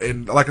Monroe,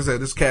 and like I said,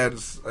 this cat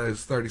is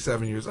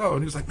 37 years old,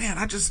 and he was like, "Man,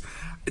 I just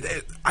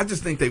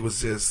think they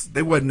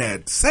wasn't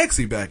that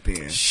sexy back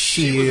then."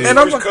 Shit. And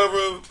I'm like, cover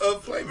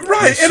of Playboy.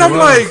 right, and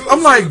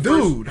I'm like,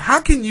 dude, how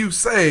can you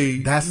say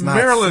That's not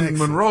Marilyn sexy.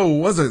 Monroe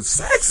wasn't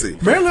sexy?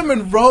 Marilyn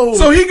Monroe.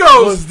 So he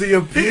goes, was the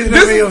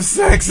epitome of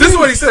sex. This is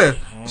what he said.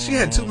 She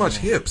had too much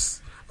hips.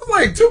 I was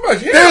like, too much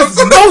hips?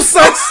 There's no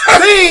such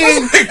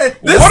thing.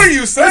 What are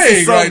you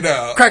saying right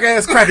now? Crack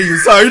ass cracker, you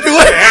sorry. You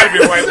It had to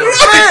be a white woman.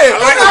 I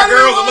like my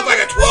girls that look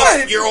like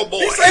a 12-year-old boy.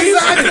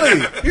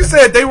 Exactly. He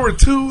said they were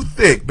too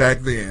thick back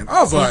then.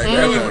 I was like,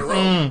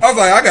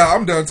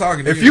 I'm done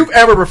talking to you. If you've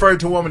ever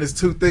referred to a woman as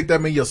too thick,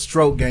 that means your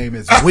stroke game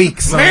is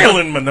weak, son.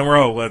 Marilyn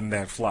Monroe wasn't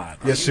that fly.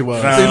 Yes, she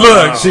was. No, See,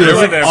 look, she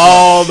was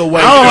all the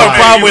way. I don't have a fly.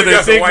 problem with her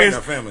That's a white in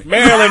thickness. our family.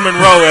 Marilyn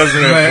Monroe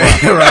wasn't that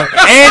fly. Right.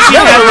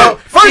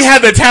 And she had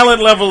the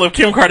talent level of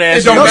Kim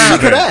Kardashian. No, matter. she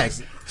could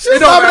act. She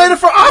was nominated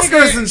for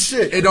Oscars and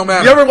shit. It don't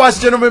matter. You ever watch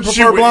Gentlemen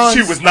Prefer Blondes?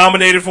 She was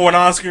nominated for an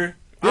Oscar.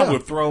 Yeah. I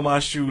would throw my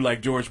shoe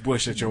like George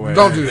Bush at your ass.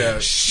 Don't do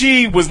that.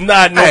 She was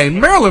not. Hey,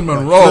 Marilyn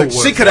Monroe Look,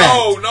 was... she could act.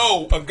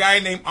 No, a guy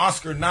named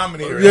Oscar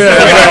nominated her.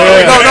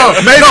 No,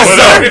 maybe so.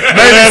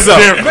 That's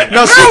different.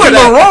 No, she Marilyn could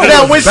act. Monroe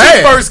Now, was when she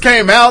bad. first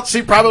came out,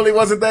 she probably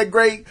wasn't that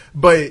great,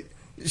 but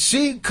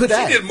she could She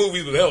act. did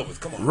movies with Elvis.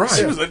 Come on. Right.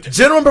 She was a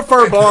Gentlemen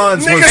Prefer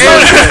Blondes was and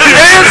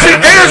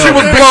she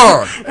was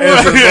blonde.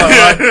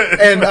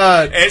 and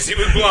And she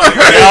was blonde.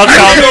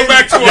 Y'all Go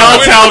back to y'all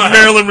her tout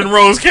Marilyn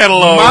Monroe's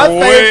catalog. my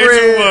way too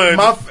favorite,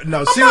 much.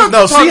 she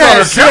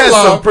had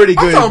some pretty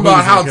good. I'm talking about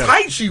movies how in her.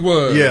 tight she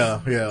was.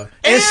 Yeah.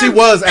 And she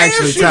was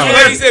actually Like he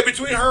talented. said,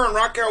 between her and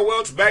Raquel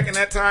Welch back in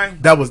that time,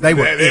 They were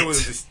they it.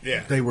 was just,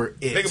 yeah. They were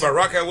it. Think about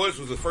Raquel Welch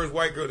was the first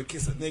white girl to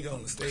kiss a nigga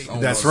on the stage.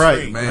 That's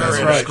right. Man, That's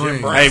on right. the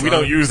screen. Hey, we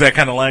don't use that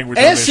kind of language.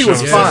 on And this she was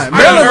show. fine. I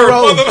Marilyn heard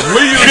Monroe.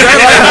 We use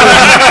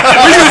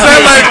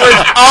that language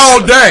all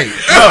day.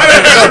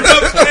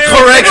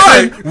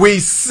 Correction. We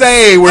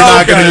say we're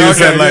not going to use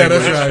that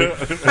language. Yeah,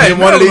 that's right. Hey,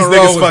 one of these Marilyn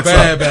niggas Monroe was fucks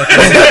bad up.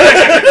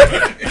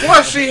 back then.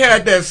 Plus, she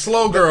had that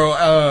slow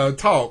girl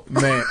talk.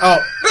 Man. Oh,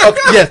 okay.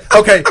 Yes.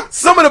 Okay.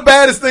 Some of the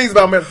baddest things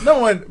about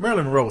Marilyn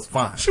Monroe was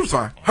fine. She was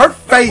fine. Her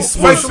face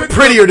was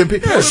prettier than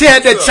people. She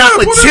had that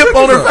chocolate chip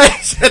on her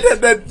face. She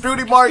had that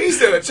Beauty Mark. He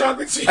said a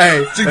chocolate chip.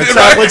 Hey, She that did,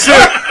 chocolate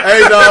right? chip.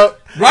 Hey, dog.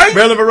 Right?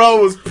 Marilyn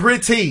Monroe was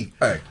pretty.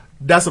 Hey.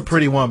 That's a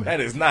pretty woman. That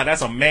is not.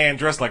 That's a man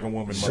dressed like a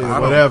woman. Shit,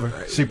 mother.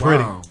 whatever. She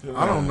pretty. Wow.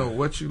 I don't know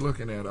what you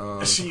looking at.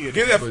 She-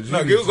 Give that,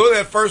 no, go to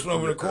that first one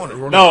over in the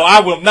corner. No,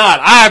 I will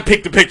not. I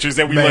picked the pictures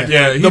that we Man. looked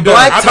at. he The does.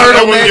 black I thought that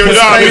turtle was man. your his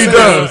job. face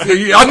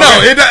He does. I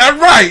know.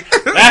 Right.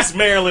 That's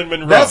Marilyn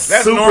Monroe. That's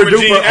super Norma duper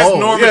Jean. That's old.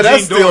 Norma Yeah, that's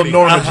Jean still Doherty.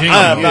 Norma Jean.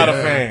 I am not a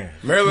Yeah. fan.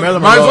 Marilyn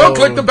Might as well Monroe.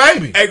 click the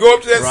baby. Hey, go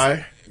up to that.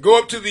 Right. Go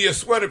up to the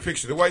sweater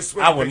picture, the white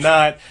sweater. I would picture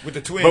not. with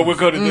the twins. But we'll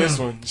go to this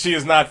one. She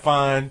is not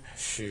fine.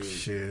 Shit.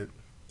 She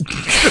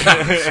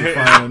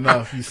fine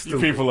enough. You You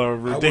stupid. people are I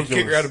wouldn't ridiculous.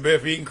 kick her out of bed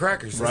for eating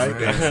crackers. Right?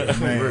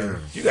 Man.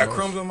 You got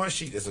crumbs on my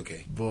sheet. That's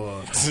okay. Boy,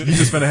 you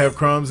just finna have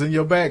crumbs in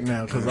your back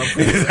now because I'm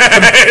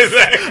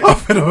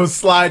finna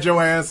slide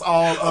your ass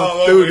all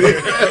up through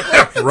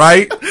there.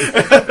 Right?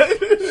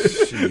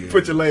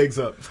 Put your legs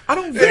up. I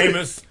don't get it.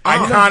 Famous,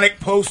 iconic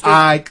poster.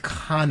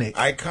 Iconic.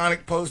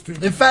 Iconic poster.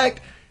 In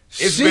fact,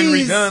 It's been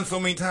redone so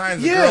many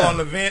times. The Yeah. girl on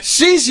the vent.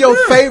 She's your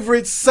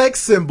favorite sex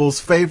symbol's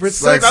favorite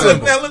sex Now look,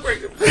 symbol. now look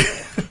right there.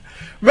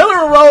 Marilyn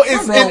Monroe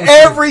is wrong in with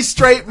every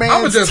straight I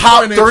man's was just top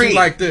pointing at you three.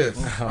 like this.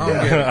 I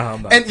don't get it.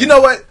 I'm not. And you know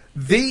what?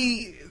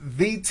 The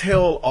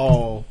tell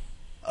all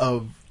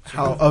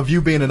of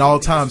you being an all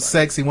time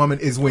sexy woman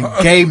is when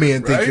gay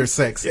men think Right? you're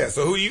sexy. Yeah,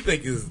 so who you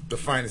think is the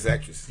finest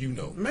actress? You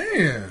know.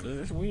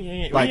 Man. We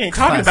ain't Like talking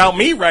classic. about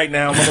me right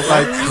now, motherfucker.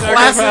 Like We talking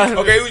classic. about-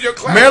 Okay, who's your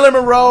class? Marilyn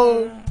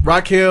Monroe,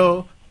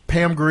 Raquel,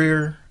 Pam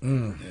Grier,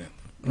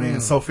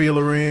 man, Sophia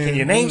Loren. Can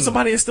you name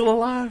somebody that's still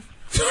alive?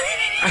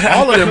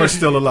 All of them are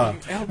still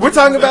alive. We're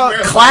talking about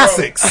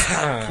classics.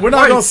 We're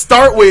not going to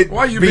start with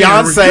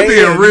Beyonce. You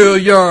being real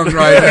young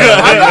right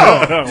now. I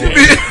know.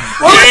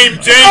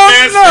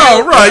 James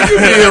no, right. You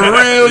being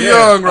real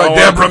young right.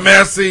 Deborah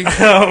Massey.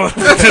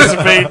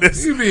 Participate in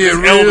this You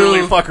being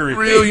elderly fuckery.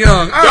 real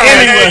young.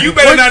 Hey, you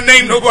better not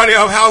name nobody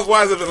off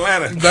Housewives of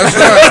Atlanta. That's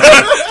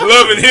right.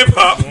 Love and hip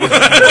hop.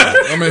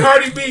 I mean,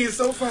 Cardi B is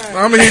so fine.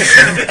 I'm gonna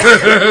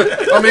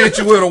hit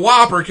you with a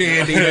Whopper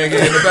candy,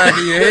 nigga, in the back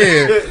of your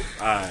head.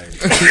 All right.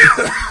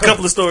 A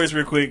couple of stories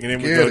real quick, and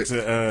then we go to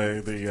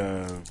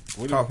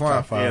the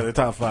top five. Yeah, the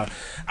top five.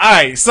 All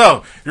right,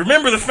 so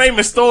remember the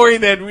famous story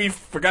that we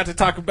forgot to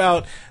talk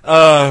about?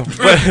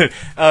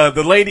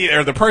 The lady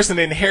or the person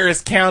in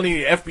Harris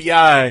County, the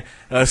FBI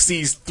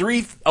seized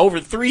over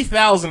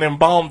 3,000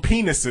 embalmed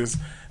penises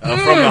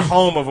from the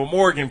home of a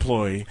morgue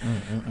employee.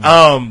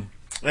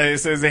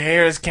 It says the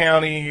Harris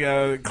County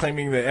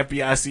claiming the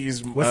FBI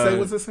seized. What state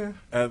was this in?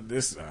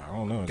 This I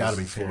don't know. Gotta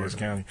be Harris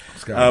County.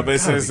 But it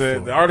says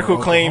the article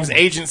claims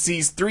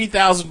agencies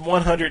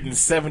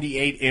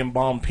 3,178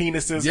 embalmed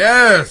penises.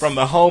 Yes. From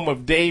the home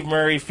of Dave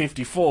Murray,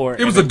 54.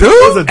 It was a dude.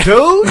 It was a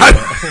dude.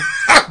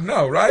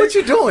 No, right? What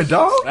you doing,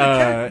 dog?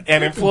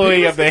 An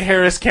employee of the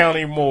Harris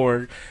County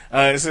morgue.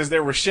 It says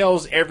there were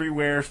shelves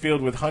everywhere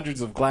filled with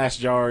hundreds of glass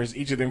jars.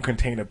 Each of them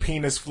contained a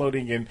penis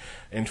floating in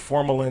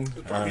formalin.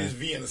 Probably his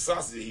Vienna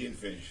sausage he didn't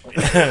finish.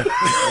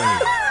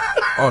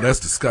 Oh, that's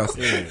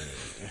disgusting.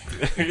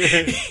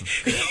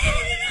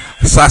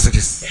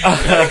 Sausages.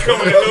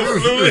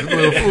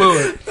 Little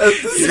fluid.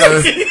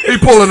 He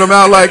pulling them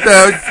out like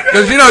that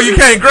because you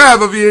can't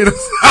grab a Vienna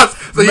sausage.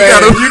 So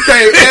you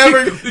can't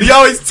ever. You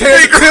always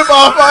tear the tip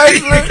off ice.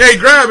 You can't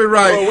grab it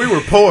right. Oh, we were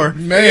poor,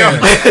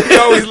 man. He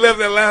always left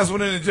that last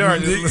one in the jar.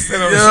 Just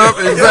sit on the shelf.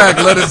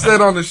 Exactly. Let it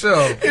sit on the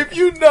shelf. If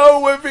you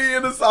know what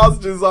Vienna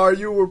sausages are,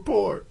 you were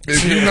poor.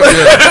 If you know,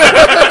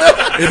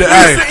 it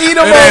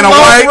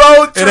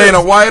ain't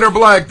a white or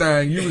black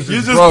thing. You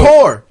just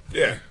poor.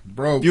 Yeah.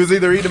 Broke. You was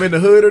either eating them in the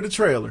hood or the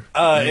trailer.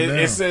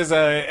 It says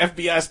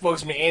FBI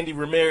spokesman Andy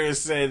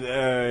Ramirez said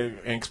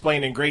and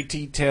explained in great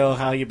detail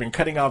how he'd been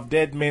cutting off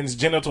dead men's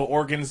genital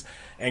organs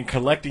and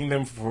collecting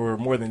them for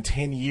more than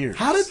 10 years.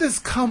 How did this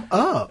come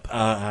up?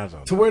 I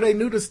don't know. To where they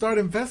knew to start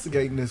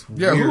investigating this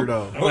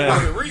weirdo.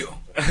 Was it real?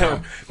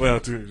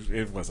 Well,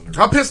 it wasn't real.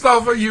 How pissed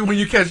off are you when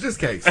you catch this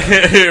case?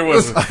 It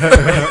wasn't.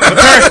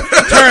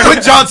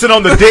 Put Johnson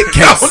on the dick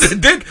case. On the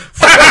dick.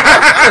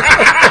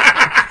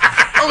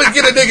 Only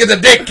get a nigga the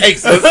dick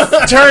case.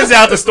 Turns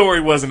out the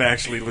story wasn't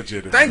actually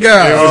legitimate. Thank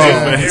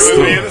God. It was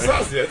Vienna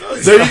sausage.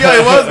 There you go.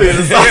 It was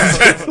Vienna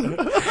sausage.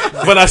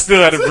 But I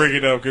still had to bring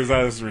it up because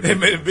I was ridiculous.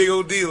 They made a big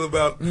old deal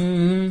about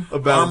a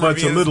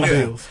bunch of little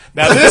deals.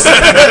 Now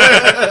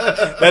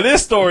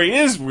this story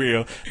is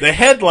real. The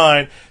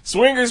headline: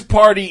 Swingers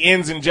party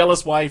ends in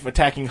jealous wife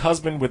attacking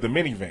husband with a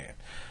minivan.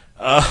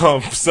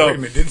 So wait a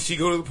minute, didn't she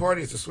go to the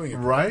party? It's a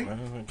swinging party. Right?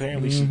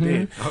 Apparently she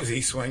did. Oh, he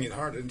swinging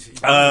hard, didn't she?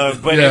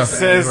 But it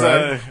says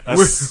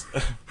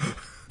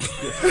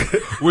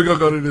we're gonna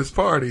go to this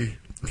party,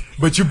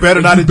 but you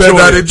better not enjoy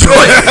it.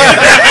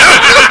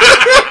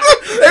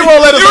 They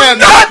won't let us have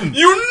nothing.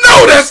 You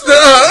know that's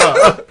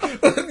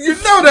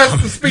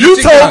the speech.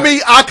 You told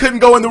me I couldn't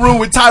go in the room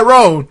with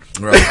Tyrone,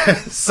 right?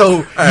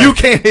 So you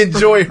can't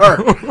enjoy her.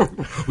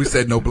 We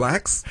said no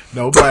blacks,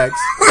 and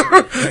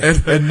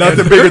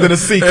nothing bigger than a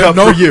C cup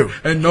for you,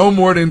 and no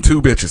more than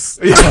 2 bitches.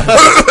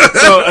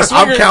 So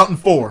I'm counting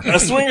 4. A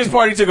swingers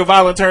party took a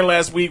violent turn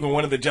last week when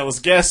one of the jealous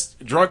guests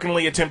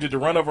drunkenly attempted to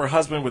run over her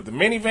husband with the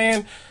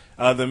minivan.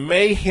 The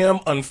mayhem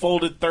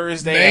unfolded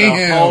Thursday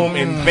at a home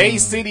in Bay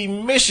City,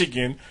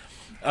 Michigan,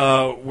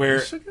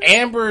 where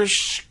Amber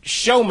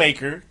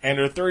Showmaker and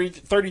her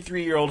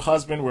 33-year-old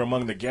husband were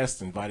among the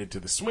guests invited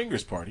to the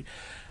swingers party.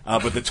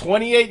 But the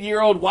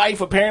 28-year-old wife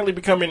apparently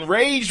became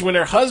enraged when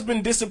her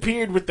husband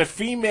disappeared with the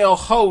female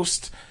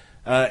host,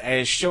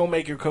 as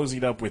Showmaker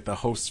cozied up with the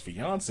host's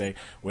fiance.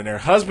 When her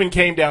husband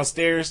came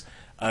downstairs,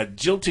 a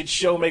jilted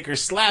Showmaker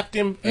slapped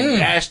him and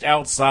dashed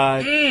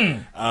outside.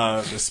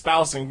 The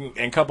spouse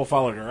and couple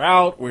followed her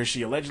out, where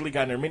she allegedly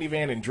got in her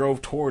minivan and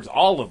drove towards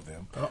all of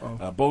them.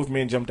 Both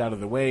men jumped out of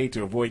the way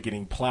to avoid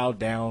getting plowed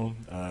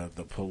down,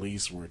 the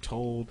police were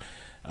told.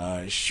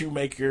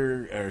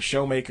 Showmaker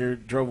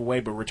drove away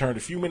but returned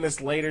a few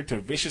minutes later to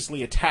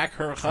viciously attack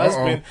her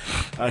husband.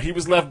 He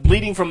was left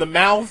bleeding from the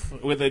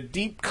mouth with a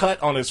deep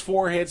cut on his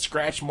forehead,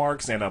 scratch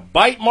marks, and a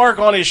bite mark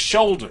on his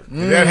shoulder.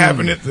 Did that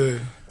happen at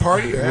the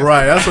party?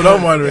 Right, that's what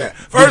I'm wondering.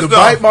 Did the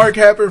bite mark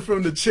happen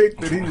from the chick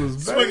that he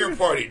was swinger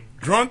party?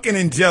 Drunken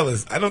and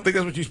jealous. I don't think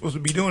that's what you're supposed to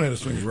be doing at a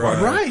swingers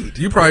party. Right.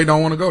 You probably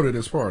don't want to go to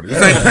this party. This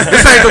ain't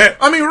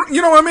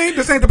you know what I mean?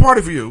 This ain't the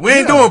party for you. We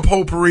ain't doing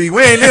potpourri.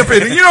 We ain't up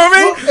in here. You know what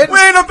I mean? We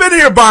ain't up in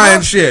here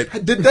buying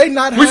shit. Did they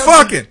not have... We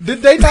fucking.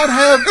 Did they not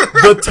have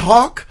the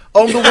talk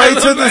on the way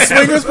to the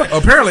swingers.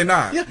 Apparently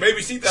not. Yeah.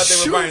 Maybe she thought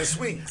they were buying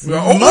swings. Or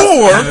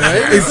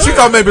she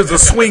thought maybe it was a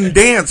swing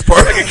dance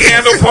party. Like a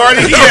candle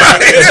party. Yeah.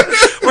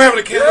 We're having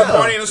a candle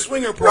party and a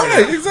swinger party.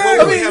 Right, exactly.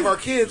 When we have our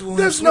kids, we'll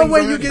There's have no swings way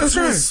you already. get That's to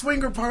a right.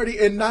 swinger party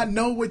and not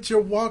know what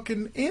you're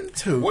walking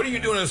into. What are you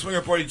doing at a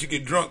swinger party that you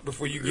get drunk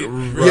before you get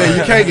Yeah,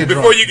 you can't get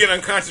before drunk. you get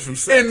unconscious from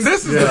sex? And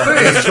this is the thing.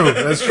 That's true.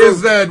 That's true.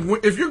 Is that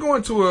if you're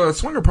going to a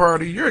swinger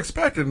party, you're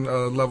expecting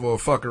a level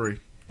of fuckery.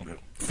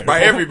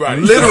 By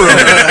everybody. Literally.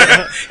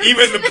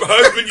 Even the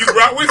husband you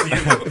brought with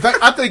you. In fact,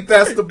 I think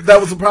that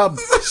was the problem.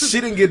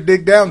 She didn't get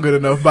digged down good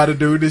enough by the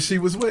dude that she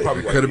was with.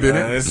 Probably Could have been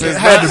it. This It is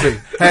had to be.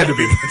 Had to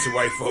be. Bunch of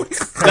white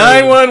folks.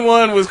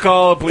 911 was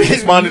called. Police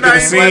responded to the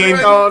scene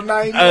Call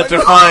 911.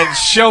 to find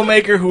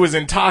Showmaker, who was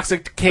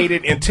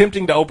intoxicated,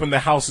 attempting to open the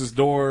house's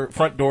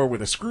front door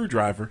with a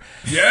screwdriver.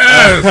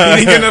 Yes. You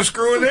didn't get enough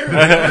screw in there?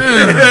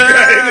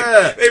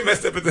 They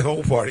messed up at the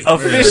whole party.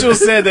 Officials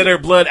said that her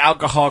blood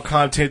alcohol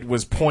content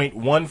was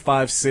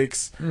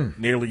 .156,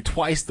 nearly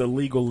twice the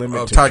legal limit.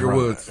 Oh, to Tiger drive.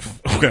 Woods.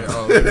 Okay.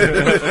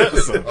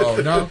 Oh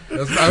no,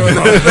 that's not.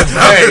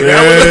 Hey,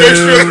 that was a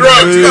mixture of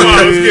drugs. Come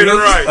on, let's get it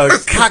right. A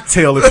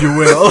cocktail, if you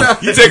will.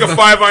 You take a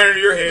 5-iron to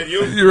your head,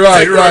 You're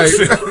right, right.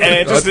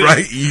 And just That's to-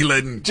 right,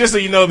 Elon. Just so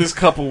you know, this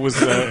couple was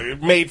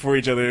made for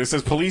each other. It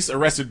says police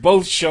arrested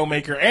both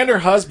Showmaker and her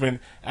husband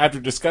after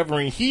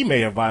discovering he may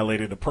have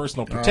violated a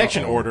personal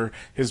protection order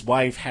his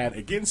wife had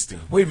against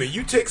him. Wait a minute,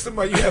 you take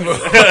somebody you have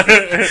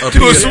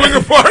to a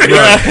swinger party?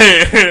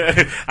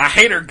 I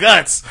hate her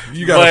guts.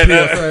 You got but, a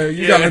PFA.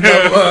 You got to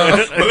know.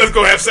 But let's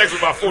go have sex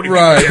with about 40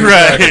 Right, people.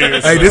 Right.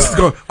 Hey, this is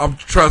going.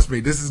 Trust me,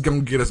 this is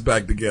going to get us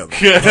back together.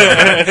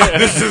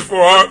 This is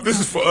for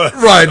us.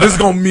 Right, this is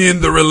going to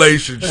mend the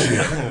relationship.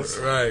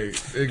 Right,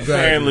 exactly.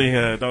 Apparently,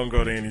 don't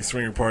go to any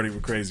swinger party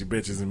with crazy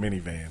bitches and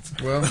minivans.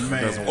 Well,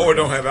 Doesn't Or work.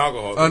 don't have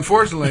alcohol.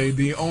 unfortunately,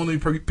 the only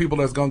people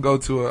that's going to go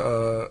to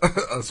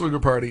a swinger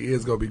party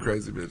is going to be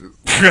crazy bitches.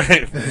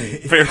 Right.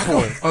 Fair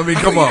point. I mean,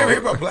 How come you never hear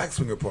on. about black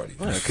swinger parties?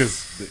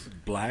 Because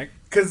black.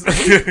 Because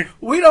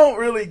we don't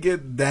really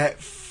get that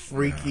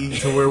freaky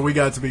to where we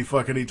got to be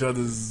fucking each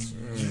other's.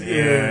 Yeah,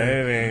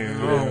 it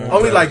ain't.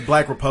 Only like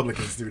black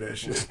Republicans do that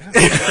shit.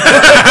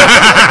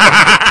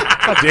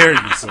 How dare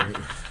you, sir?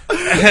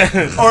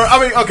 Or I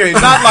mean, okay,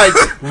 not like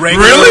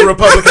regular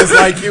Republicans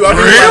like you.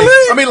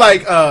 I mean,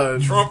 like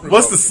Trump.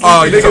 what's the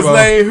Oh, sleepy you nigga's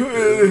talking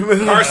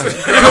name? Carson.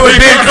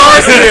 Ben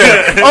Carson.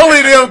 Yeah.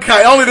 Only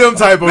them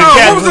type of. No,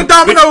 what was the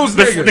Domino's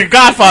The nigga?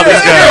 Godfather's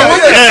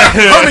guy.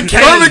 Herman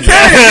Cain.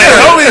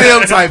 Yeah, only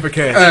them type of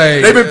cats.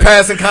 Hey. They've been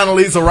passing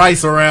Condoleezza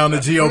Rice around the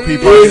GOP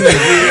party.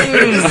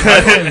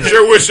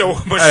 Sure wish Michelle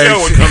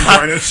would come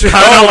join us.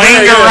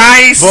 Condoleezza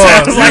Rice. Boy,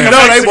 Sounds like you a know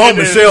they Mexican want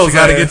dude. Michelle's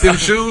Got to ass. get them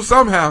shoes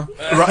somehow.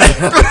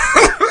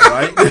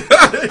 Right?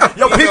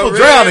 Yo, people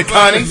drowning,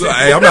 Connie.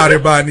 Hey, I'm out here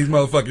buying these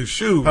motherfucking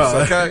shoes.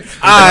 Okay.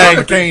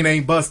 Herman Cain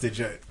ain't busted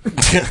yet.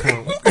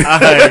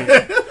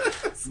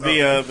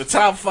 The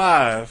top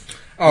five.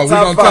 Oh, we're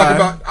Top gonna talk five.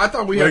 about. I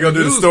thought we We're had gonna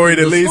do the news- story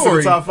that leads to the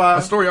story. top five?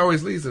 The story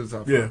always leads to the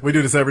top five. Yeah, we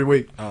do this every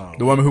week. Oh.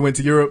 The woman who went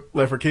to Europe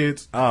left her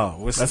kids. Oh,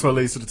 what's That's what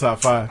leads to the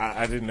top five.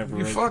 I didn't ever.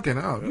 You read- fucking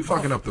up. You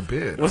fucking up the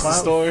bid. What's the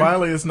story?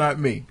 Finally, it's not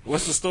me.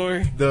 What's the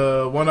story?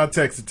 The one I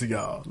texted to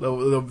y'all.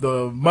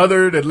 The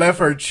mother that left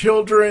her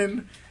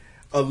children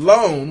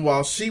alone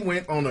while she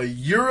went on a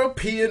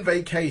European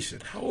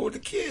vacation. How old are the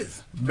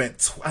kids?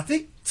 Met, I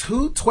think,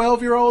 two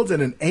 12-year-olds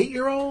and an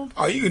 8-year-old.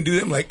 Oh, you can do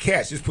them like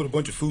cats. Just put a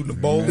bunch of food in a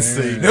bowl.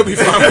 See. They'll be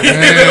fine when you,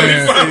 they'll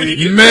be fine when you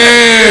get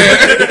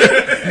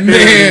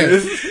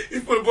Man.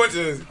 You put a bunch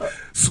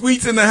of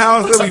sweets in the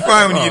house. They'll be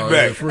fine when you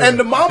get back. And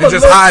the mama And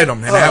just looked- hide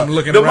them and have them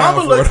looking the around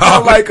mama for looked it all.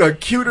 kinda like a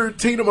cuter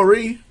Tina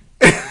Marie.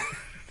 Yeah,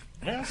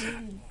 Yeah, She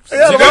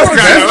the does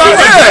mama- kinda-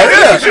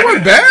 yeah. She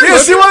wasn't bad. Yeah,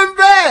 she wasn't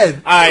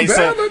bad. All right, Bad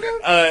so looking?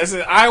 it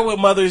says Iowa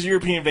mother's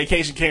European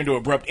vacation came to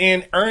abrupt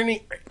end.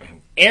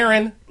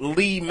 Aaron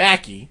Lee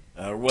Mackey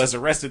was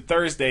arrested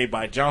Thursday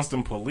by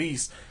Johnston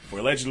police for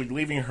allegedly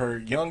leaving her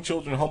young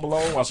children home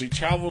alone while she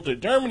traveled to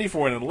Germany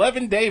for an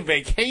 11-day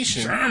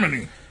vacation.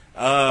 Germany.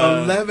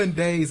 11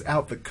 days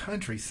out the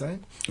country,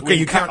 son. Okay,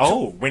 you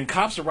count. When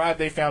cops arrived,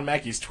 they found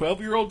Mackey's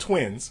 12-year-old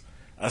twins,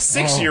 a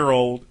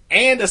 6-year-old,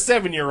 and a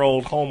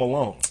 7-year-old home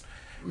alone.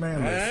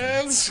 Man,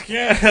 That's,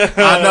 yeah.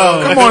 I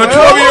know. Come on, a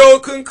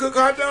 12-year-old couldn't cook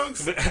hot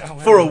dogs?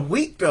 For a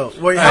week, though.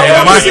 Wait, Hey, how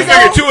long I was she figured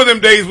gone? two of them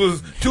days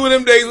was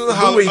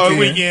a weekend.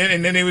 weekend,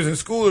 and then they was in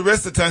school the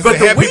rest of the time. So But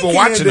they had people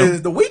watching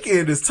them. the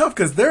weekend is tough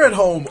because they're at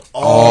home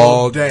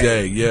All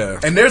day, yeah.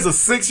 And there's a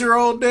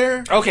 6-year-old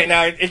there. Okay,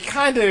 now it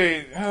kind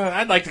of.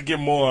 I'd like to get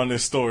more on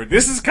this story.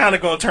 This is kind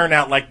of going to turn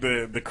out like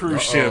the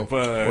cruise ship,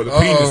 Or the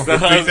penis, the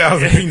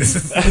 3,000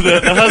 penises.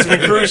 the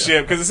husband cruise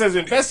ship, because it says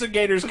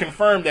investigators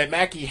confirmed that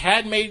Mackey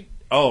had made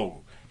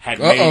had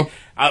made.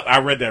 I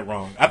read that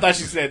wrong. I thought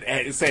she said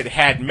it said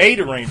had made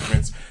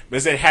arrangements, but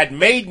it said had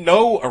made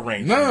no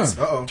arrangements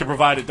to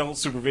provide adult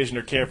supervision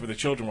or care for the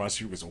children while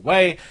she was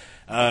away.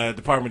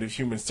 Department of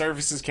Human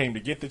Services came to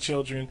get the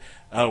children,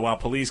 while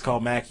police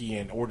called Mackey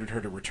and ordered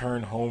her to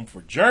return home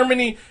for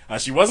Germany.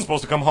 She wasn't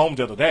supposed to come home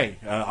till today,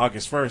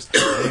 August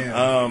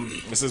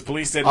 1st. It says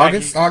police said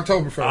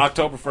October 1st.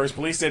 October 1st.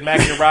 Police said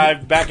Mackey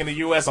arrived back in the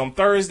U.S. on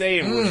Thursday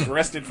and was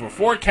arrested for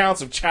 4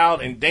 counts of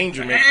child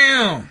endangerment.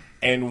 Damn.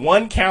 And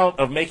 1 count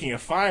of making a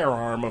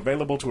firearm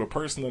available to a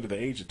person under the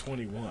age of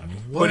 21.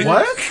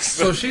 What?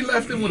 So she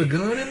left him with a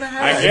gun in the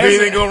house? If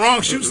anything go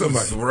wrong, shoot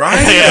somebody. Right?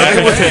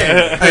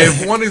 Hey,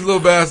 if one of these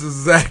little bastards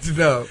is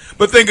acting up,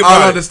 but think about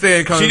I'll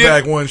understand coming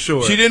back one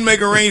short. She didn't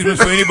make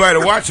arrangements for anybody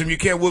to watch them. You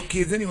can't whoop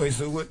kids anyway,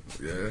 so what?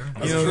 Yeah.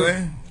 You know what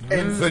I'm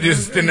saying? So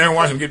just stand there and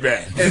watch them get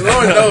back. And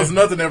Lord knows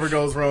nothing ever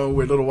goes wrong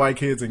with little white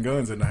kids and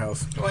guns in the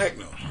house. Oh, heck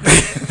no.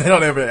 They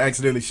don't ever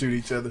accidentally shoot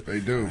each other. They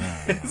do.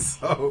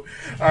 So,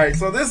 all right.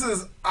 So this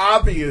is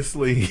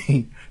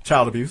obviously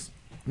child abuse.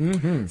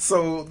 Mm-hmm.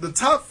 So the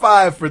top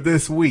 5 for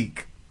this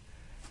week.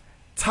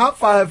 Top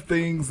 5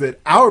 things that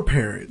our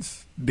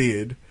parents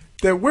did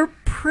that we're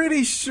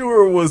pretty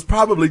sure was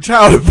probably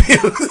child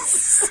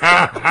abuse.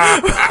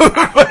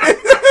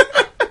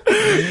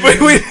 But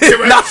we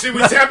should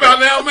we tap out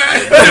now,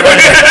 man?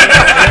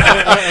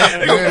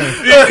 They're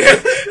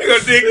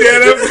gonna dig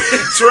that up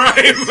and try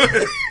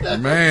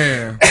him.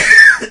 Man.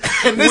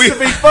 And this should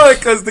be fun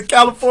because the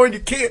California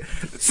kid,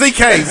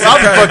 CK, I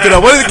fucked it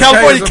up. What is the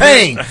California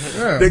King?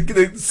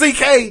 The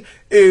CK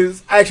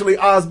is actually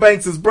Oz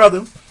Banks'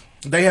 brother.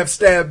 They have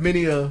stabbed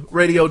many a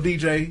radio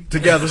DJ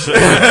together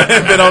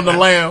and been on the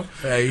lam.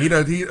 Hey,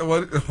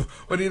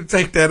 what do you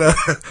take that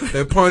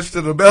punch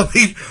to the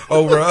belly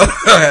over a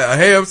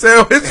ham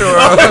sandwich? Or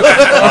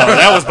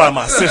that was by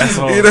my sister.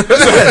 So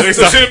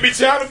should it be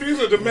child abuse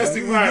or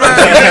domestic violence?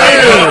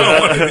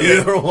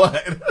 Either one.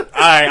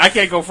 Alright, I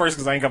can't go first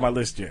because I ain't got my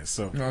list yet.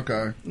 So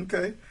okay.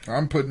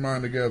 I'm putting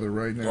mine together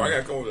right now. Well, I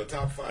got to go with the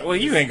top 5. Well,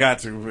 you ain't got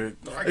to,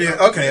 but I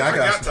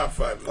got top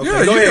 5.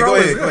 Okay, go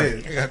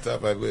ahead. I got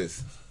top 5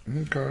 lists.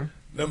 Okay.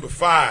 Number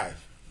 5.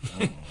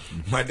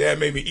 My dad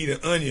made me eat an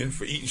onion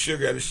for eating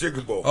sugar at a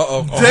sugar bowl.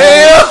 Uh-oh.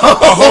 Damn!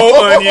 A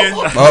whole onion,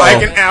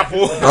 like an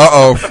apple.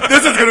 Uh-oh.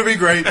 This is going to be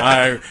great.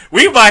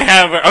 We might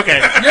have... Okay.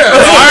 Yeah.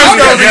 Ours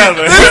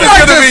together. This is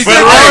going to be but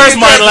great. ours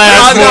might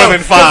last more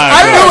than 5.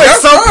 I knew at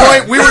some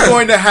point we were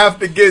going to have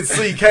to get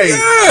CK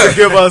to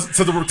give us,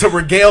 to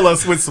regale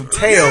us with some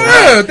tales.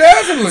 Yeah,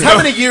 definitely. How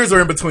many years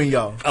are in between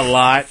y'all? A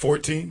lot.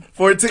 14.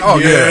 14? Oh,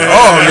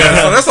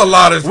 yeah. So that's a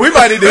lot of... We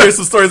might need to hear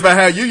some stories about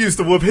how you used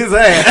to whoop his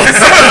ass.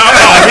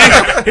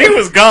 He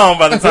was gone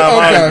by the time I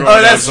was growing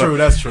up. That's true.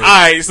 That's true. All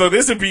right, so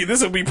this would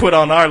be put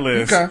on our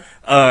list. Okay.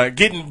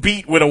 Getting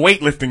beat with a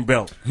weightlifting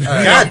belt.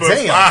 God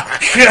damn.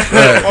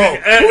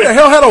 Who the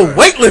hell had a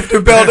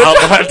weightlifting belt?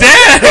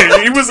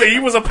 Dad, he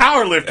was a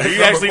power lifter.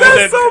 He actually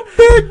That's was a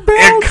big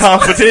belt. in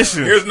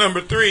competition. Here's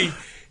number 3.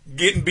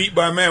 Getting beat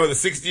by a man with a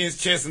 60-inch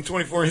chest and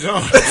 24-inch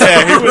arm.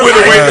 Yeah,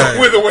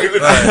 with a weightlifting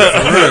belt.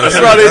 That's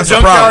right. That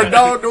junkyard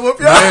dog to whoop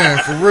y'all. Man,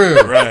 for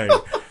real. Right.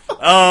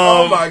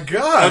 Oh my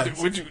God.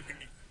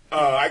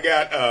 I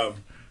got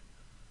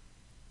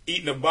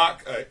eating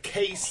a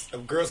case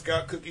of Girl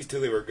Scout cookies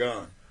till they were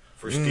gone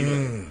for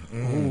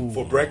stealing.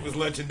 For breakfast,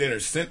 lunch, and dinner.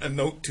 Sent a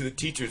note to the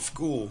teacher at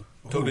school.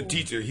 Told the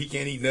teacher he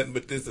can't eat nothing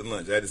but this at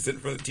lunch. I had to sit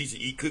in front of the teacher,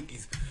 eat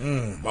cookies.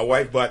 My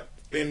wife bought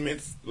Thin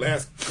Mints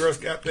last Girl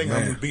Scout thing.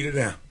 I'm gonna beat it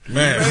down.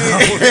 Man.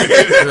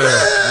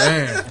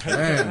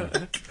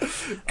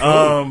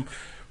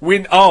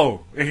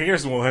 Cool.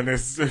 Here's one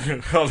that's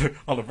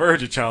on the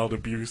verge of child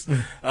abuse.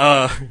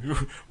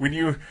 When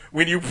you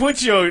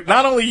put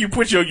not only you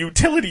put your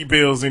utility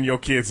bills in your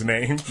kid's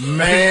name.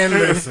 Man,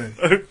 listen.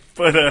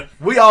 But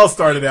we all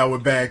started out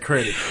with bad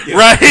credit.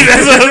 Right?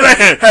 That's what I'm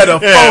saying. Had a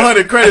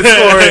 400 credit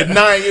score at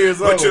 9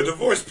 years old. Put your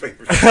divorce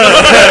papers.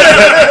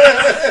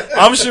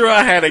 I'm sure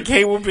I had a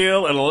cable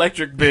bill, an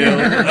electric bill,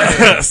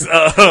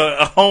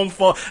 a home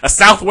phone, a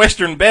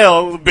Southwestern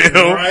Bell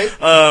bill. Right.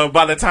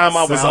 By the time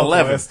I was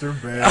 11. Southwestern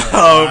Bell.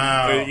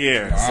 Wow.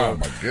 Yeah. Oh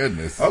my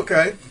goodness.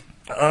 Okay.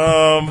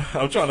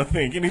 I'm trying to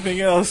think.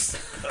 Anything else?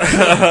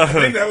 I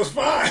think that was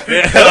fine.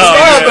 Yeah. That was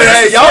fine, but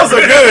hey, y'all's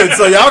are good,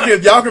 so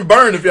y'all can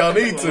burn if y'all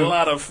need to. A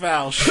lot of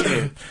foul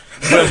shit.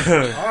 All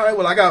right,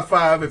 well, I got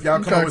 5. If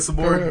y'all come up with some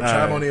more,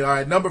 chime on in. All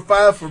right, number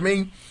 5 for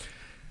me.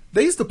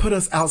 They used to put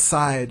us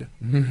outside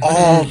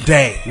all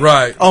day.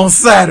 Right. On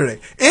Saturday.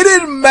 It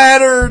didn't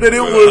matter that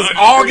it was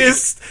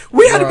August.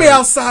 We had to be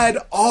outside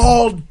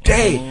all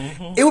day.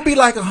 It would be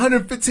like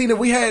 115 if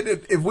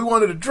we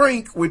wanted to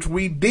drink, which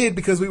we did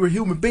because we were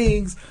human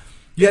beings.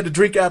 You had to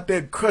drink out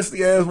that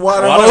crusty ass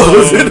water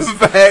hose in the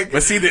back.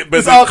 But see,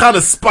 there's all kind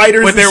of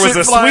spiders. But there was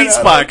a flying sweet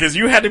spot because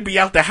you had to be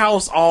out the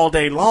house all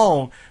day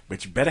long.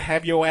 But you better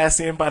have your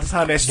ass in by the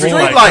time that street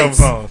light comes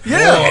on.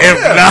 Yeah.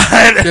 If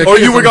not, or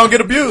you were gonna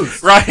get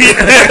abused. Right.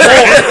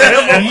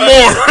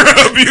 more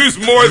abused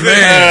more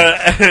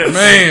than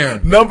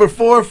man. Number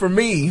 4 for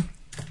me.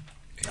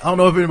 I don't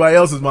know if anybody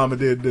else's mama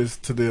did this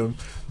to them,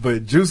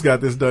 but Juice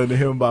got this done to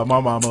him by my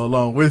mama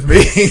along with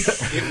me.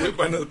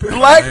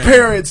 Black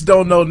parents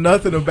don't know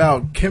nothing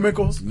about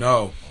chemicals.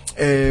 No.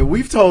 And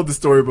we've told the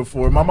story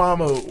before. My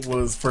mama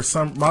was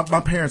my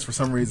parents for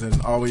some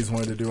reason always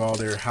wanted to do all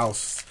their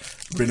house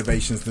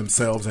renovations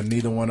themselves, and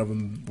neither one of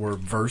them were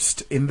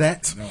versed in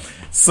that. No.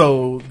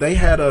 So they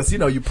had us,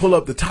 you pull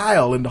up the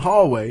tile in the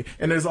hallway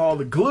and there's all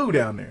the glue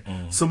down there.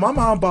 So my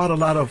mom bought a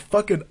lot of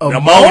fucking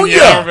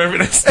ammonia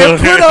and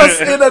put us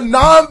in a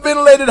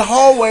non-ventilated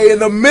hallway in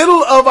the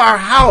middle of our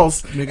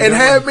house and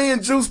had me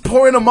and Juice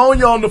pouring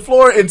ammonia on the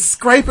floor and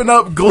scraping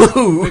up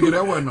glue. Nigga,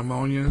 that wasn't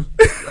ammonia.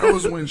 That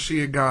was when she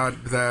had got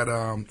that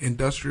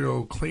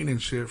industrial cleaning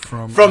shit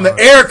from the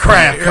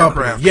aircraft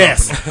company.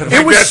 Yes.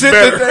 It was shit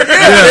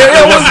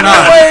it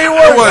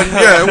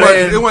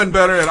wasn't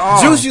better at all.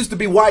 Juice used to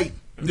be white.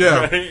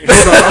 Yeah.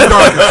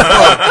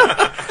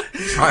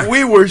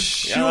 We were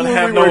sure we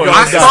were going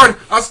to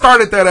I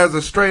started that as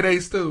a straight A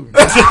student.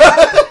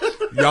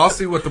 Y'all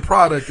see what the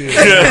product is.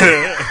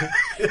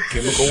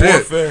 Chemical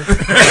warfare.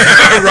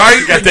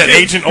 Right? Got that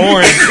Agent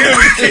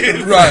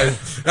Orange. Right.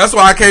 That's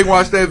why I can't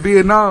watch that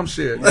Vietnam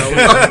shit.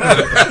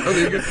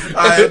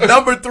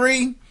 Number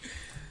 3.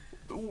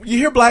 You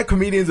hear black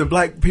comedians and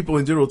black people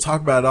in general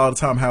talk about it all the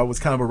time, how it was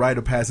kind of a rite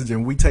of passage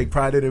and we take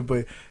pride in it,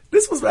 but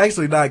this was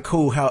actually not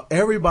cool how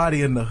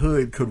everybody in the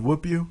hood could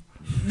whoop you.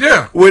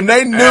 Yeah. When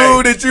they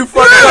knew that you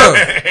fucked up.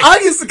 I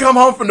used to come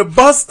home from the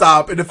bus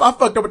stop, and if I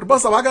fucked up at the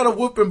bus stop, I got a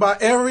whooping by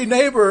every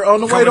neighbor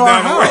on the way to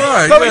our house.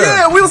 Right,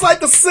 so we was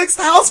like the 6th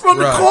house from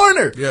the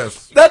corner.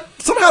 Yes.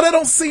 Somehow that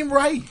don't seem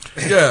right.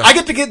 Yeah. I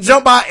get to get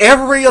jumped by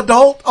every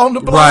adult on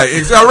the block. Right,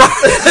 exactly.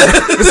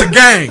 Right. It's a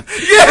gang.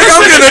 Yeah,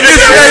 I'm getting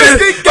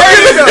initiated.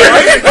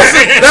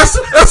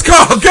 That's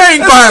called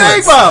gang violence.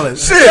 Gang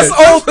violence. Shit. That's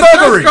old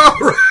thuggery.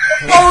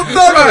 Old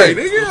thuggery.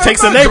 Right.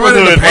 Takes a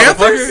neighborhood. Takes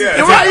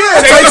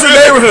a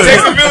neighborhood.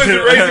 Takes a village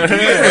to raise a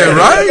kid. Yeah,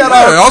 right?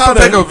 Also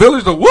take a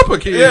village to whoop a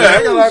kid. Yeah,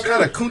 I got all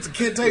kind of Kunta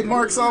Kinte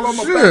marks all on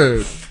my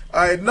back.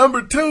 All right,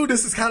 number 2,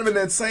 this is kind of in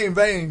that same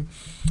vein.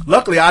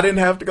 Luckily, I didn't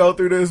have to go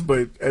through this,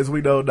 but as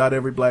we know, not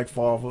every black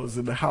father was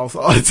in the house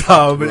all the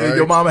time. And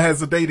your mama has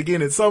to date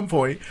again at some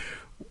point.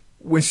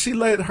 When she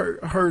let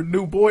her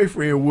new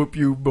boyfriend whoop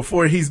you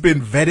before he's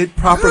been vetted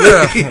properly,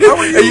 and he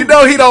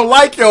don't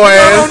like your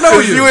ass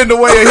because you in the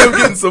way of him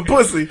getting some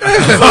pussy.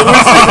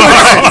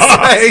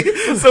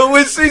 So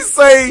when she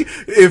say,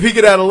 if he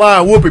get out of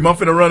line, whoop him, I'm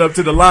finna run up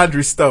to the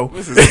laundry store.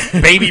 This is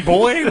baby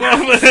boy? Licking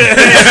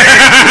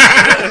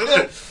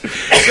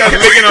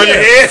on your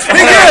head.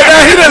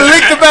 He done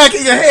licked the back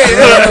of your head.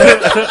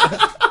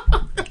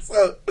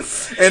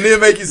 And then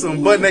make you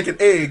some butt naked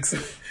eggs.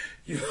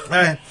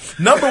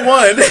 Number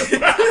 1,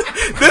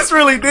 this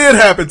really did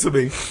happen to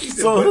me.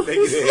 So,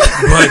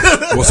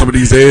 want some of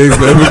these eggs,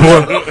 baby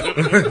boy?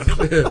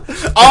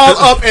 All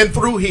up and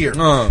through here.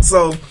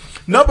 So,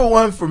 number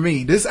 1 for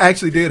me, this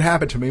actually did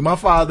happen to me. My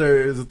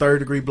father is a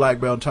 3rd-degree black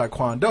belt in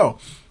Taekwondo.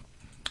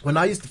 When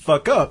I used to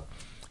fuck up,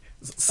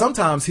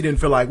 sometimes he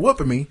didn't feel like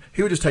whooping me.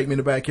 He would just take me in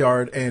the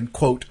backyard and,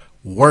 quote,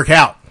 work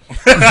out.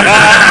 You'd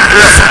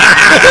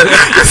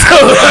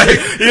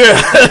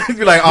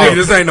be like, oh,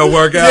 this ain't no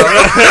workout.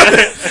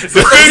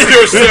 Defend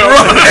yourself.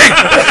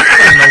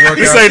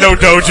 This ain't no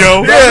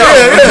dojo.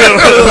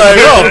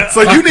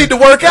 So you need to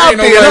work out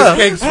then, huh?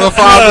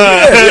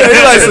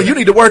 So you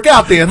need to work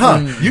out then,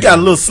 huh? You got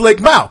a little slick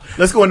mouth.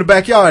 Let's go in the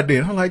backyard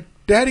then. I'm like,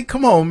 Daddy,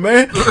 come on,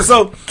 man.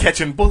 So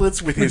catching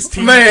bullets with his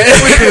teeth. Man,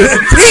 with his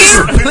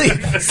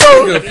teeth.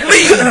 So,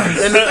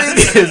 and the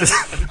thing is,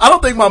 I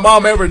don't think my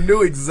mom ever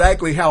knew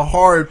exactly how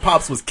hard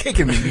Pops was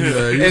kicking me.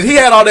 And he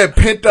had all that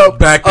pent up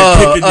back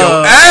kicking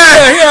your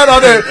ass. He had all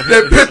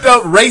that pent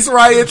up race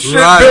riot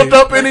shit built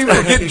up in him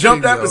from getting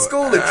jumped out of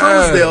school at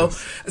Truesdale.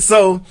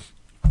 So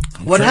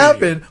what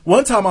happened?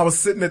 One time I was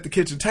sitting at the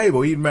kitchen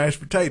table eating mashed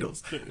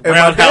potatoes, and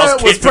my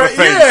dad was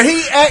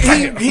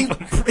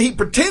he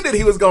pretended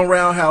he was gonna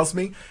roundhouse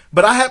me,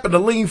 but I happened to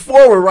lean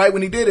forward right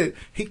when he did it.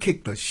 He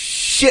kicked the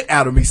shit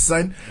out of me,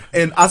 son,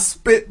 and I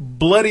spit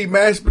bloody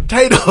mashed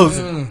potatoes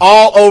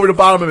all over the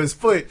bottom of his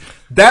foot.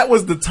 That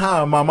was the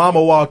time my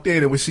mama walked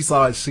in, and when she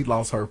saw it, she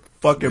lost her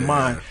fucking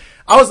mind.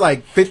 I was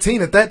like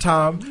 15 at that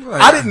time.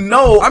 I didn't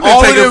know. I've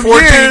been taking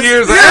 14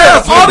 years.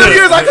 All the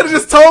years I could have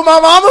just told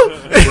my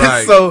mama.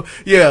 Right. So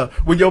yeah,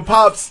 when your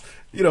pops,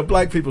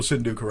 black people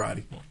shouldn't do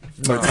karate.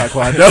 Like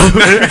Taekwondo.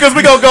 Because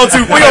we gonna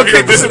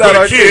kick this shit out of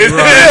our kids.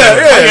 Right.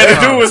 Yeah. All you had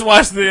to do was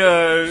watch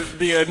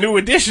the new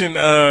edition,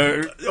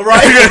 right?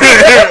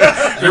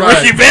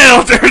 Ricky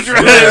Bell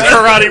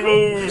karate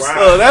moves. Wow.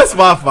 So that's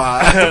my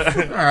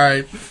 5. All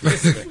right.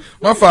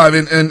 My 5,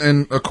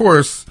 and of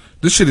course,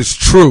 this shit is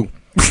true.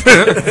 I'm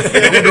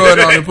going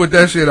on and put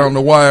that shit on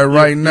the wire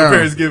right now. Your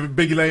parents giving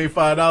Biggie Lane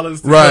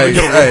 $5. Right.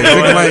 Hey,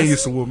 Biggie Lane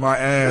used to whoop my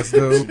ass,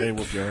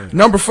 dude.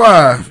 Number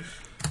 5.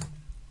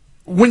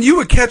 When you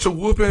would catch a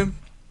whooping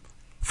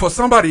for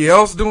somebody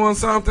else doing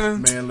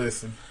something, man,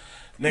 listen.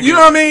 You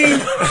know what I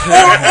mean?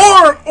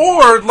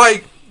 or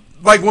like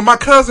when my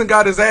cousin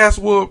got his ass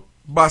whooped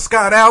by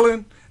Scott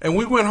Allen, and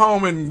we went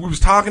home and we was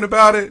talking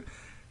about it,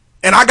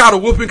 and I got a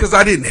whooping because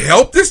I didn't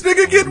help this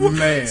nigga get whooped.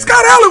 Man.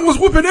 Scott Allen was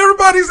whooping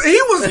everybody's.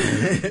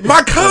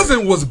 My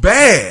cousin was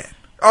bad.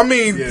 I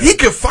mean, he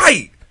could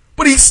fight,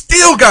 but he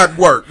still got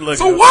work. Look,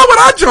 so why would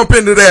I jump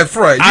into that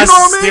fray? You know what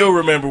I mean? still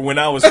remember when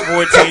I was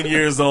 14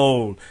 years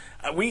old.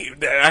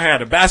 I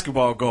had a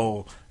basketball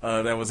goal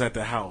that was at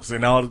the house,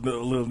 and all the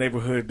little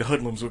neighborhood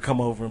hoodlums would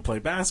come over and play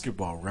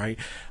basketball, right?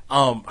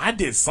 I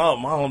did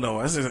something, I don't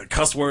know, this is a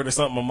cuss word or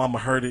something, my mama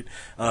heard it.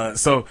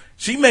 So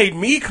she made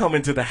me come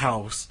into the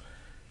house,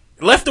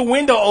 left the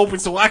window open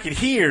so I could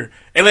hear,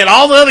 and let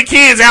all the other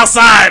kids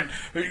outside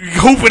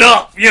hoop it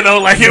up, you know,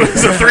 like it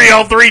was a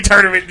 3-on-3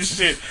 tournament and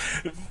shit.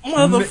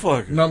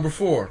 Motherfucker. Number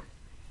 4.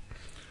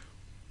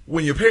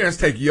 When your parents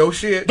take your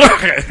shit.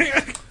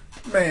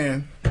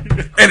 Man.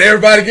 And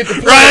everybody get to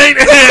play. Right?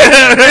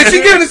 And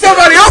she give it to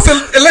somebody else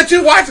and let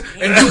you watch it.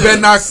 And you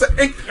better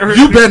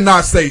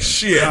not say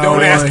shit.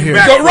 Don't ask me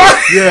back. Go,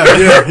 right? Yeah.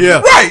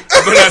 Right.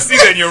 But I see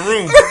that in your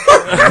room.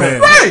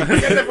 Right.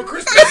 You got that for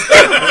Christmas.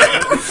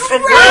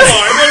 From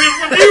grandma.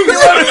 It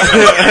wasn't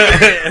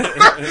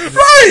from you.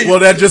 Right. Well,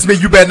 that just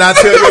means you better not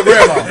tell your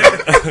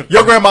grandma.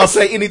 Your grandma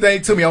say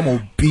anything to me, I'm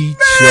gonna beat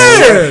your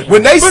ass.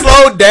 When they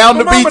slow down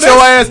to beat your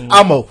ass,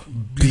 I'm gonna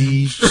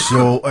beat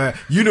your ass.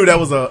 You knew that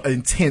was an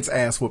intense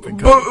ass whooping.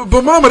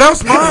 But mama,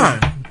 that's mine.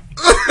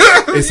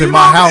 It's in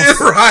my house.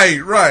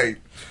 Right.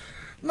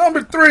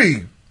 Number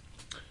 3.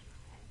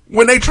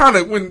 When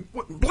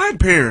black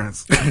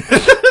parents,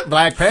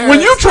 when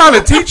you trying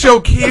to teach your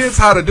kids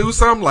how to do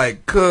something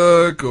like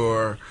cook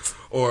or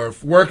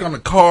work on the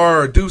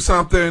car or do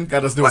something,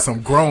 got us doing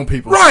some grown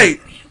people,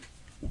 right?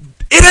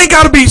 It ain't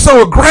got to be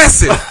so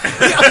aggressive. You know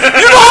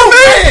what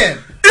I mean?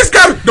 It's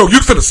got to. No, you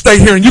finna stay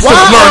here and you finna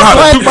learn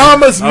how to do. Black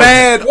mamas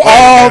mad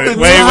all the time.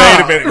 Wait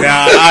a minute.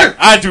 Now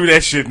I do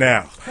that shit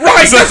now.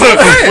 Right. So,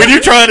 when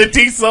you trying to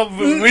teach something,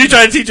 when you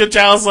trying to teach your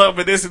child something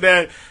and this and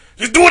that,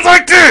 just do it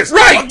like this.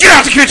 Right. Get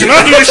out the kitchen.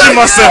 I'll do this shit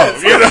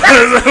myself. You know?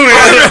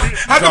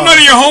 How come none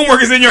of your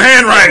homework is in your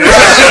handwriting?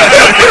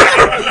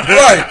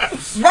 Right.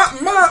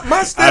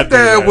 My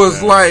stepdad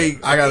was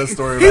like, I got a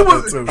story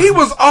about that too. He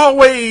was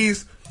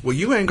always, well,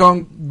 you ain't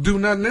gonna do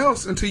nothing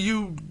else until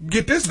you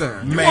get this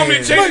done. You want me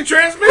to change the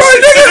transmission?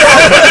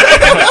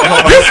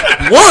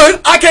 One,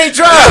 I can't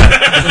drive.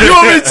 You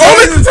want me to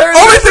change the transmission?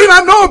 Only thing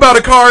I know about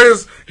a car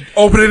is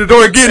opening the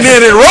door, getting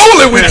in, and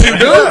rolling with you,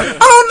 dude. I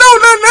don't know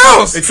nothing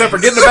else. Except for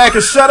getting the back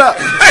and shut up.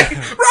 Right,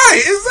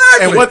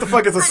 exactly. And what the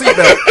fuck is a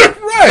seatbelt?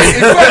 Right,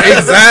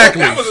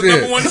 exactly. That was the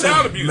number one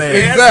child abuse. Man,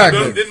 They exactly.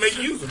 asked them, didn't make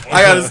use of them.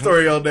 I got a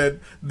story on that.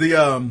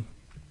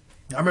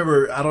 I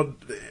remember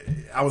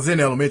I was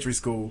in elementary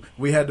school.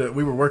 We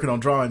were working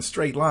on drawing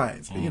straight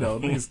lines. You know,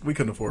 we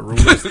couldn't afford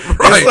rulers.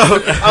 Right.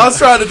 So I was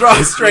trying to draw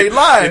a straight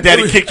line. Your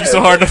daddy kicked you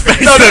so hard in the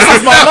face. No, this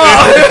was my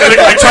mom. It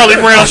looked like Charlie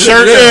Brown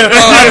shirt. I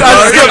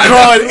just kept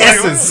drawing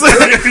S's.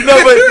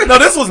 No,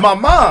 this was my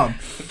mom.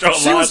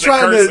 She was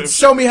trying to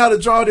show me how to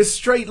draw this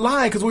straight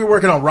line because we were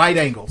working on right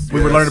angles.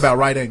 We were learning about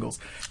right angles.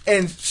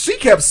 And she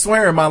kept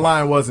swearing my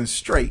line wasn't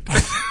straight.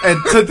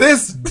 And to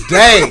this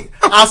day,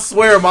 I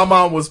swear my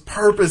mom was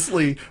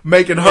purposely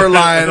making her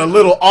line a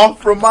little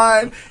off from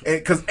mine.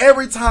 Because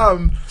every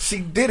time she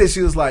did it,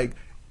 she was like,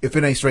 if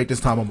it ain't straight this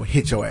time, I'm going to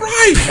hit your ass.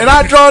 Right. And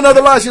I draw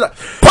another line. She's like,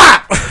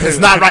 pop! It's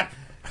not right.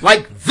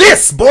 Like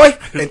this, boy.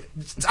 And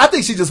I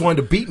think she just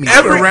wanted to beat me.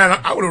 I would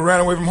have ran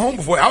away from home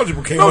before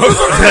algebra came up.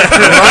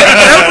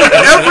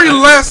 Every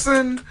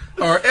lesson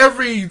or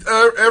every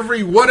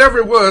whatever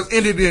it was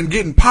ended in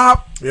getting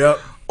popped. Yep.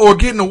 Or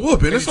getting a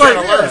whooping. It's trying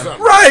like, to learn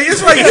something. right?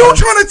 It's like, you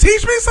trying to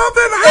teach me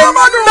something? How am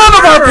I going None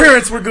of our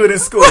parents were good in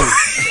school.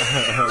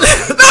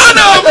 None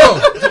of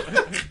them.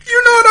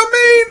 You know what I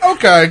mean?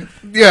 Okay.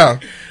 Yeah.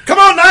 Come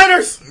on,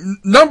 Niners.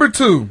 Number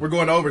 2. We're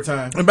going to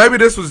overtime. And maybe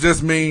this was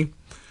just me,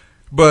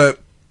 but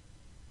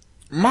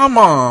my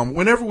mom,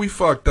 whenever we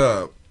fucked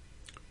up,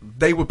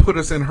 they would put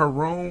us in her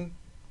room,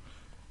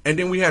 and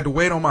then we had to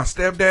wait on my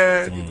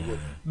stepdad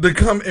to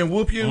come and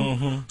whoop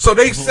you. So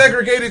they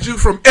segregated you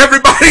from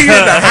everybody in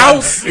the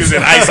house. He was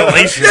in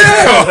isolation.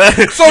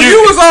 Yeah. So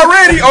you was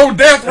already on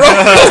death row.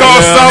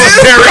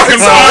 Solitary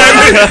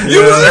confinement.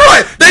 You was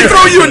right. They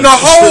throw you in the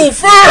hole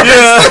first.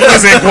 Yeah. He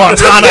was in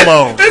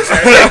Guantanamo.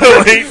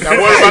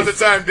 Now, what about the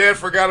time Dad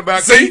forgot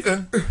about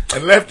Keithan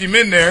and left him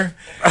in there?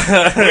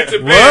 Went to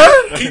bed.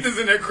 What? Keithan's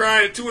in there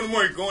crying at 2 in the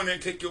morning. Go in there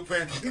and take your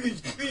pants.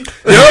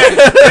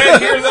 Dad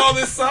hears all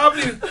this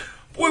sobbing.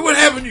 Boy, what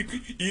happened?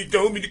 You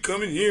told me to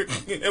come in here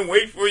and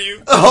wait for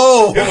you.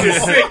 Oh. It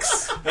was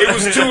 6. It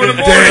was 2 in the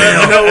morning.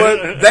 Damn. You know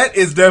what? That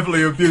is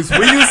definitely abuse.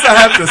 We used to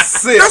have to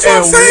sit That's what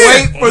and I'm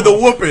saying. wait for the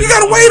whooping. You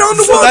gotta wait on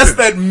the So whooping. that's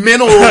that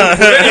mental.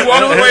 Then he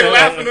walked away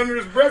laughing under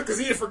his breath because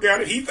he had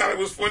forgot it. He thought it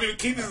was funny.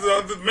 Keithan's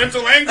the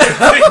mental anguish.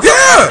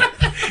 Yeah.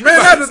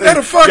 Man,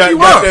 that'll fuck you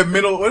got up. that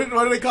mental, what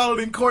do they call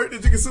it in court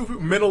that you can sue people?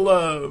 Mental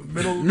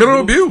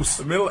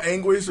abuse. Mental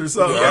anguish or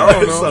something. I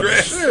don't know. So,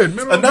 Shit,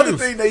 mental another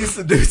abuse. thing they used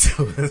to do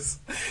to us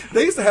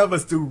They used to have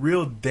us do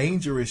real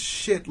dangerous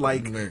shit,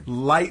 like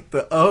light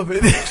the oven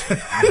with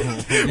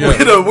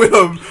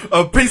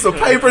a piece of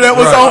paper that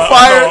was on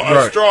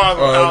fire. A straw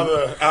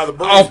out of the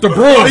broom. Off the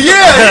broom.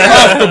 Yeah.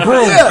 Off the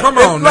broom. Yeah. Come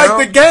on, like now.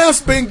 the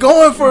gas been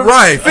going for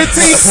 15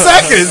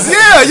 seconds.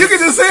 Yeah, you can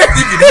just hear it.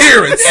 You can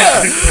hear it.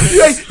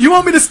 Yeah. You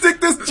want me to stick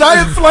this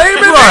giant flame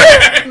in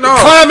Right. No.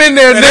 Climb in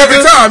there, and nigga.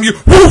 every time you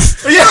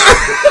woof. Yeah.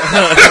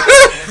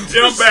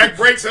 Jump back,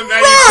 break some.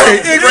 Now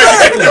Right, you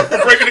exactly.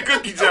 breaking the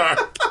cookie jar.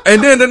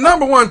 And then the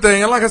number one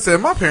thing, and like I said,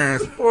 my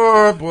parents,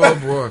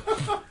 boy.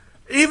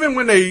 Even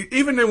when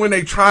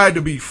they tried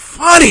to be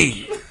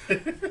funny,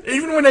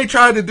 even when they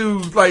tried to do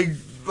like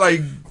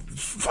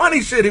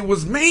funny shit, it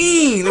was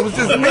mean. It was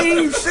just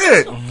mean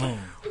shit.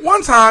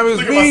 One time it was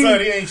Look me. at my son,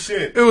 he ain't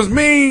shit. It was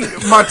me,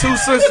 my two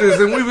sisters,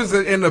 and we was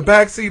in the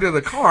back seat of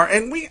the car.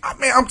 And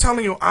I'm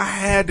telling you, I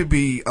had to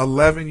be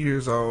 11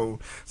 years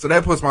old. So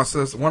that puts one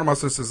of my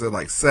sisters at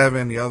like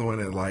 7, the other one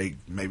at like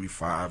maybe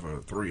 5 or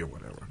 3 or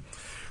whatever.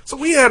 So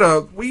we in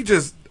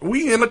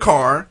the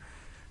car,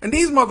 and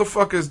these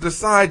motherfuckers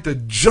decide to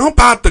jump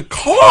out the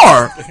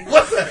car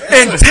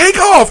and take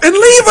off and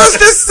leave us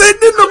just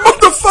sitting in the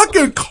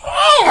motherfucking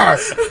car.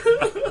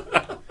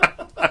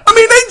 I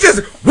mean, they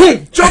just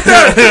jumped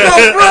out and took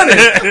off running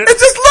and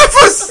just left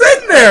us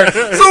sitting there.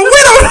 So we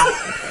don't know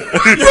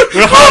what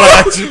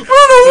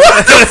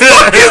the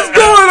fuck is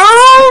going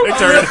on. They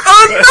turned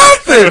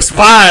nothing.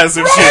 Spies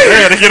and shit. They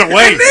had to get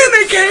away. And then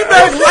they came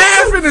back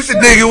laughing and said,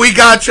 "Nigga, we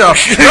got y'all."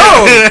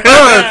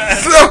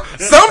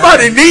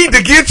 Somebody need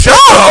to get y'all.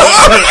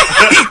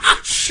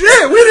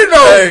 Shit, we didn't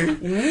know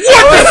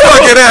what the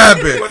fuck had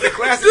happened.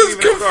 Just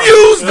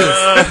confused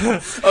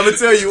us. I'm gonna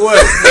tell you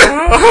what.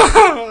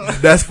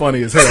 That's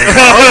funny as hell.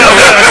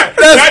 That's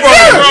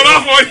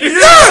funny.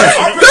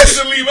 Yeah. They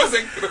used to leave us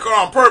in the car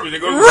on purpose.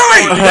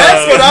 Right.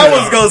 That's what I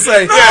was gonna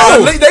say.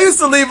 No. They used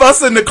to leave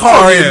us in the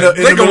car in the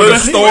middle of the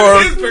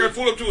store. His parents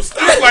pulled up to a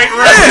stoplight.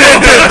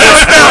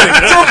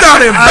 Jumped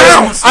out and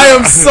bounced. I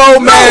am so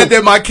mad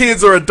that my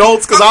kids are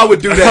adults because I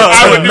would do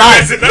that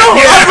tonight. No,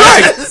 I'm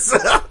right.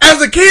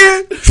 As a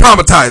kid,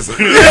 traumatizing.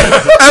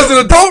 As an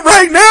adult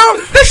right now,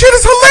 that shit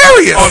is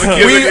hilarious.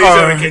 We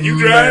are. Can you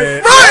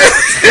drive? Right.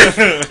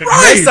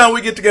 Next time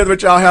we get together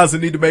at y'all house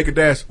and need to make a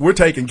dash, we're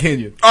taking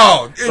Kenyon.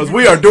 Oh, because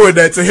we are doing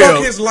that to him.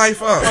 Fuck his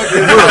life up.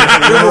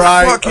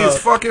 Fuck his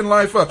fucking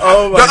life up.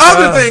 Oh my the God.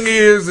 other thing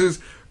is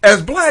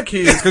as black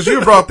kids, because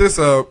you brought this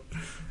up,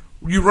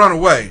 you run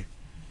away.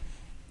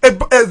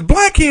 As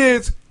black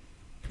kids,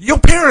 your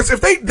parents,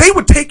 if they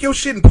would take your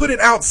shit and put it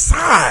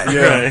outside.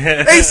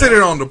 Yeah. They sit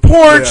it on the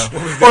porch,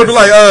 or be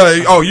like,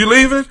 oh, you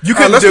leaving? You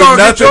couldn't let's do go and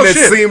get nothing your that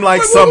shit. seemed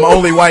like something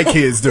only white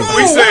kids do.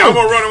 We say, I'm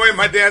going to run away.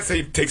 My dad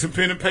say, take some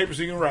pen and paper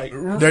so you can write.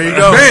 There you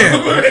go.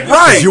 Man,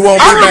 right. You won't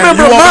be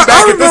back.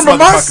 I remember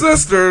my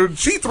sister,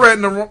 she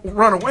threatened to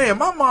run away, and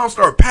my mom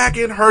started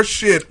packing her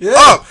shit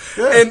up.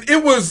 Yeah. And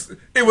it was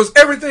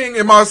everything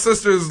in my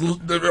sister's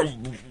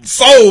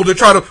soul to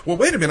try to, well,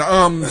 wait a minute,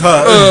 let's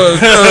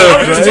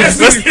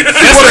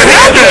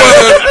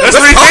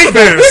rethink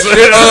this.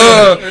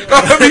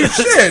 I mean,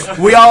 shit.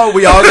 We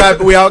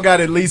all got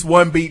at least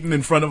one beating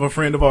in front of a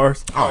friend of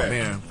ours. Oh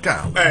man,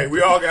 God. Hey,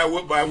 we all got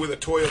whooped by with a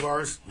toy of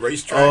ours,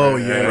 racetrack. Oh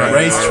yeah, Right.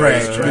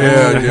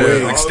 racetrack.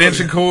 Yeah.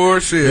 Extension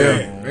cord,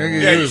 shit.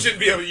 Yeah, you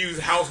shouldn't be able to use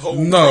household.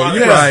 No, products.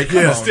 you're right.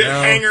 Come on Stick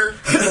now. hanger.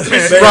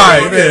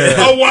 Right.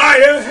 A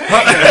wire.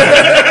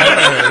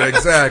 Yeah,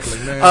 exactly,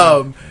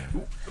 man.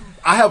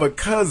 I have a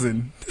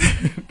cousin.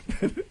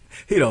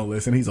 He don't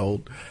listen. He's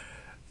old.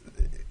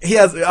 He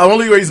has. The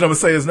only reason I'm gonna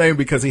say his name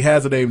because he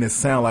has a name that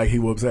sounds like he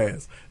whoops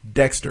ass.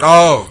 Dexter.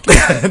 Oh,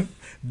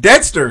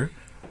 Dexter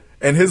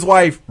and his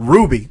wife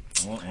Ruby.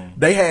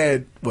 They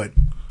had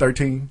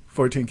 13,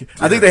 14 kids.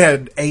 I think they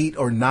had 8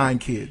 or 9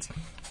 kids.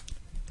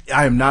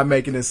 I am not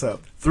making this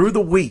up. Through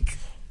the week,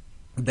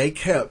 they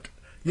kept.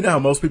 You know how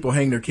most people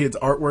hang their kids'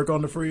 artwork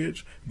on the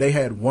fridge? They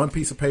had one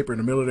piece of paper in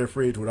the middle of their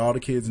fridge with all the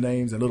kids'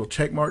 names and little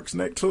check marks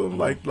next to them,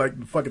 like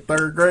the fucking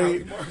 3rd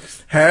grade.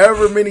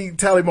 However many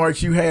tally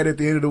marks you had at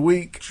the end of the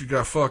week, you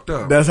got fucked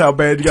up. That's how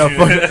bad you got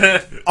fucked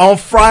up. On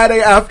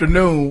Friday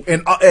afternoon,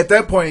 and at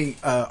that point,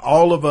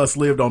 all of us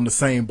lived on the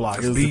same block.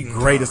 It was the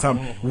greatest time.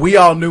 We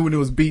all knew when it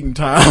was beating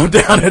time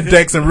down at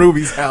Dex and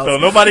Ruby's house. So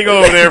nobody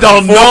go over there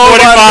Don't from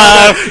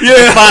 4:45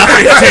 to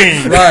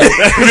 5:15. Right.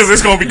 Because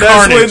it's going to be That's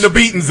carnage. when the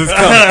beatings is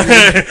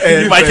coming.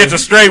 You might catch a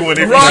straight one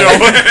if Right. you show.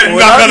 You're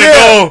not going to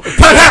go.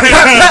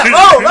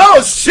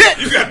 Oh shit!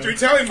 You got 3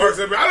 tally marks.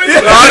 I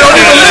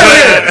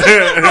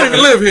I don't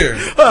even live here.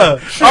 I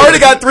already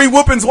got 3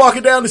 whoopings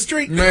walking down the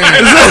street. Man,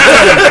 I'm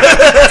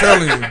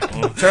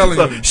telling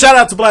you. Shout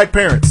out to black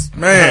parents.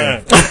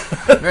 Man.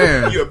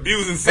 You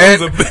abusing sons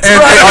of bitches.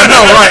 I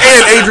know, right?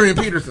 And Adrian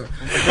Peterson.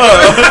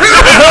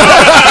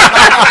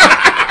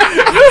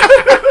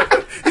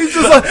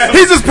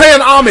 He's just paying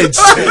homage.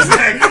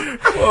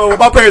 When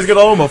my parents get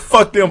home, I'll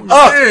fuck them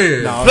up.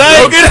 Yeah. No,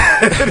 Thank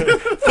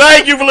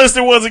Thank you for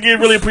listening once again.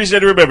 Really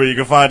appreciate it. Remember, you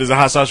can find us at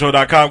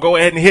hotshotshow.com. Go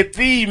ahead and hit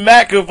the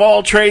Mac of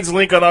All Trades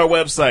link on our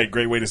website.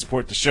 Great way to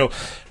support the show.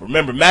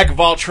 Remember, Mac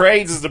of All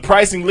Trades is the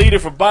pricing leader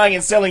for buying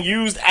and selling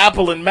used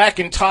Apple and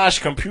Macintosh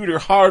computer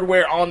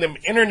hardware on them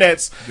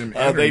internets.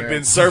 They've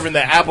been serving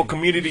the Apple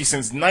community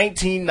since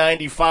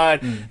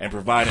 1995 and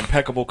provide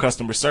impeccable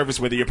customer service.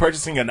 Whether you're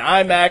purchasing an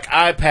iMac,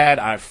 iPad,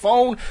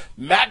 iPhone,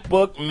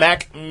 MacBook,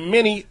 Mac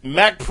Mini,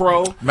 Mac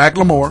Pro,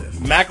 Macklemore,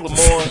 Mac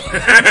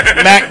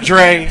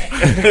Dre,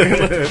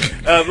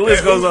 the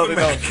list goes on and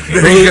on.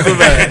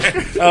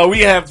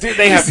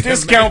 They have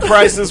discount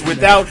prices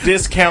without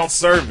discount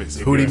service.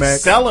 If you're a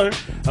seller,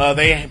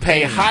 they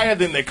pay higher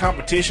than their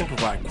competition,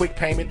 provide quick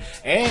payment,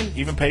 and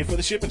even pay for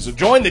the shipping. So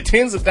join the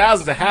tens of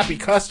thousands of happy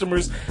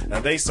customers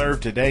they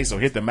serve today. So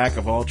hit the Mac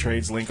of All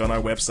Trades link on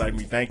our website, and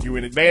we thank you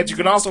in advance. You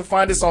can also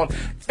find us on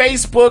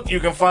Facebook. You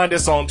can find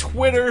us on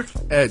Twitter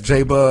at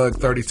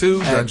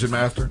JBug32 Dungeon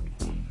Master,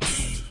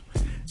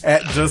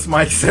 at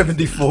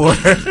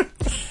JustMike74.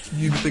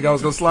 You think I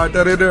was gonna slide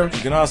that in there? You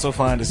can also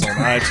find us on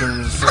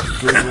iTunes,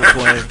 Google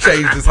Play.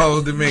 Change this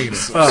whole demeanor.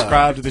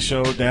 Subscribe to the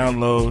show,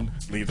 download,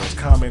 leave those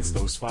comments,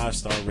 those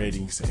 5-star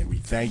ratings, and we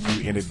thank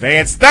you in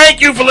advance.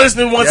 Thank you for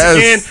listening once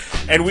again,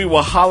 and we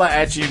will holla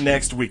at you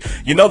next week.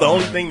 You know the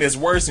only thing that's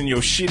worse than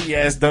your shitty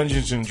ass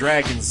Dungeons and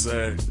Dragons,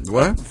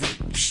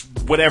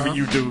 whatever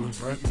you do,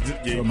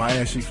 right? My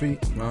ashy feet.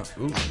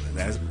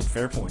 That's a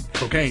fair point.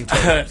 Cocaine.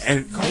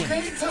 Cocaine.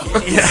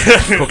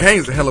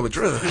 Cocaine's a hell of a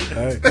drug.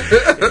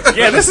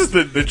 Yeah, this is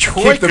the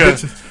troika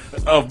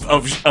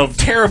of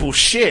terrible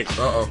shit.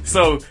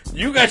 So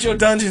you got your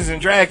Dungeons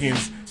and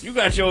Dragons, you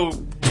got your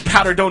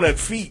powder donut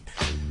feet,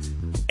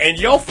 and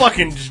your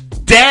fucking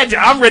dad.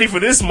 I'm ready for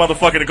this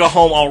motherfucker to go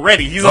home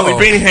already. He's only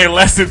been here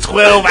less than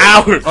 12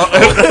 hours,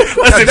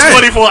 less than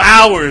 24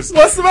 hours.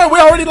 What's the matter? We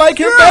already like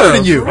him better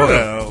than you.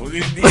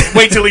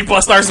 Wait till he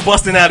starts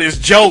busting out his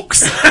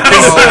jokes. His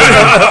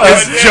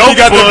joke you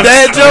got book. the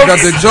dad jokes. Got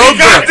the joke. He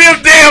got them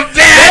damn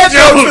dad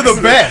jokes. Are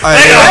the best.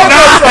 They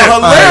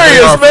are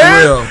hilarious,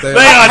 man. They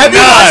are have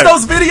you watched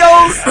those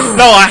videos?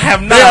 No, I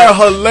have not. They are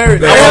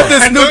hilarious. They have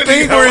this new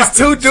thing where it's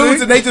two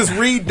dudes and they just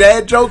read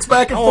dad jokes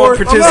back and forth.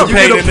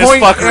 Participate in this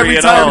fuckery every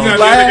at time all. you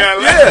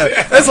laugh.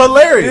 Yeah, that's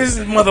hilarious.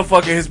 This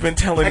motherfucker has been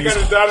telling these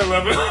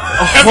horrible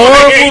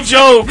horrible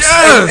jokes.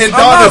 Yes, and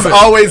daughters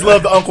always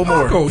love the Uncle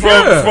Moore.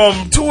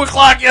 From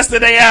 2:00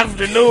 yesterday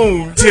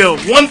afternoon till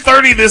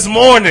 1:30 this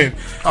morning.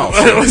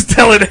 I was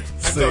telling it.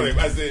 I told him,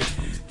 I said,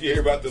 "Did you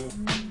hear about the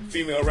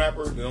female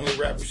rapper, the only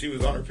rapper she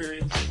was on her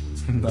period?"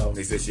 No.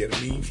 They said she had a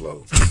mean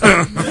flow. See?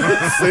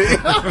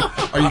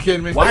 Are you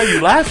kidding me? Why are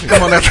you laughing?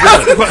 Come on, that's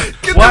good.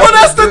 Well,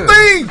 that's the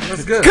thing.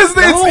 That's good. Because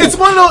it's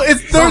one of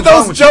those. There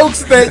those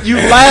jokes that you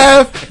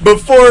laugh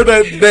before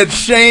that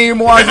shame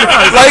watch.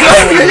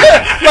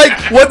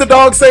 Like what the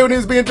dog say when he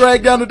was being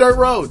dragged down the dirt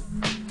road.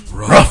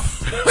 Rough.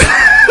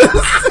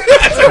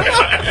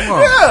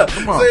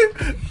 Come on. See,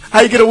 how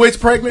you get a witch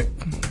pregnant?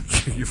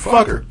 You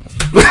fuck her.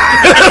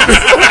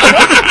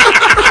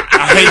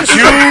 I hate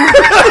you.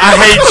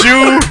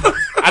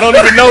 I don't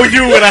even know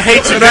you, and I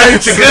hate you. I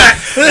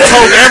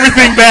hope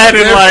everything bad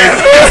in life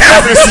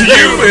happens to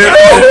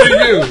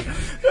you.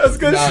 That's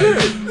good shit.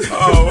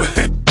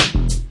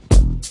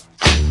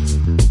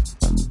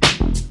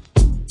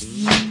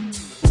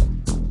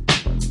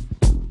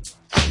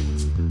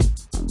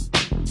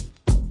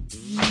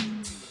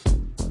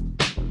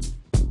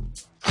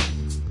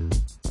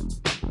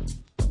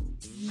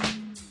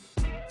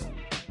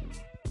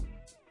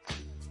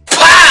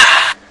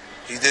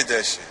 He did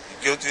that shit.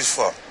 He guilty as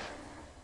fuck.